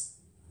 But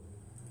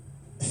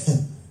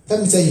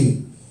let me tell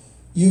you,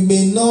 you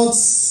may not.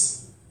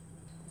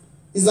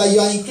 It's like you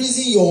are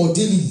increasing your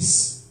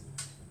dealings.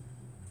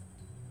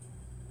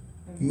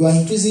 You are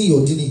increasing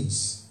your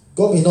dealings.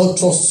 God may not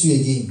trust you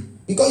again.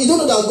 Because you don't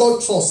know that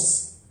God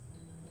trusts.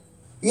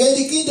 You are in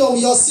the kingdom,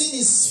 your sin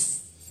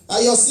is,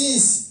 you're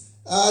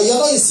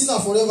not a sinner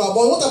forever. But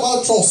what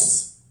about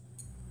trust?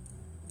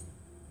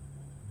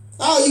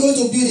 How are you going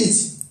to build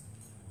it?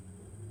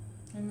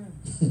 Amen.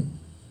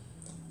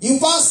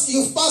 You've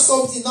passed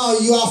something now,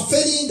 you are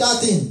failing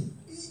that thing.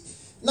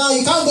 Now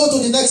you can't go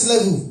to the next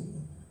level.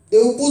 They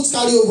will put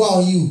carryover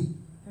on you.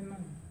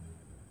 Amen.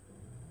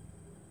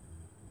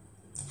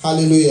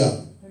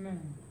 Hallelujah. Amen.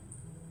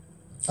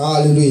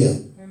 Hallelujah.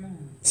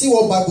 See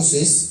what Bible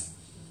says.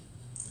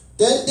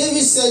 Then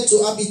David said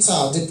to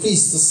Abiathar, the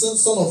priest, the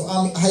son of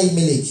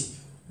Ahimelech,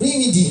 bring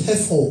me the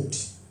ephod.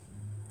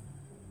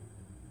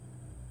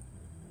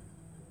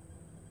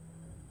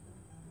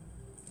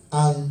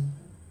 And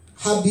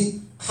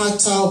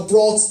Abiathar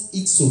brought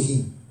it to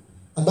him.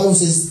 And the Bible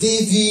says,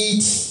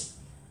 David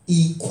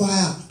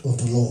inquired of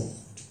the Lord.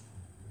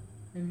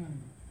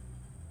 Amen.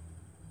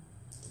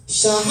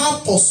 Shall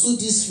I pursue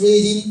this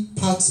raiding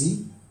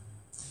party?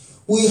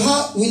 Will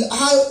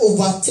I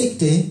overtake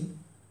them?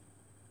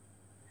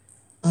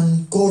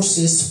 And God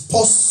says,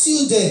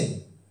 pursue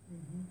them.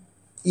 Mm-hmm.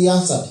 He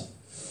answered,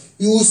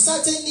 you will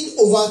certainly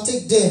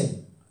overtake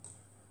them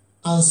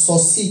and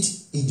succeed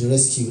in the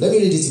rescue. Let me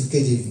read it in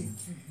KJV.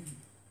 Mm-hmm.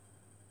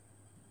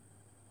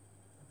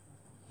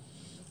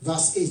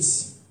 Verse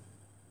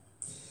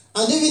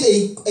 8. And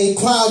David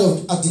inquired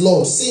at the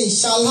Lord, saying,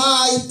 shall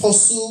I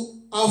pursue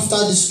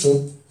after this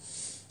troop?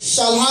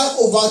 Shall I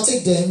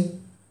overtake them?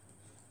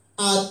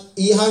 And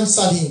he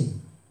answered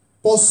him,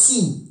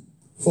 pursue,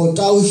 for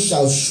thou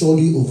shalt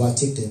surely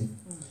overtake them,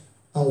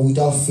 and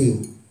without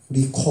fail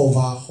recover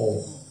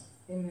all.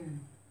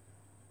 Amen.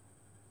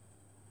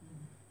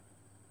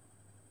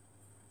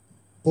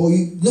 But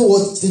you know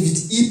what, David?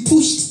 He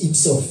pushed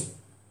himself.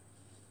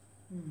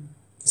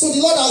 So the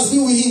Lord has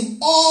been with him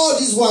all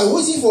this while,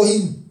 waiting for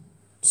him.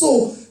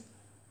 So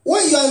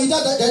when you are in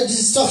that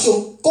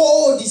distraction,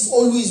 God is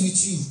always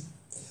with you.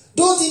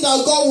 Don't think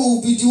that God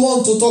will be the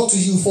one to talk to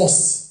you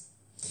first.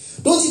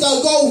 Don't think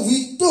that God will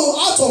be, no,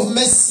 out of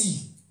mercy,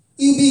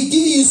 He'll be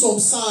giving you some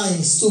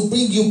signs to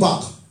bring you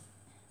back.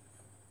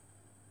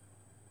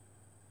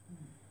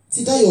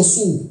 See that your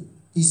soul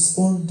is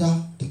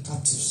under the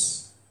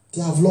captives.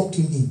 They have locked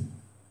him in.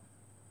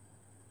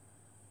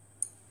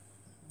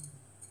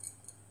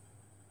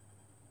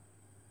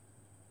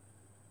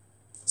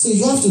 So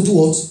you have to do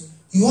what?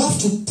 You have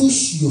to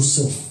push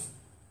yourself.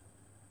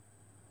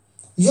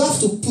 You have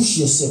to push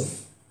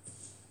yourself.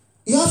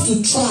 You have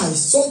to try.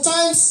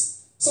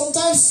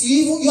 Sometimes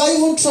you are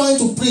even trying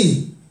to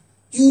pray.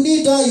 You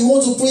need that, you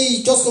want to pray,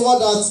 you just cover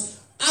that.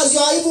 As you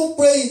are even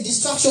praying,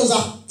 distractions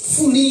are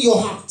filling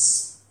your heart.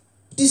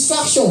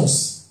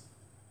 Distractions.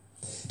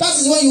 That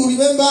is when you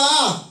remember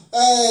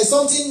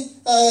something.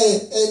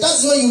 That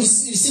is when you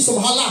receive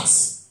some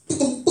alerts.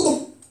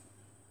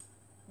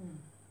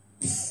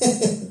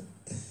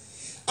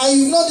 And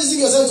you've not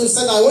deceived yourself to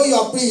say that when you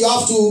are praying, you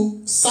have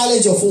to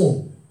silence your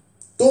phone.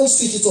 Don't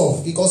switch it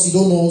off because you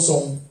don't know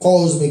some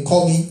calls may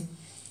come in.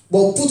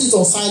 But put it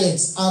on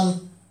silence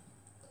and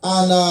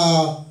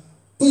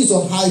put it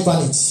on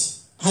hibernate.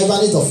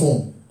 Hibernate the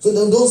phone. So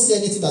don't see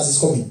anything that is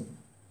coming.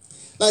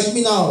 Like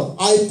me now,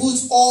 I put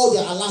all the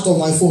alert on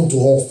my phone to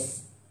off.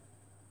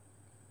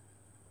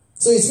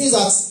 So it means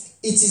that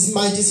it is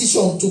my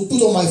decision to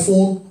put on my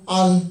phone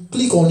and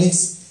click on it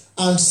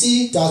and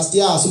see that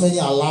there are so many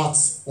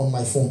alerts on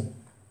my phone.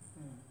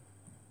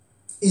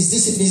 It's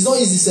discipline. It's not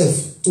easy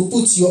self to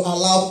put your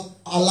alert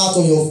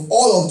on your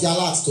all of the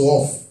alerts to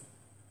off.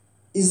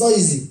 It's not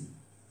easy.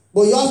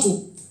 But you have to,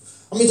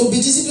 to be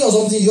disciplined on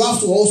something, you have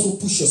to also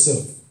push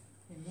yourself.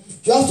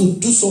 You have to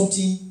do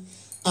something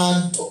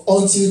and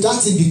until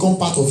that thing become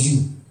part of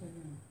you.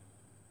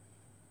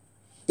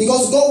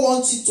 Because God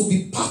wants it to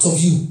be part of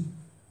you.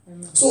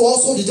 So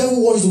also the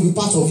devil wants it to be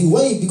part of you.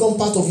 When it becomes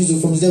part of you,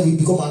 from the devil it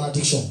become an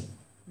addiction.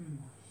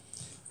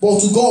 But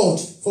to God,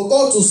 for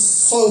God to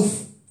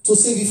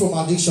save you from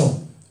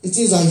addiction, it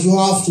means that you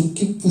have to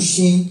keep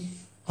pushing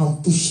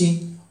and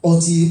pushing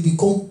until it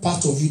becomes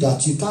part of you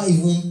that you can't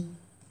even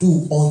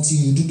do until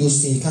you do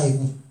those things.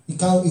 You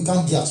can't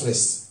be at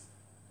rest.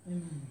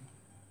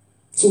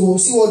 So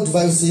see what the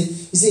Bible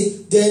says. He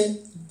said, then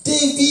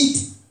David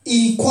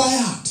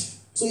inquired.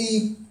 So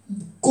he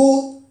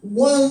go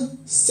one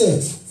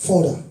step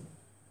further.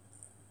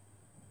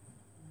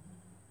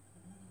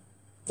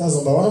 That's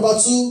number one. Number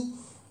two,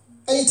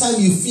 anytime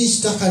you finish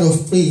that kind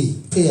of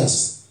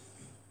prayers,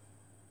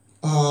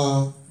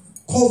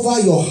 cover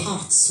your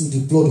hearts with the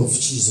blood of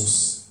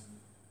Jesus.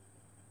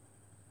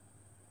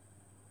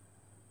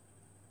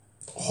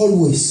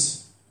 Always.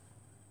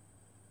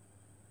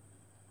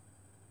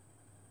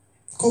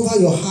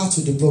 Cover your heart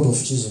with the blood of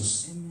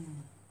Jesus. Amen.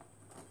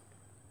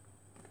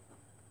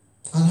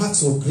 And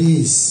ask for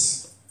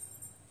grace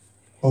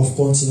of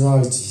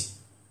continuity.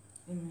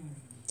 Amen.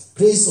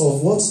 Grace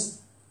of what?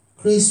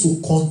 Grace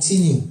to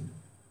continue.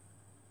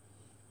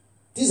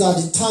 These are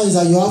the times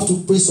that you have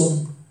to pray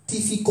some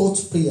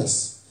difficult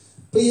prayers.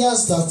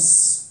 Prayers that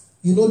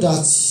you know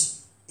that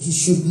he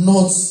should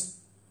not.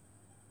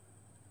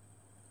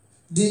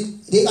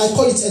 I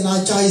call it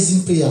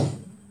energizing prayer.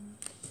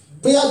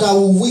 Prayer that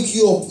will wake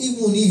you up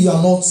even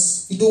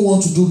if you don't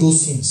want to do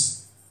those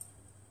things.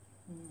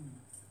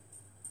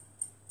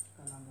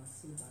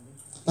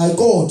 Like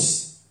God,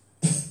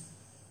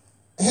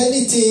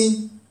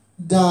 anything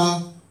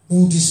that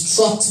will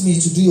distract me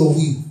to do your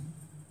will,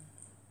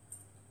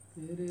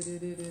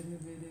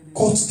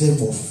 cut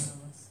them off.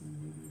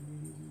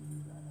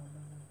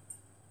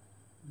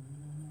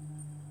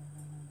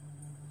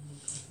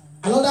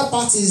 Another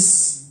part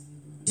is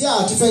there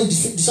are different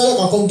distraction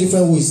can come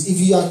different ways. If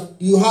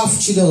you have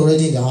children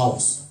already in the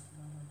house,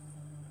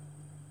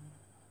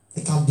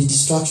 it can be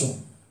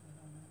distraction.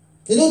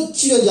 You know,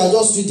 children, they are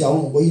just doing their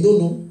own, but you don't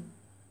know.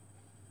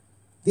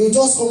 They will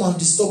just come and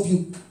disturb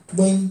you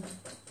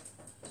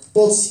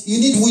but you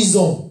need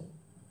wisdom.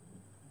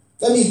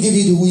 Let me give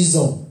you the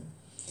wisdom.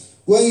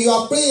 When you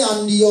are praying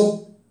and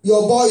your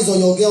boys or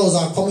your girls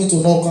are coming to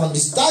knock on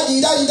this,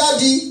 daddy,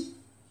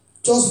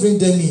 just bring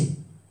them in.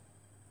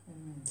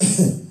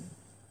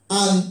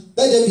 And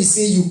let them be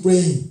seeing you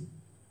praying.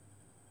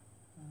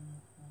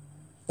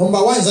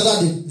 Number one is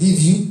either they leave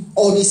you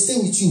or they stay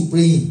with you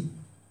praying.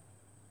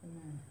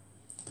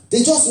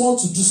 They just want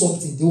to do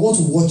something. They want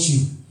to watch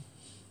you.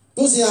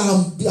 Don't say,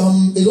 I'm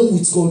alone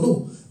with God.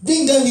 No.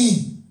 Bring them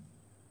in.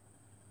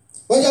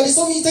 When there is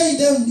something, tell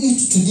them you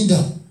to lead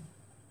them.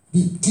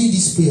 Be doing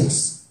these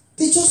prayers.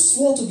 They just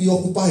want to be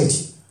occupied.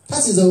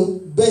 That is the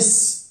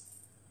best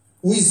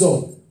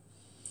wisdom.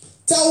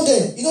 Tell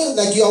them,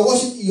 like you are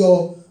washing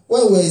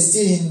when we're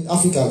still in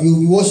Africa, you'll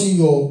be washing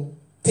your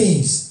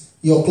things,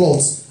 your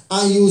clothes,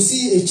 and you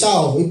see a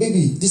child, a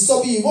baby,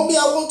 disturbing you. Mommy,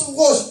 I want to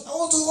wash.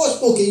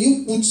 Okay,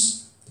 you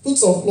put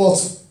some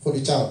cloth for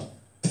the child.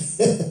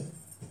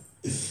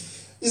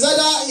 It's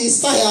either he's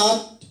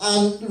tired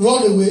and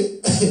run away,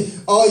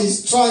 or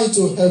he's trying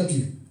to help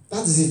you.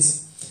 That is it.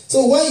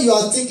 So when you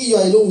are thinking you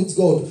are alone with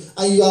God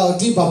and you are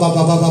doing ba ba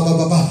ba ba ba ba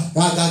ba ba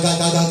ga ga ga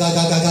ga ga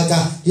ga ga ga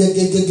ga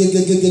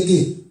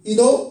you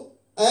know,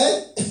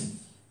 and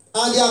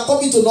they are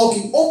coming to knock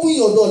you, open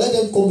your door, let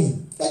them come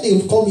in. When they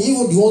come in,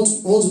 even you want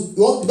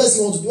the best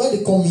you want to do, when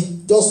they come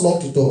in, just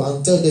lock the door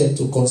and tell them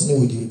to continue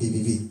with the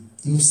baby.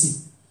 You see,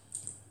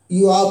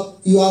 you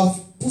are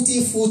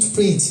putting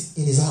footprint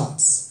in his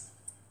heart.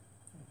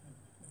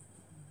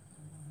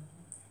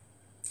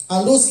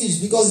 And those kids,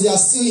 because they are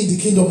still in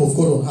the kingdom of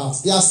God on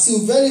earth, they are still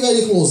very,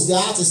 very close. Their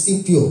heart is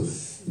still pure.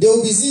 They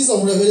will be seeing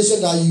some revelation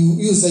that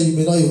you say you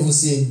may not even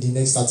see in the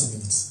next 30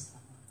 minutes.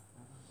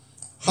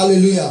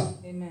 Hallelujah.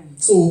 Amen.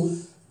 So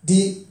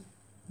the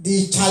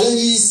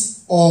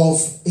challenges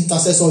of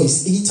intercessor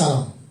is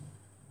internal.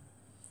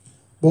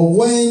 But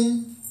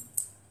when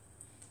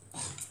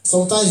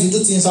sometimes you do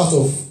things out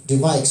of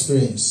divine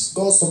experience,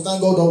 sometimes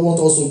God don't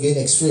want us to gain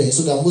experience,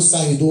 so that most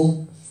time you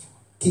don't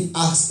keep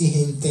asking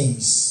him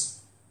things.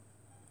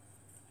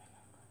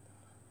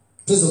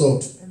 Praise the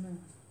Lord. Amen.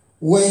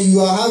 When you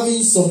are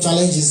having some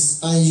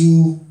challenges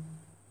and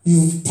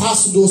you've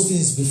passed those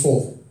things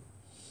before,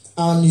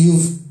 and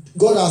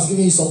God has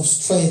given you some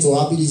strength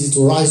or ability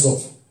to rise up.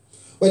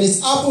 When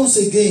it happens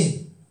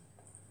again,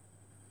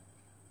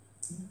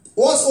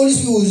 what Holy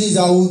Spirit will do is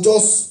I will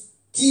just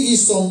give you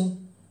some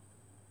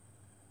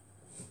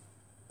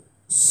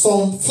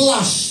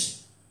flash.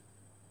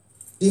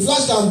 The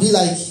flash can be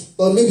like,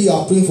 or maybe you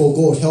are praying for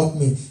God, help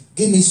me,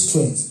 give me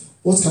strength.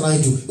 What can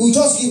I do? It will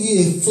just give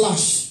you a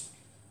flash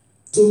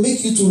to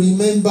make you to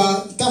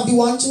remember. It can be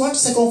one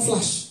second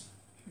flash.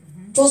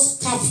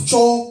 Just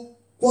capture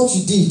what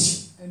you did.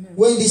 Amen.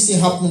 When this thing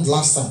happened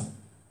last time.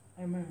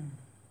 Amen.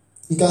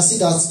 You can see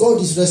that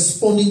God is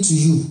responding to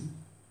you.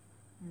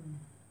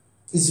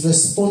 He's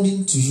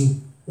responding to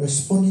you.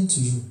 Responding to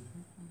you.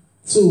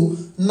 So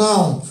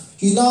now,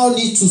 you now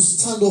need to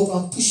stand up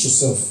and push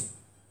yourself.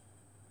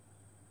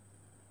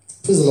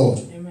 Praise the Lord.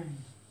 Amen.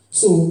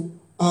 So,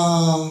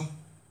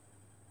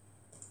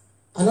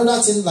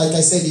 another thing, like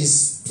I said,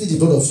 is plead the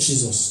blood of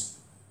Jesus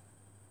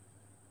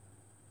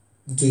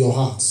into your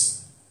heart.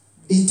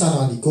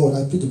 Internally, God,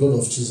 I plead the blood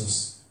of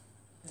Jesus.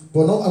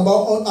 But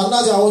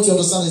another thing I want you to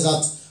understand is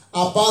that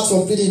apart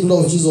from pleading the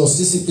blood of Jesus,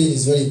 discipline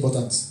is very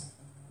important.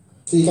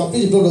 So you can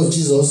plead the blood of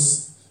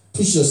Jesus,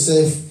 push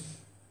yourself.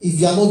 If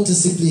you are not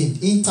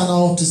disciplined,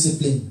 internal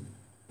discipline.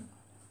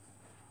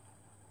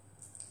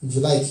 If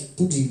you like,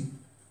 put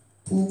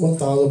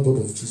 1,000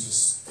 blood of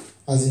Jesus.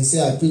 As in, say,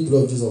 I plead the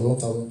blood of Jesus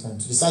 1,000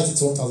 times. Recite it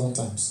 1,000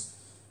 times.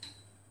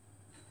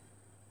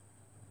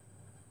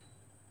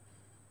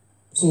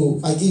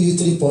 So I give you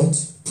 3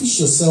 points.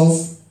 Push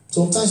yourself.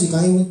 Sometimes you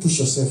can even push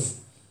yourself.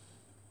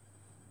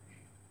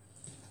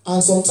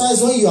 And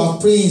sometimes when you are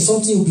praying,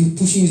 something will be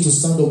pushing you to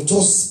stand up.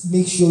 Just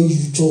make sure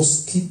you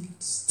just keep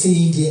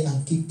staying there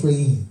and keep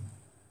praying.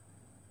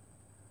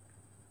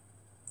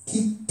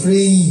 Keep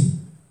praying.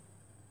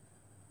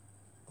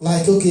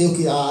 Like,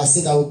 okay, I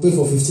said I will pray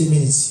for 15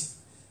 minutes.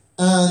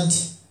 And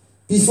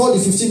before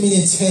the 15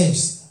 minutes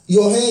ends,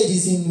 your head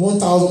is in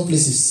 1,000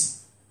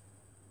 places.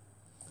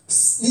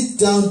 Sit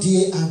down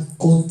there and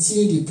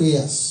continue the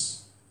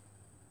prayers.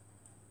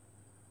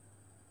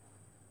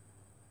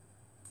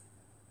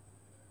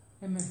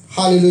 Amen.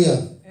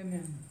 Hallelujah.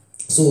 Amen.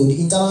 So the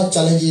internal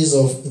challenges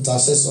of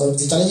intercessor,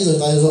 the challenges of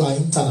intercessor are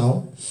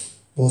internal.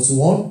 But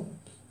one,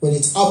 when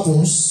it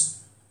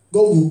happens,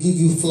 God will give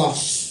you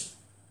flash.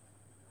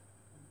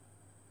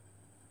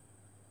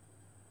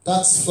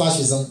 That flash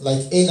is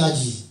like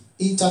energy,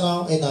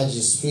 internal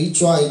energy,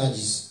 spiritual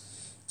energies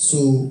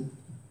to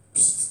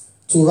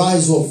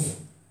rise up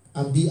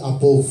and be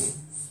above,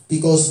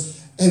 because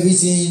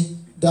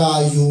everything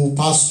that you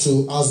pass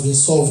through has been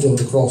solved on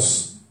the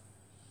cross,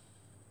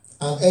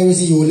 and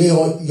everything you lay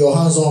your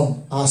hands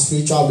on as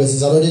spiritual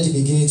blessings are already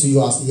been given to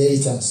you as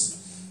inheritance.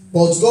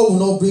 But God will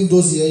not bring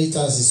those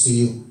inheritances to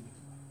you.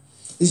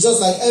 It's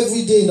just like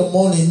every day in the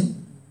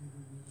morning,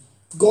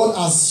 God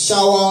has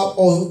showered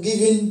or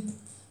given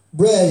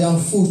bread and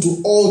food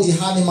to all the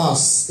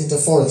animals in the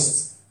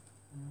forest.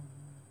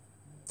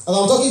 As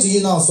I'm talking to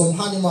you now, some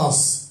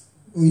animals,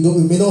 we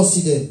may not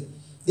see them.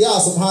 There are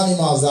some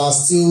animals that are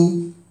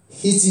still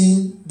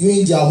eating,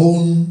 doing their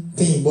own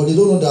thing, but they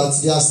don't know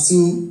that they are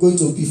still going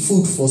to be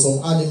food for some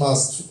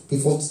animals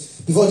before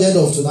the end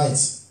of tonight.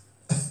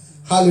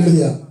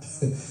 Hallelujah.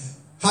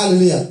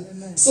 Hallelujah.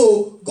 Amen.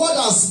 So God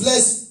has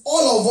blessed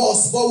all of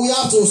us, but we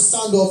have to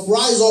stand up,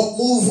 rise up,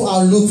 move,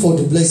 and look for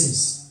the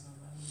blessings.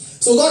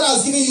 So God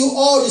has given you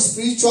all the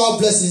spiritual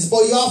blessings,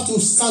 but you have to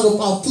stand up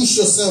and push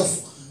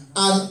yourself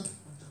and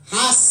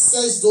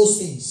access those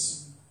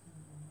things.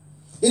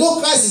 You know,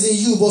 Christ is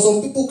in you, but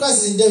some people,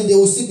 Christ is in them, they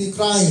will still be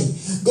crying,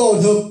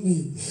 God help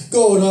me,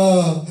 God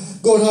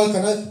how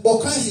can I?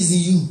 But Christ is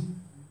in you.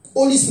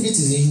 Holy Spirit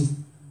is in you.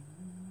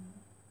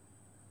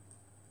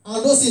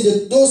 And those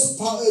things,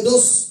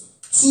 those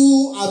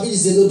two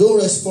abilities, they don't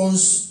respond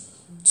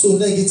to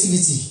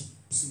negativity.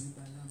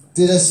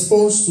 They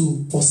respond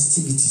to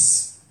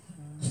positivities.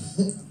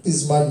 This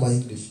is my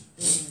English.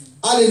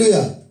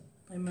 Hallelujah.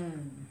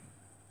 Amen.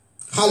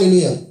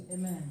 Hallelujah.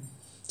 Amen.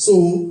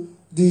 So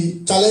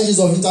the challenges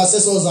of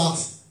intercessors are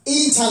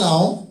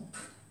internal,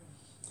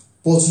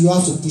 but you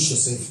have to push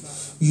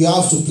yourself. You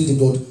have to plead the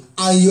blood,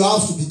 and you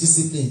have to be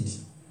disciplined.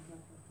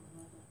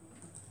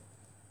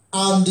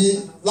 And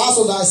the last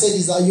one that I said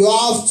is that you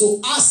have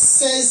to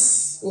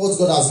access what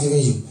God has given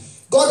you.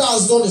 God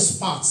has done his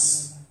part.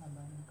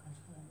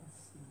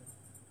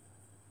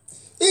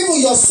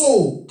 Even your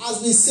soul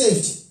has been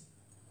saved,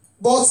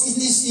 but it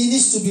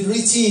needs to be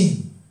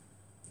written.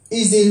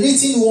 It's the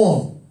written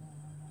one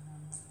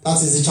that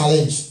is the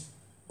challenge.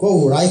 God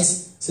will write,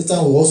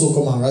 Satan will also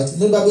come and write. You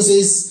know, the Bible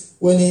says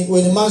when a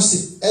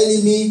man's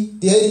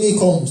the enemy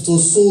comes to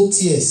sow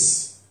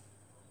tears.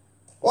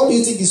 What do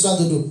you think he's trying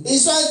to do?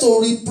 He's trying to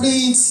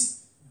reprint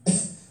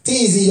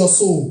things in your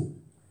soul.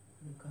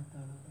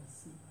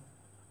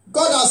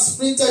 God has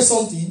printed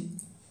something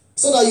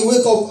so that you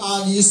wake up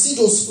and you see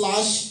those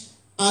flash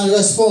and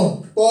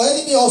respond. But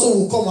enemy also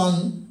will come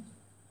and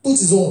put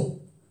his own.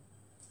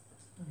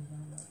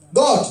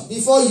 God,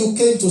 before you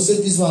came to save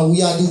this man,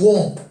 we are the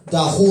one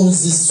that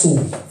owns this soul.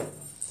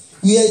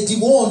 We are the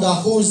one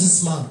that owns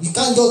this man. You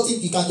can't just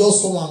think you can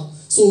just come and.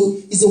 So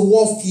it's a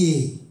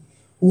warfare.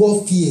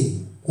 Warfare.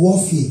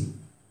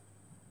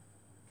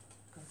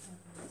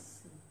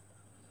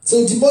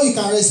 So the more you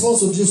can respond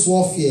to this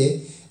warfare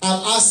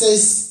and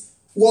access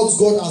what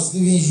God has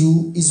given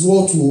you is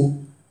what will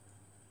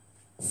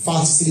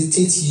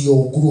facilitate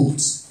your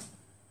growth.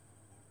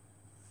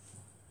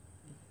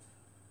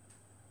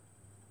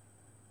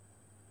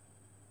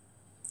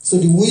 So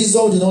the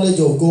wisdom, the knowledge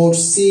of God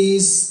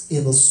stays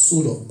in the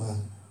soul of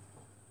man.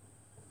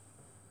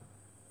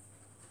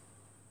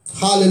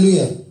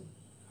 Hallelujah.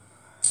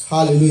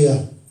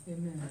 Hallelujah.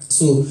 Amen.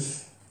 So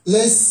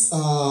let's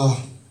I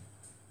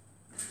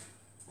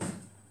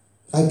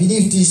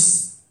believe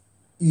this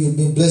you've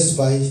been blessed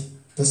by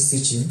this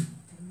teaching.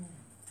 Amen.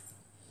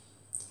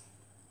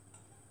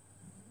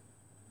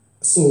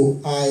 So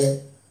I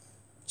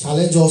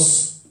challenge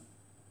us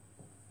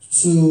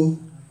to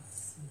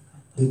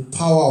the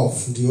power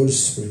of the Holy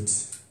Spirit.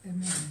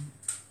 Amen.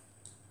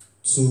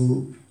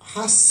 To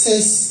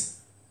access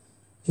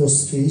your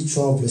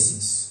spiritual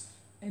blessings.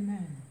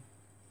 Amen.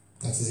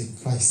 That is in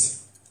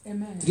Christ.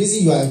 Amen. The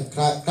reason you are in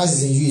Christ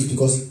is in you is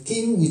because he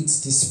came with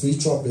the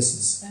spiritual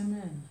blessings.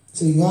 Amen.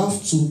 So you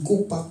have to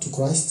go back to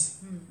Christ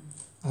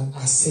and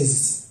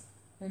access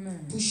it.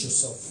 Amen. Push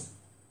yourself.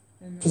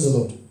 Amen. Praise the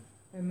Lord.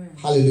 Amen.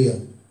 Hallelujah.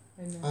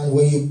 Amen. And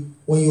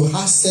when you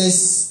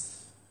access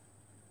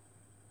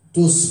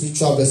those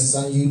spiritual blessings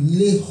and you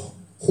lay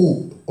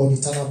hold on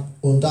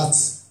that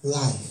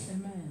life,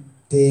 Amen.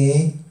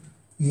 then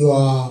you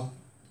will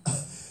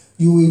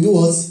do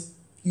what?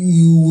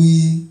 You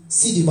will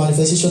see the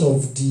manifestation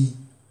of the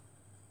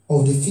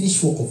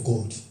finished work of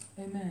God.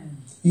 Amen.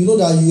 You know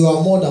that you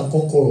are more than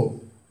conqueror.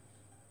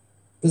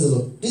 Praise the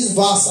Lord. This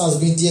verse has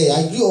been there.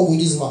 I grew up with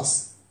this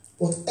verse.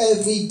 But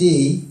every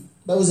day,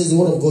 the Bible says the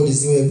word of God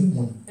is new every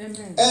morning.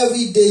 Amen.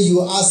 Every day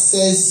you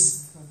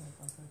access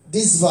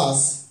this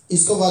verse,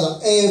 it's covered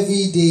that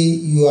every day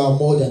you are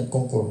more than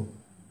conqueror.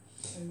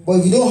 Amen. But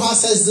if you don't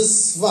access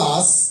this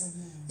verse,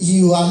 Amen.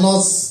 you are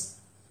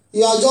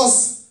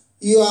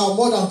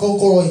more than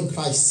conqueror in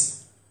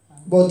Christ.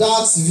 But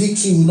that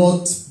victory will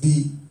not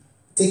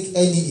take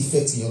any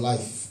effect in your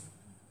life.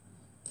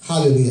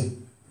 Hallelujah.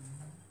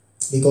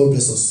 May God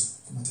bless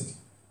us. Come on, take it.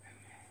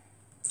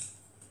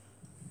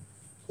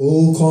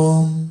 Oh,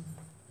 come,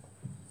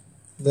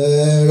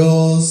 let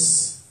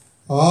us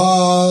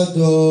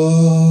adore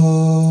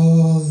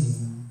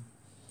him.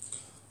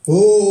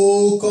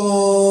 Oh,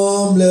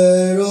 come,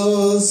 let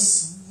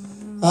us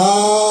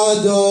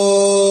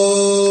adore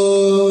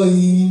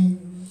him.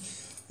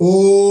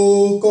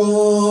 Oh,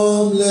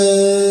 come,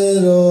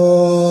 let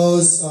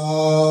us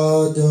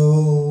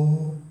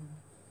adore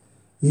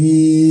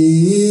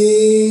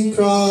in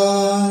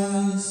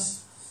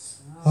Christ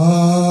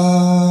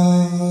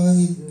our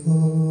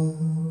God.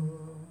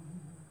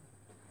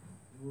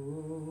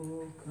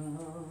 Oh,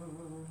 come,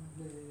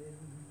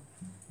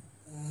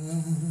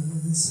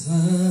 As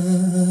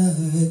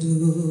adore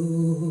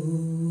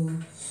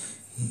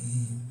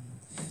him.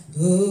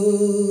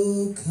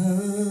 Oh,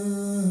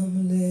 come,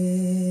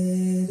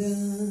 let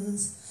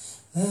us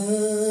adore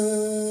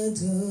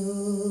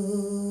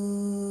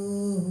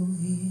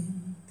him.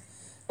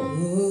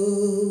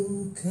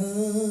 Oh,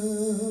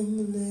 come,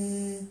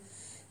 let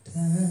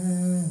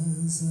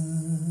us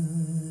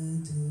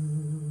adore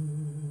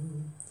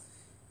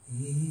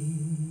him.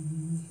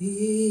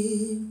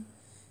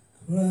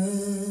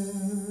 Christ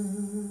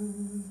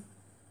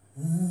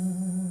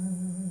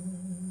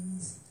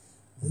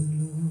the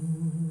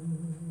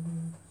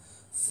Lord,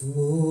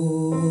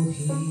 for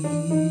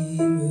him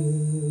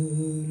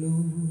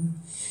alone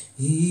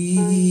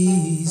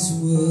is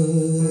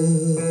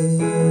worthy,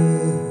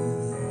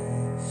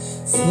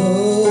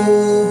 for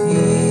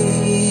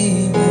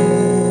him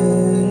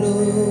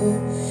alone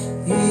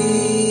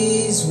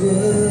is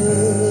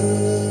worthy,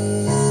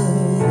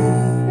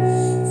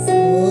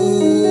 for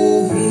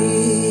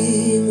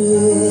him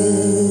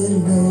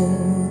alone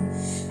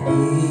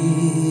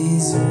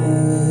is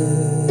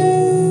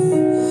worthy.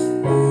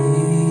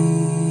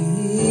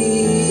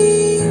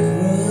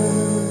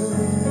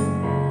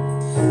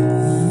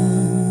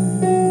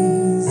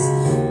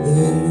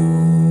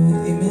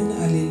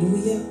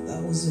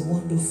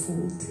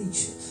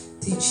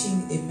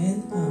 teaching,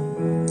 amen.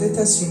 Let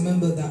us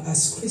remember that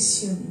as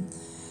Christians,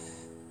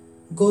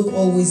 God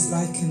always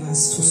likens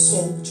us to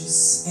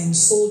soldiers, and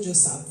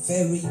soldiers are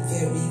very,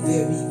 very,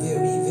 very,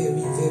 very,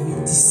 very, very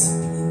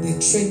disciplined. They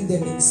train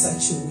them in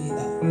such a way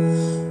that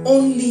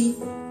only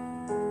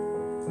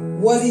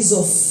what is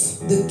of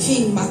the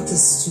king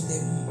matters to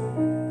them.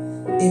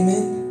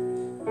 Amen.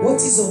 What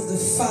is of the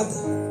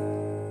Father,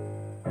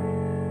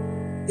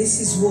 this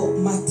is what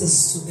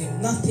matters to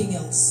them, nothing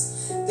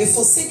else. They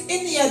forsake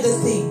any other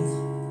thing.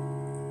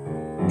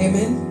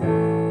 Amen.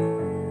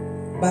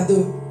 But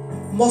the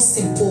most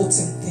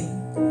important thing,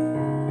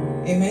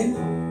 amen,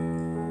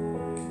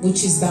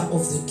 which is that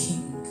of the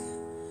king,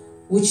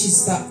 which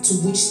is that to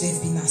which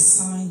they've been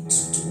assigned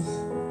to do.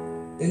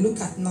 They look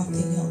at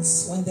nothing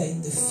else when they're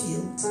in the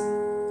field.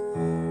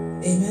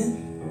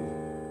 Amen.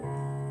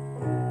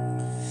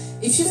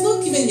 If you've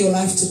not given your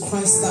life to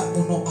Christ, that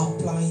will not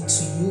apply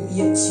to you.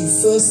 Yet you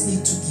first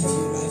need to give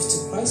your life to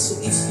Christ. So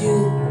if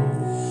you're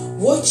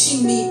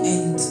watching me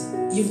and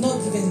you've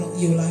not given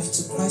your life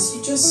to Christ,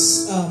 you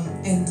just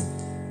and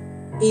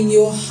in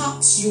your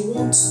heart you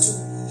want to,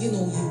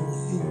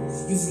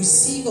 you've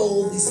received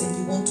all this and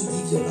you want to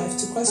give your life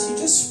to Christ, you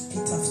just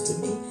repeat after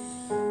me.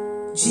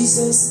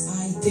 Jesus,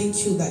 I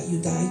thank you that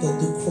you died on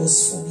the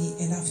cross for me,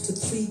 and after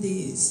 3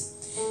 days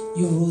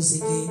you rose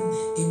again.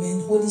 Amen.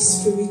 Holy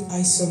Spirit,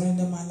 I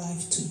surrender my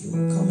life to you.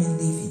 Come and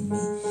live in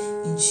me.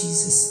 In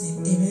Jesus'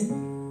 name. Amen.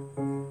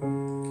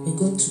 We're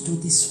going to do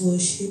this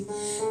worship.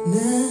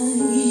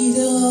 Light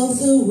of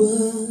the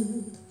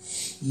world,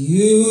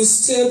 you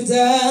step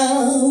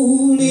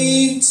down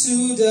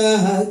into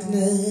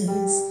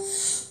darkness.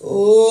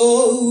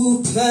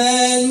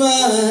 Open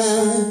my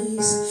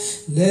eyes,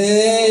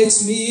 let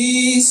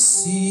me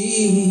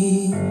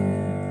see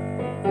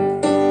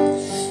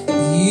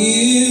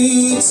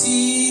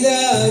beauty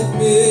that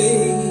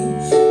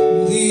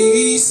made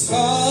this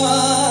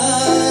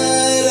heart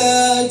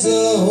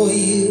adore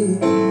you.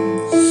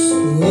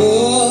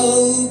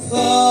 Hope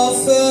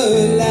of a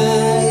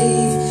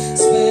life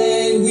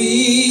spent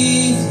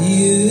with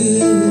you.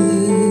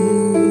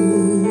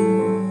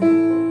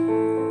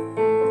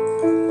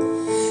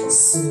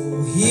 So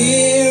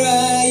here I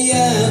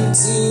am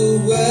to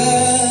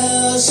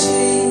worship.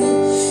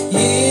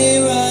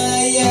 Here I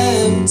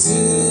am to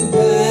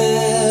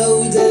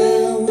bow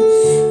down.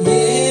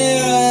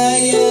 Here I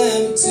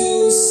am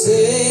to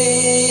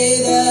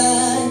say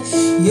that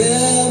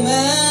you're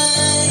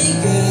my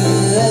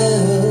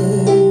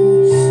God.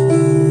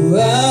 You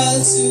are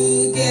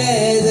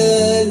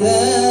together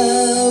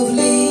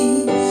lovely,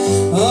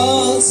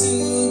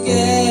 altogether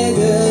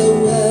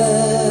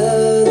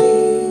worthy,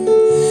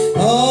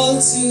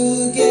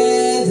 altogether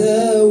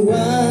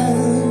wonderful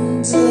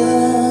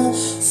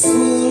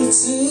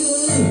to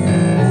me.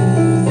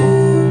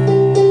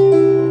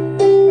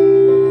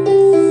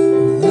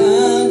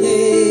 I'll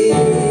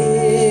never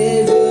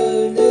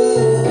know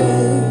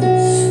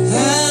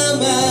how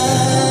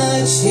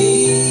much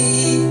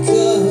it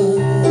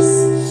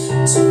costs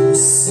to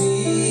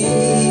see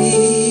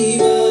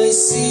my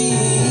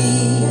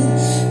sin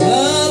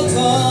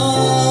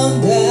upon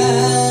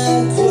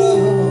that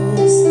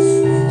cross.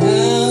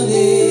 I'll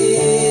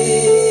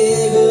never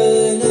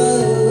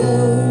know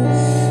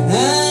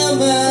how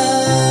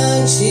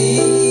much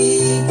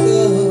it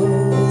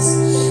costs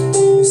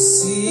to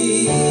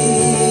see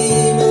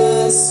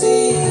my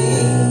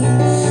sin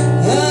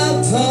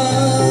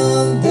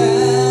upon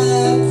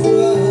that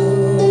cross.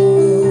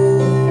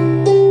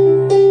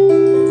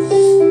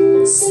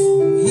 So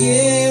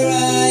here I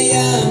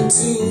am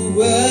to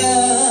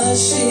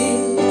worship.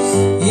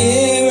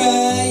 Here I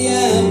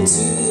am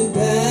to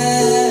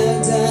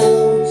bow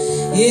down.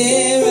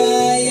 Here I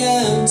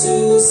am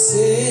to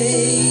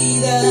say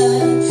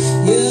that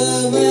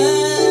you're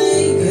my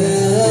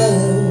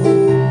God.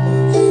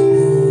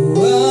 You're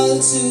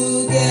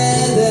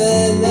altogether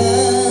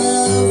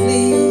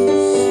lovely,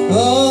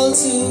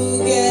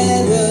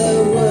 altogether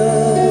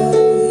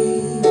worthy,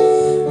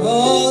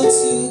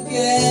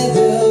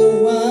 altogether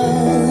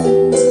wonderful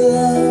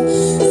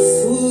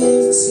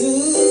to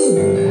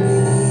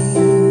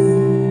me.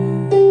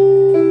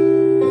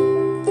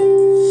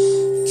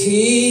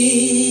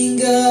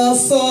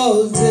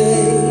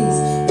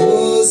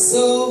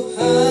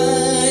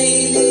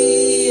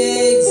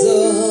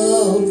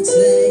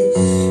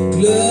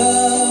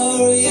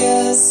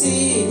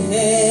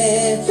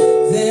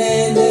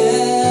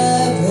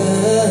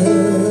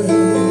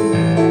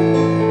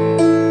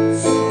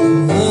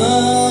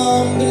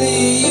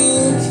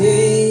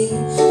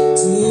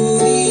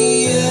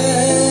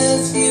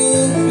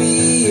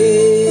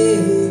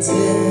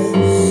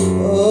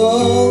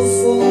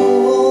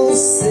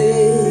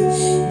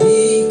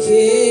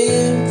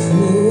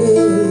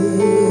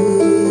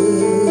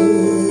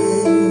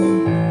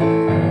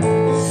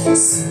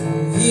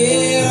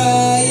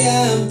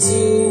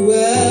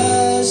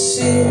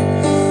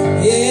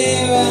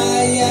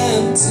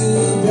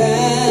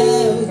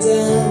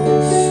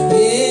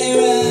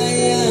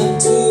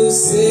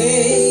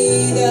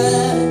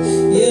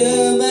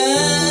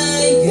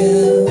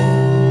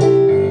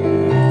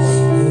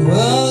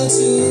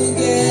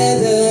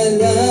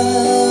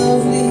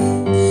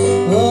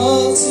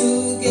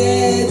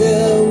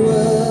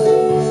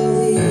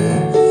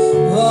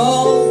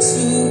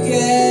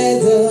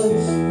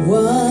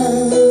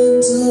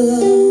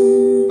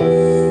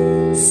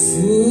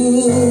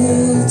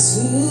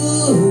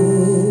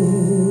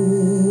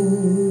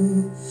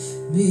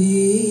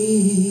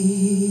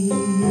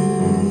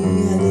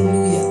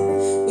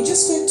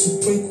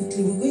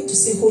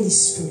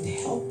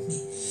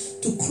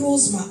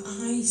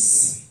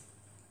 eyes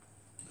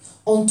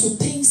onto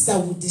things that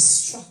will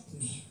distract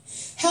me.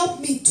 Help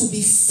me to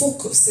be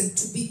focused and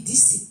to be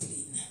disciplined.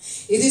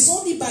 It is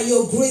only by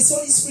your grace,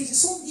 Holy Spirit,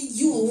 it's only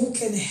you who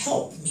can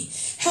help me.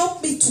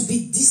 Help me to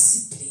be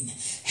disciplined.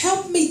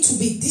 Help me to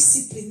be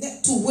disciplined,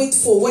 not to wait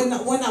for when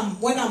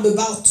I'm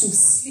about to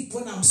sleep,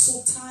 when I'm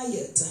so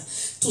tired,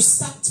 to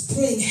start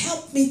praying.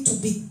 Help me to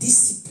be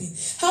disciplined.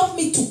 Help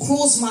me to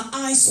close my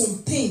eyes on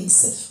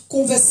things,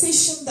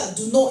 conversation that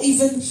do not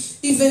even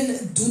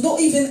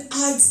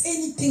add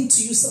anything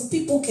to you. Some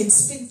people can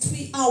spend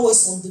 3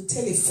 hours on the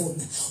telephone.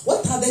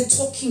 What are they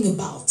talking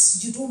about?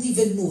 You don't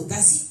even know.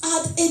 Does it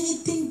add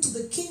anything to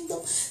the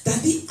kingdom?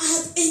 Does it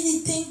add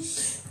anything?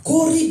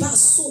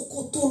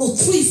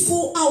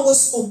 3-4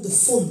 hours on the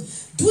phone,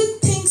 doing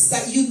things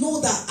that you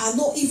know that are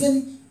not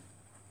even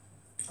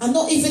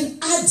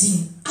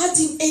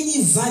adding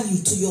any value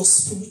to your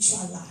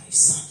spiritual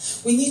lives.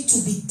 We need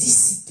to be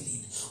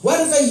disciplined.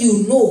 Whatever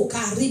you know,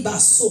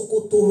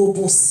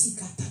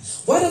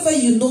 whatever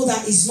you know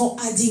that is not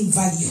adding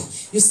value,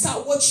 you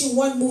start watching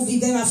one movie,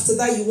 then after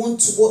that you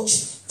want to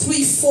watch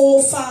 3,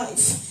 4,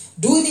 5.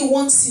 Doing it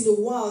once in a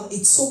while,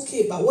 it's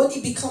okay. But when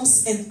it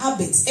becomes an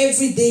habit,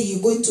 every day you're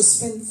going to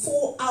spend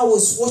 4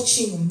 hours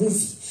watching a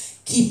movie.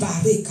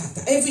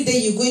 Every day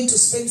you're going to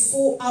spend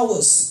 4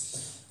 hours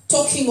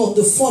talking on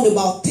the phone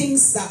about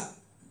things that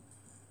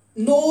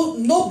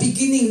no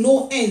beginning,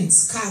 no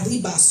ends.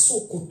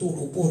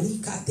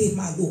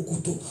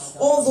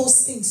 All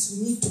those things,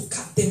 we need to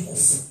cut them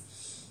off.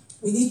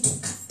 We need to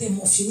cut them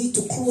off. You need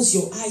to close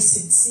your eyes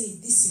and say,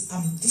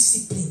 I'm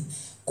disciplined.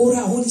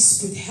 Holy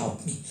Spirit,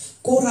 help me.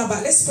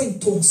 Let's pray in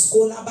tongues.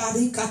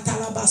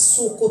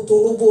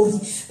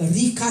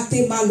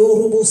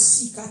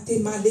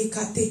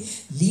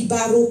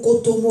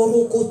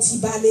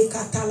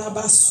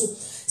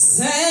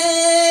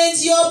 Send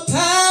your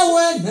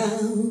power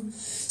now.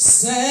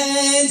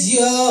 Send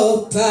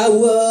your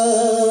power.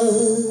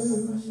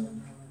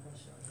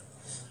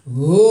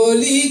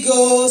 Holy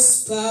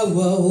Ghost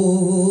power.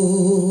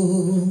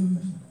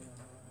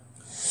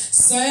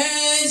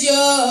 Send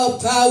your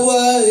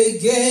power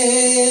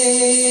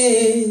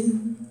again.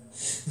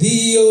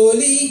 The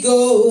Holy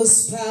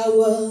Ghost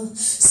power.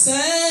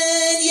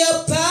 Send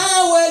your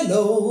power,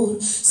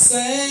 Lord.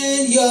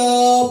 Send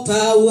your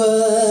power.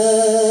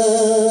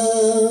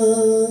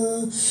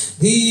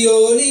 The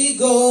Holy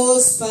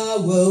Ghost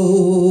power.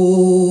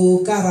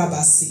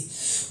 Karabasi.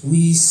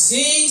 We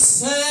sing,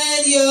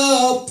 send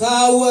your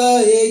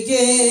power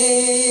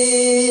again.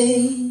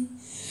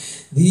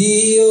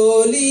 The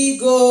Holy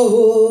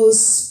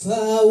Ghost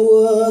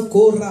power.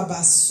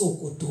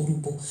 Korabasoko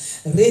torubo.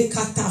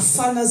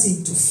 Rekatafanas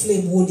into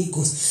flame, Holy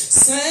Ghost.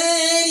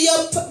 Send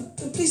your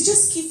please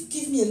just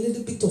give me a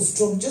little bit of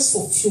drum just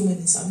for a few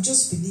minutes. I'm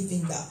just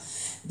believing that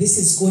this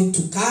is going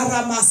to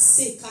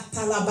karamase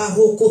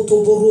katalabaroko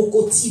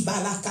toboroko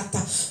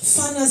tibalakata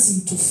fan us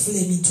into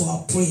flame, into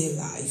our prayer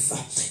life,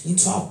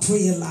 into our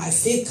prayer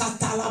life.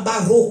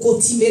 Katalabaroko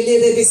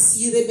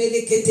timelebesi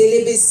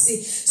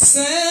rebeleketelebesi.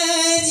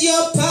 Send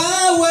your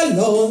power,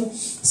 Lord.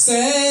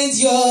 Send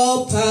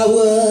your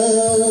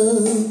power.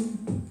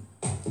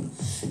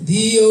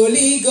 The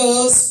Holy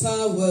Ghost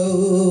power.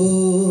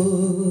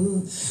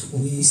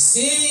 We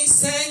sing,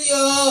 send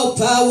your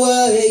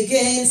power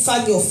again.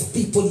 Fan your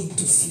people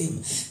into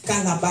flame.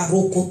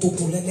 Kalabaroko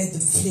topole, let the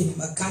flame.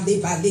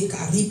 Kalebale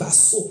kariba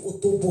soko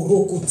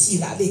toboroko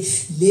tirale.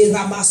 Le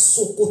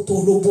ramasoko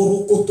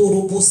toroboroko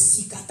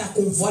torobosi. Kata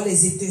qu'on voit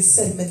les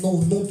étincelles maintenant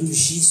au nom de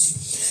Jésus.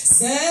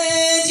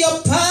 Send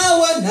your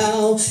power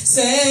now.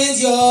 Send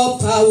your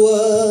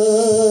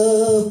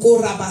power.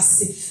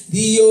 Korabase.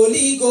 The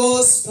Holy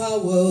Ghost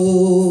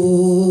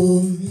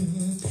power.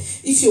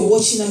 If you're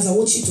watching us, I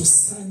want you to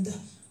stand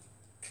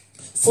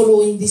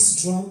following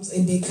these drums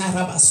and I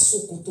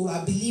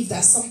believe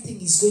that something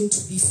is going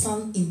to be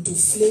found into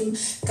flame.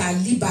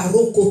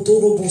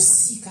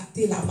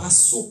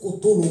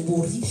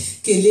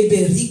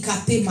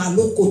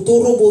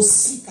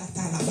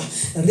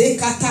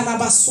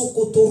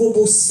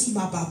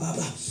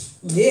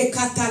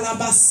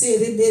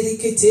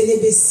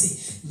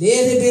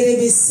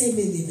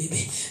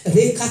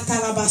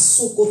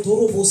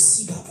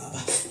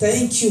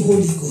 Thank you,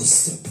 Holy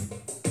Ghost.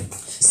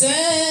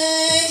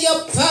 Send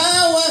your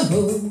power,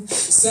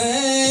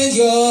 send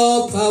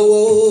your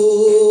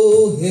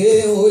power,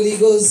 hey, Holy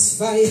Ghost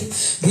fire,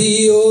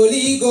 the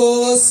Holy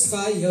Ghost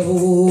fire,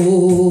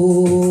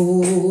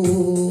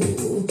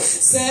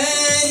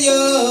 send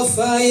your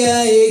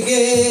fire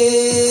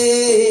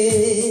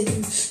again,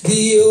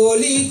 the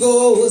Holy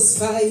Ghost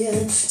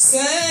fire,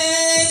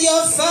 send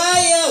your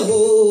fire,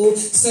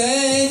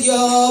 send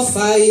your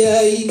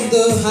fire in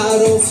the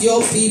heart of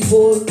your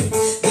people,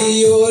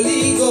 the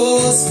Holy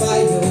Ghost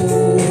fire.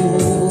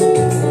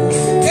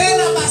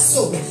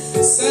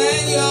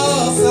 Send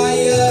your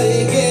fire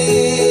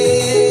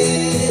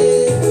again,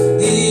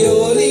 the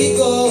Holy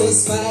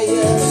Ghost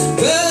fire,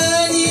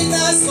 burning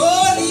us,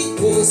 Holy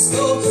Ghost,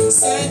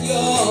 send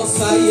your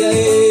fire,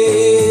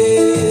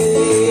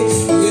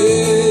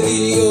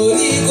 the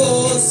Holy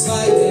Ghost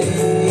fire,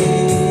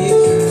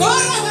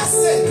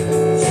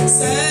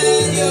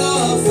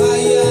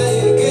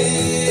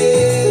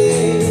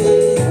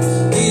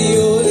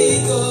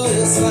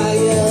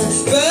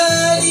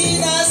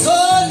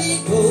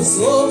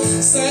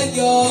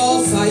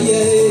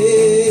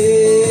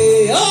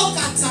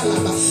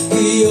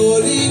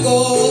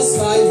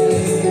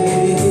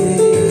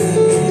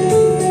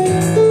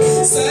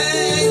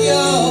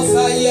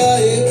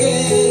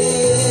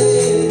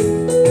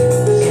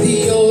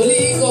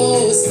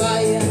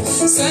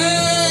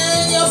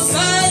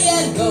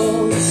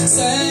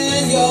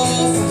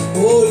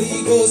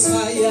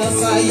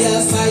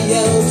 fire,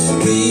 fire,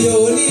 the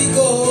Holy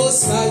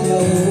Ghost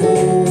fire.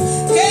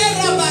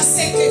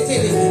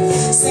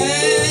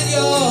 Send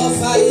your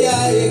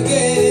fire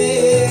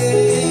again,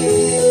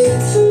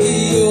 the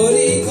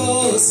Holy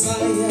Ghost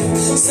fire.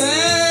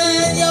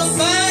 Send your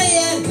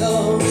fire,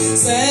 Lord.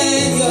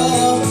 Send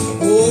your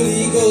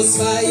Holy Ghost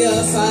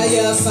fire,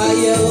 fire,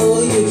 fire,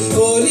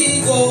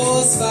 Holy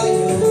Ghost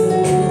fire.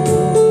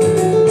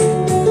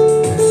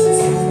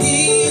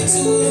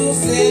 Into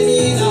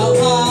flaming our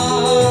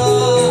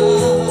heart,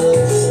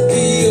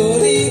 the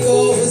Holy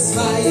Ghost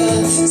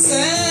fire.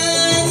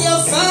 Send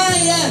your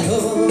fire,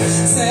 Lord.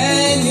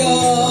 Send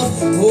your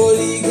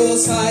Holy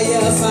Ghost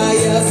fire,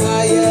 fire,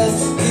 fire,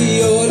 the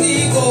Holy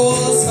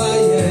Ghost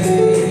fire.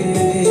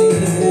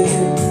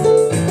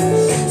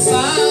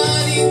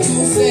 Fan into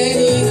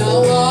flaming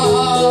our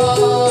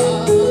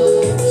heart,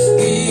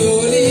 the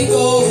Holy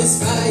Ghost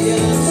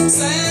fire.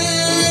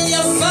 Send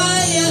your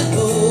fire,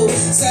 oh,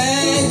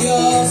 send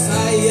your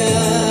fire.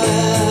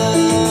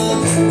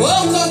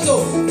 Oh, Koto,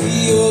 the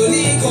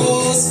Holy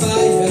Ghost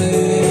fire.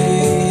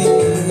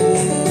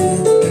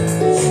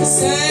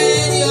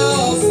 Send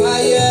your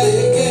fire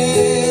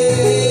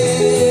again,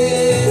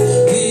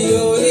 the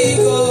Holy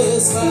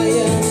Ghost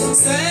fire.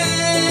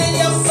 Send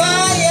your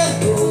fire,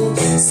 oh,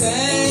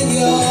 send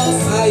your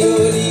fire,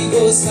 Holy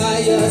Ghost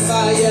fire,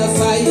 fire,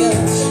 fire,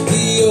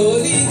 the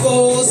Holy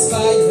Ghost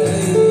fire.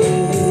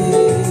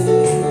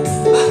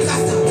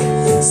 Akata,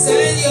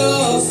 send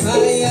your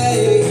fire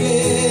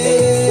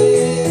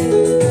again,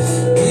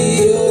 the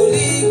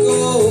Holy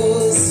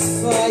Ghost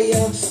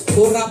fire.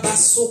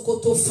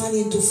 Korabasoko fan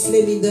into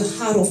flame in the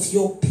heart of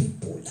your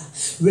people.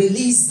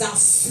 Release that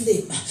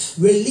flame,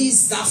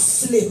 release that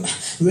flame,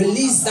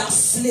 release that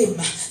flame,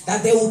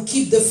 that they will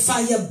keep the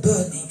fire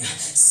burning.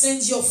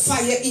 Send your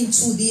fire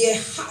into their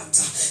heart.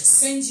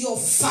 Send your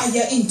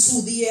fire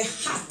into their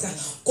heart.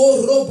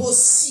 Korobo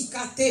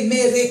sikate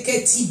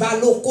mereketi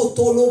baloko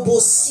tolobo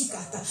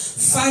sikata.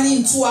 Fan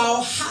into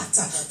our heart.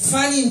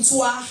 Fan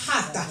into our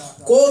heart.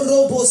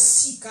 Korobo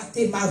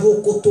sikate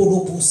maroko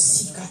tolobo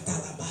sikata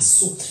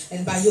labaso.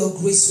 And by your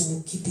grace we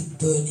will keep it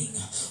burning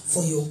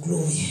for your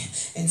glory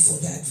and for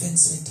the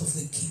advancement of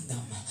the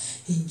kingdom.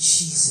 In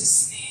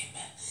Jesus'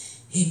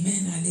 name.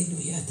 Amen.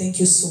 Hallelujah. Thank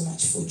you so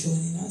much for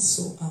joining us.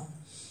 So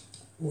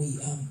we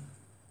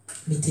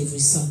meet every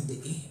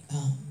Sunday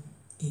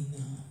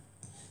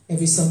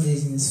every Sunday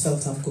in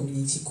Feltham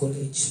Community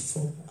College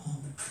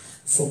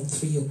from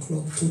 3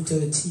 o'clock to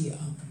 2:30.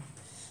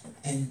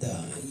 And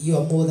you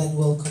are more than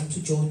welcome to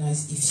join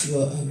us if you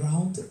are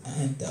around,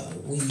 and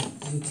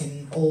you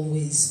can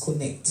always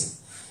connect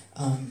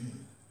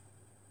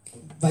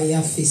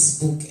via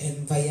Facebook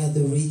and via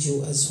the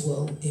radio as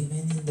well.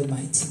 Amen. In the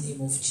mighty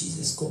name of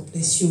Jesus. God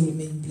bless you.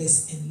 Remain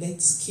blessed, and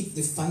let's keep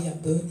the fire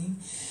burning.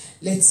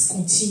 Let's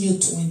continue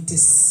to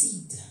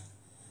intercede.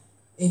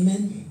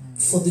 Amen.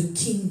 For the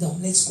kingdom,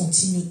 let's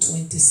continue to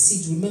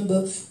intercede.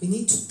 Remember, we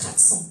need to cut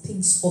some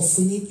things off.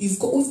 We've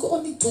got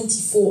only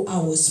 24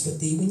 hours per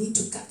day. We need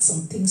to cut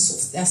some things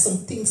off. There are some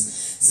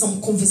things, some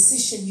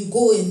conversation. You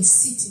go and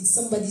sit in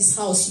somebody's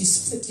house. You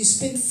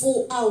spend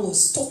 4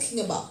 hours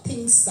talking about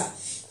things that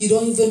you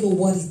don't even know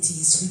what it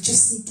is. We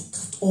just need to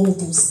cut all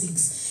those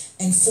things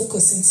and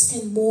focus and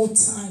spend more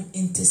time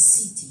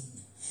interceding.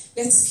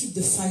 Let's keep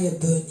the fire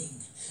burning.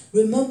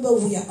 Remember,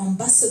 we are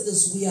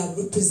ambassadors. We are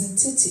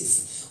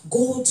representative.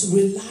 God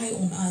rely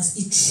on us.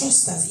 He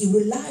trusts us. He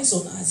relies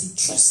on us. He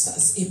trusts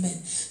us.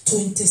 Amen. To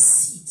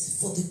intercede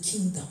for the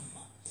kingdom.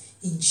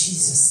 In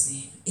Jesus'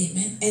 name.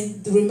 Amen.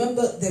 And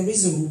remember, there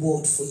is a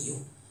reward for you.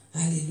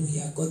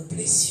 Hallelujah. God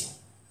bless you.